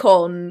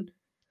Akon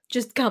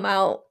just come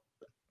out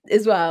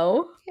as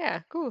well? Yeah,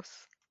 of course.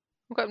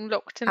 I've got them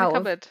locked in the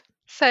cupboard.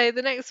 So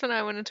the next one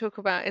I want to talk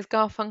about is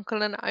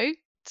Garfunkel and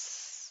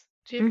Oates.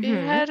 Have you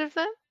heard of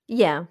them?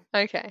 Yeah.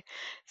 Okay.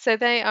 So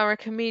they are a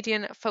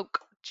comedian folk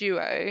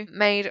duo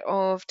made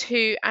of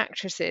two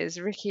actresses,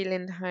 Ricki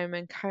Lindhome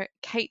and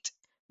Kate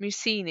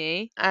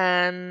Musini.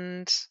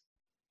 And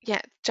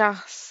yeah,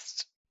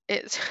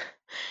 it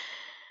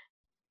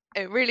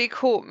really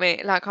caught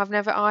me. Like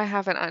I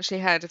haven't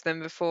actually heard of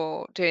them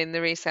before doing the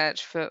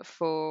research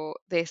for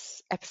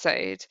this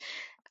episode,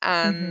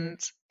 and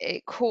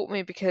it caught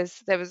me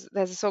because there's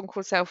a song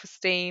called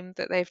Self-Esteem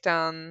that they've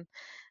done,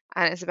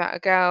 and it's about a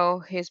girl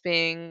who's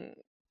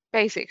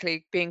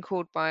basically being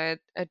called by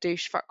a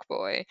douche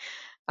fuckboy,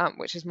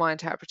 which is my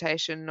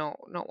interpretation, not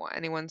what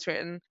anyone's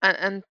written,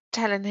 and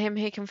telling him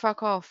he can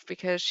fuck off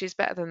because she's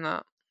better than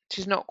that.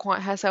 She's not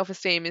quite, her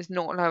self-esteem is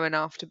not low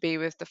enough to be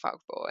with the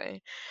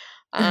fuckboy.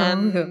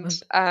 And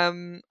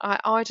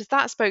I just,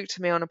 that spoke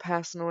to me on a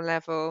personal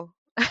level.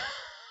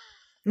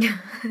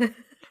 I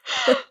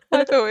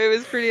thought it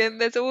was brilliant.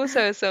 There's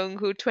also a song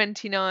called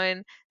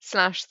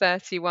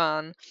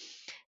 29/31,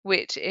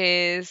 which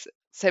is,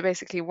 so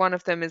basically one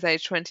of them is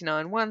age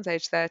 29, one's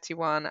age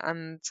 31,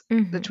 and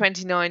the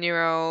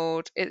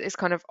 29-year-old, it's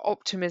kind of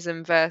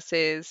optimism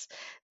versus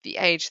the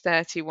age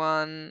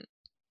 31.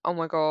 Oh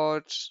my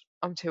God,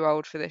 I'm too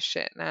old for this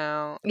shit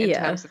now in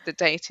terms of the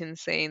dating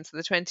scene. So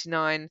the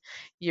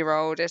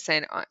 29-year-old is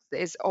saying,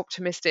 is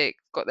optimistic,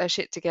 got their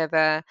shit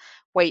together,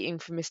 waiting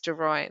for Mr.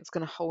 Right. It's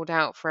going to hold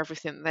out for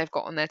everything that they've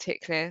got on their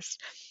tick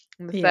list.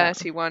 And the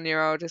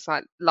 31-year-old is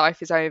like,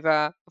 life is over.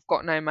 I've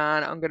got no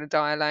man. I'm going to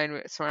die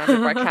alone,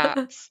 surrounded by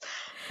cats.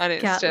 And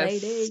it's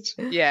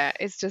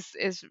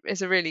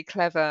it's a really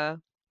clever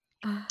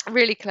and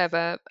really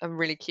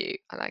cute.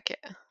 I like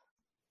it.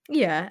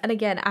 Yeah, and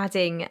again,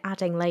 adding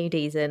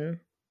ladies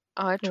in.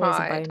 I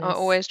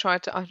always try.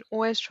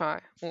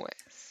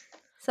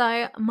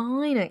 So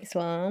my next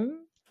one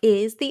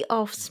is The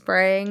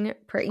Offspring,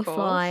 Pretty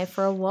Fly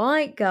for a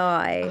White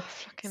Guy.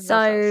 Love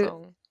that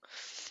song.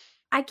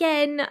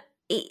 Again,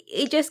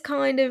 it just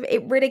kind of,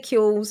 it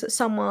ridicules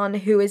someone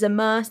who is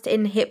immersed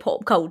in hip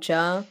hop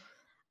culture,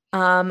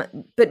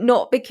 but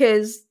not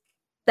because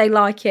they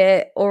like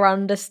it or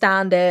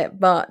understand it,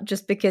 but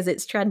just because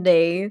it's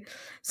trendy,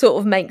 sort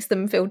of makes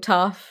them feel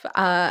tough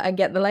and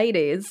get the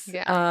ladies.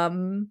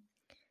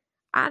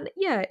 And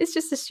yeah, it's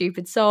just a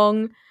stupid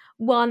song.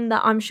 One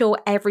that I'm sure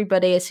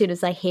everybody, as soon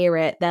as they hear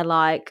it, they're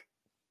like,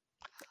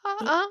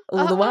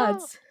 all the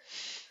words.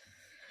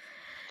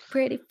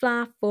 Pretty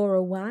fly for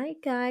a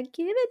white guy,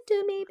 give it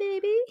to me,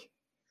 baby.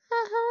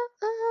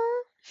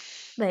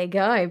 There you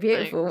go,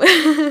 beautiful.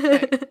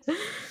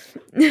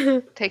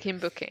 Taking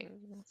bookings.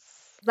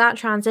 That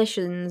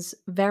transitions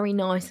very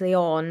nicely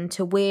on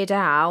to Weird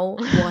Al,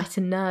 White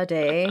and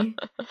Nerdy.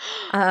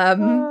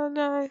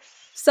 Nice.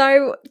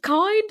 So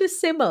kind of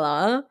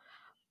similar,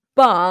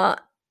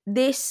 but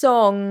this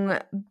song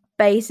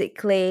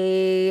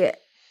basically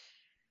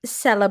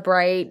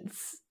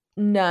celebrates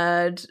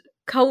nerd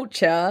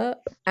culture,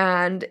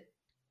 and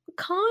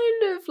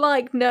kind of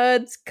like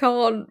nerds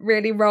can't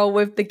really roll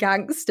with the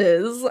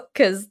gangsters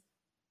because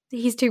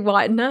he's too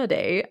white and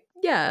nerdy.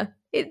 Yeah,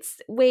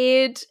 it's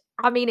weird.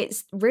 I mean,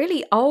 it's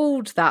really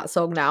old, that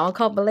song now. I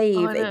can't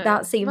believe it.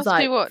 That seems Must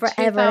like be what,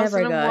 forever and ever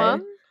 2001?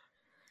 ago.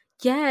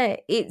 Yeah,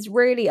 it's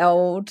really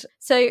old.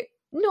 So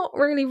not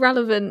really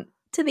relevant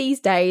to these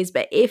days,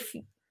 but if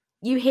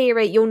you hear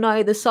it, you'll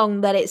know the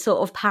song that it's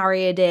sort of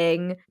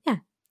parodying. Yeah,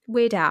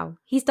 Weird Al.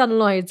 He's done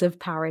loads of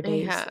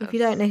parodies. If you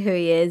don't know who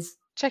he is,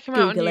 check him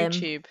out on Google him.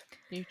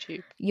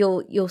 YouTube.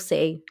 You'll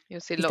see.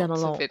 You'll see He's done a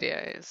lots of lot.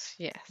 videos.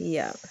 Yes.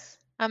 Yeah.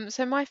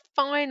 So my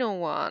final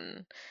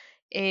one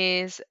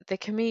is the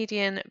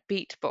comedian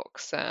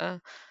beatboxer,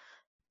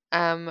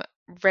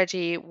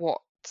 Reggie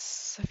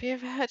Watts. Have you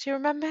ever heard? Do you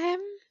remember him?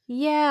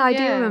 Yeah, I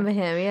do remember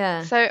him,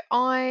 yeah. So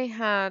I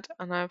had,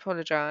 and I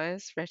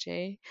apologise,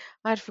 Reggie,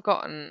 I had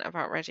forgotten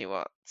about Reggie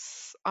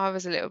Watts. I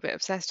was a little bit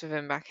obsessed with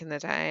him back in the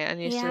day, and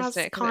He used to has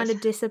listen to it kind of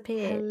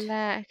disappeared.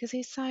 because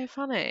he's so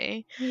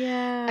funny.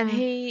 Yeah. And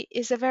he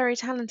is a very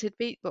talented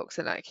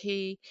beatboxer. Like,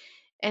 he,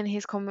 in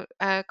his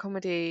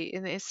comedy,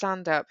 in his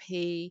stand-up,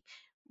 he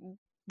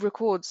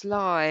records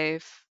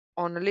live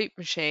on a loop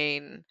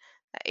machine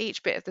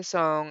each bit of the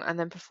song and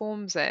then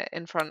performs it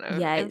in front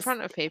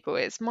of people.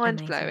 It's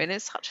mind blowing.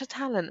 It's such a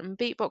talent, and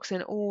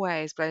beatboxing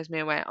always blows me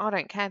away. I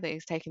don't care that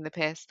he's taking the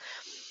piss.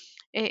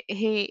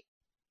 He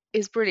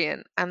is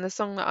brilliant, and the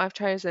song that I've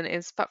chosen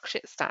is Fuck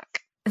Shit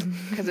Stack,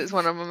 because it's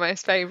one of my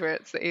most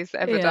favourites that he's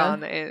ever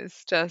done.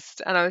 It's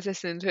just, and I was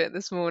listening to it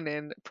this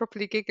morning,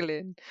 properly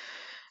giggling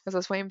as I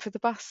was waiting for the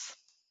bus.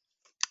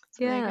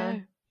 So there you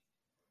go.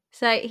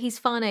 So he's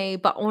funny,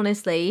 but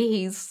honestly,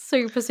 he's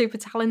super, super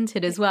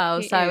talented as well.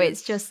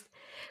 It's just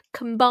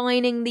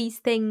combining these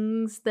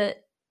things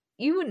that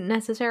you wouldn't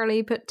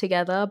necessarily put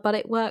together, but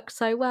it works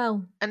so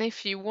well. And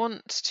if you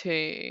want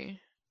to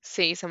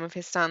see some of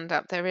his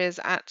stand-up, there is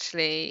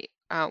actually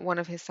one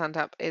of his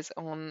stand-up is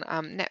on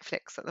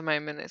Netflix at the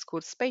moment. It's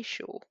called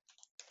Spatial.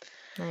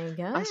 There you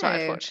go. I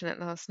started watching it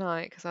last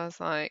night because I was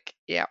like,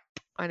 yep,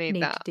 I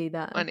need that. To do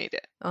that. I need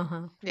it.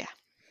 Yeah.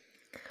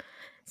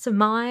 So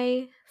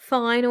my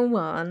final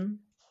one,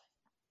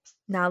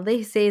 now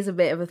this is a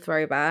bit of a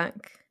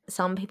throwback.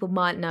 Some people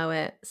might know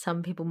it,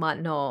 some people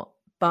might not,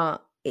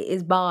 but it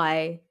is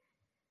by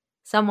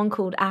someone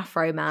called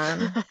Afro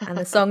Man, and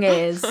the song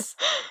is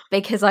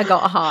Because I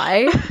Got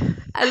High.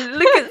 And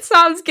look at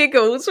Sam's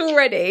giggles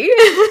already.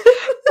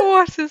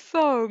 What a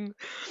song.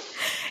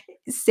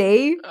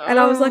 See? And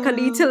I was like, I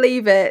need to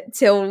leave it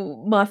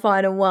till my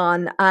final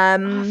one.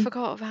 I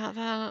forgot about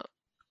that.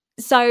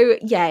 So,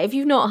 yeah, if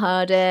you've not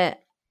heard it,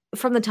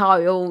 from the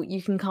title,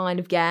 you can kind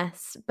of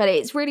guess, but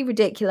it's really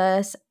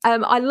ridiculous.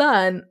 I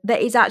learned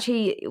that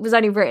it was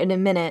only written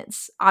in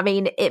minutes. I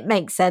mean, it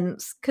makes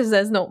sense because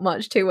there's not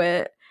much to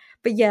it.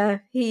 But yeah,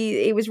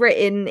 it was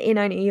written in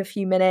only a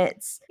few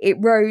minutes. It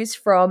rose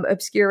from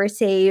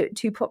obscurity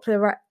to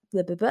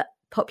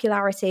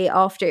popularity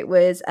after it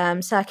was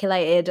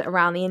circulated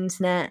around the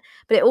internet,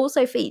 but it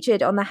also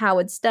featured on the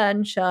Howard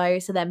Stern show.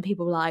 So then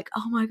people were like,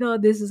 oh my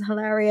god, this is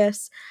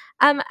hilarious.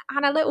 And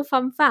a little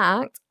fun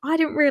fact, I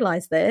didn't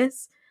realise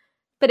this,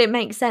 but it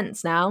makes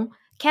sense now.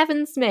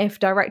 Kevin Smith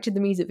directed the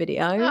music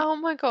video. Oh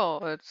my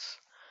god,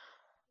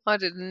 I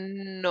did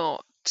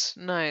not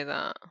know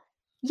that.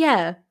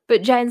 Yeah,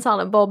 but Jay and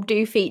Silent Bob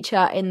do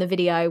feature in the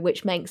video,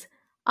 which makes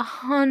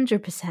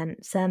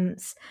 100%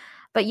 sense.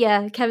 But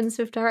yeah, Kevin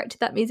Smith directed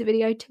that music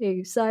video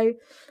too. So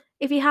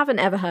if you haven't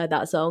ever heard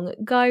that song,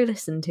 go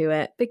listen to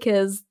it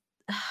because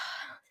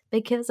I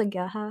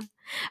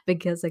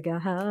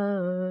got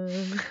her.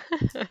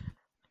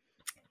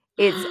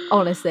 It's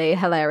honestly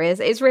hilarious.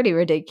 It's really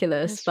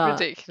ridiculous. It's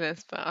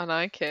ridiculous, but I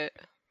like it.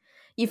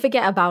 You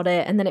forget about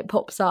it and then it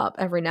pops up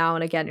every now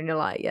and again and you're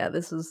like, yeah,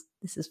 this is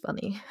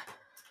funny.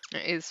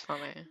 It is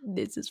funny.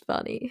 This is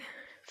funny.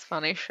 It's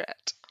funny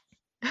shit.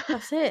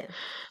 That's it.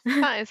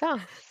 That is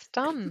us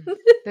done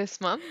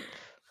this month.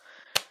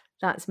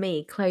 That's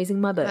me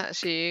closing my book.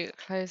 That's you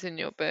closing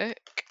your book.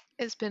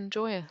 It's been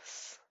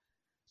joyous.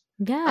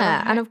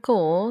 Yeah, and of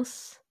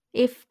course,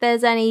 if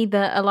there's any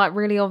that are like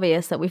really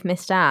obvious that we've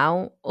missed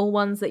out, or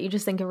ones that you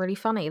just think are really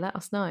funny, let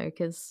us know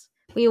because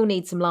we all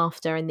need some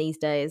laughter in these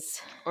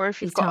days. Or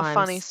if you've got a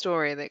funny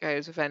story that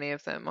goes with any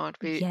of them, I'd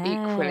be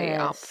equally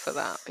up for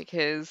that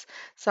because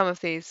some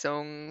of these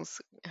songs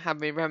have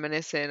me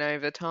reminiscing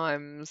over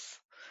times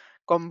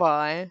gone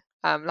by.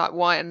 Like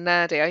White and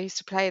Nerdy, I used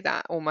to play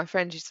that, or my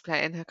friend used to play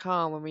it in her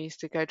car when we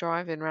used to go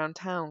driving around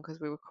town because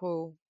we were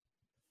cool.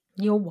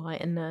 You're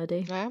white and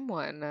nerdy. I am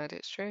white and nerdy,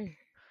 it's true.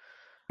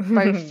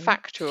 Both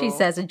factual. She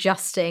says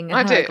adjusting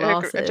her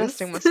glasses.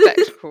 Adjusting my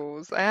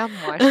spectacles. I am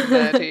white and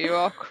nerdy, you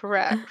are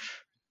correct.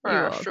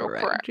 You're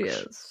correct,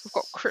 yes. I've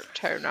got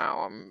crypto now,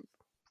 I'm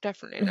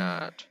definitely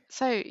nerd.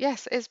 So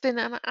yes, it's been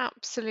an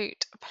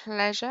absolute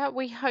pleasure.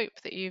 We hope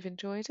that you've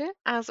enjoyed it.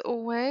 As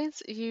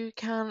always, you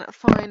can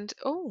find...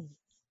 Oh,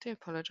 I do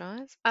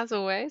apologise. As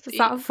always... Is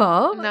that a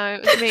fart? No,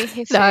 it was me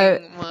hitting no,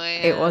 my...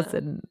 it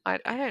wasn't. I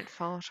don't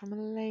fart, I'm a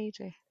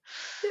lady.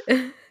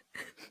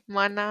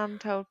 My nan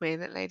told me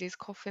that ladies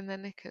cough in their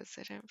knickers,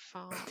 they don't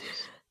fart.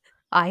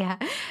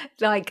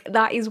 Like,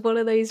 that is one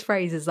of those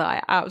phrases that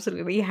I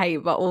absolutely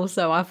hate, but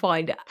also I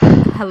find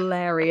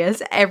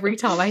hilarious every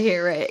time I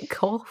hear it.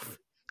 Cough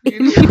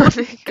in your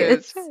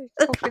knickers.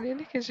 Cough in your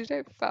knickers, you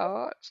don't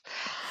fart.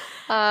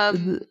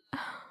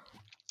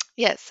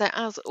 Yes, so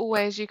as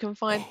always, you can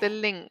find the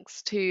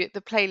links to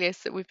the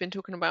playlist that we've been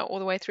talking about all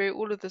the way through.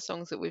 All of the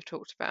songs that we've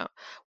talked about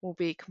will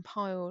be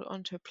compiled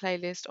onto a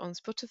playlist on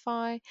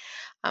Spotify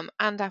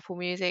and Apple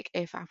Music,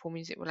 if Apple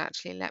Music will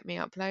actually let me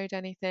upload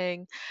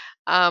anything.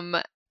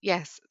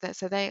 Yes,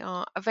 so they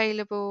are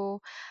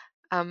available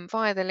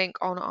via the link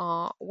on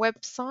our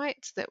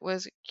website that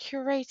was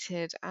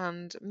curated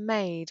and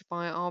made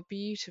by our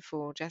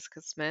beautiful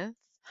Jessica Smith.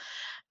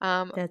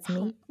 That's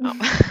me.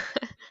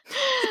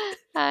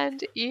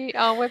 And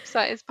our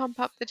website is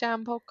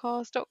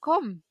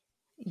pumpupthejampodcast.com.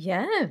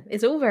 Yeah,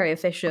 it's all very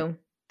official.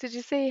 Did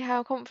you see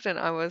how confident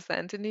I was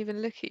then? Didn't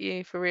even look at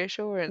you for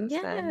reassurance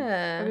then.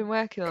 I've been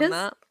working on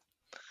that.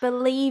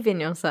 Believe in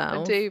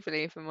yourself. I do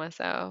believe in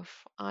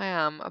myself. I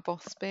am a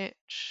boss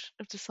bitch.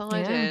 I've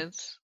decided.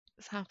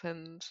 It's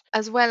happened.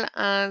 As well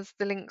as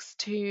the links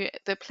to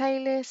the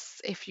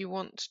playlists if you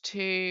want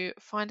to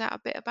find out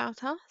a bit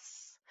about us.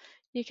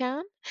 You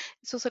can.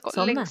 It's also got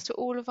links to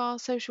all of our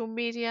social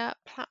media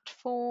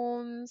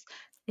platforms.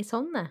 It's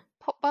on there.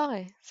 Pop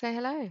by, say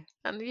hello.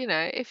 And,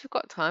 if you've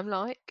got time,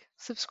 like,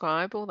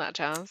 subscribe, all that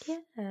jazz.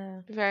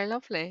 Yeah. Very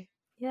lovely.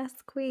 Yes,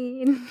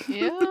 queen.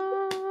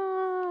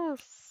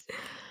 Yes.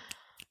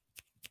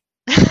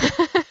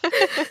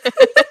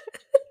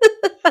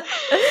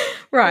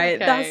 Right,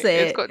 okay, that's it.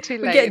 It's got too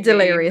late. We get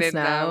delirious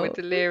now. We're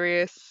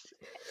delirious.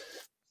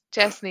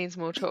 Jess needs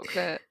more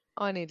chocolate.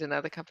 I need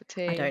another cup of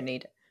tea. I don't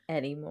need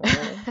any more.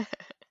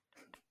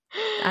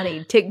 I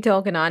need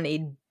TikTok and I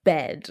need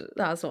bed.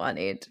 That's what I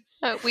need.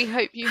 We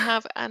hope you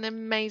have an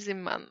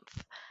amazing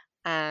month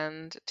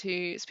and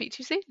to speak to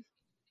you soon.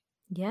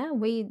 Yeah,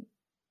 we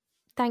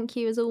thank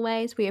you as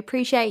always. We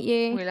appreciate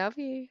you. We love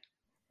you.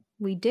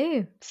 We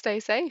do.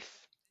 Stay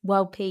safe.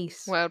 World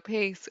peace. World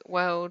peace.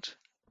 World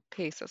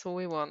peace. That's all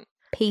we want.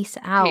 Peace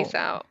out. Peace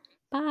out.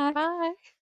 Bye. Bye.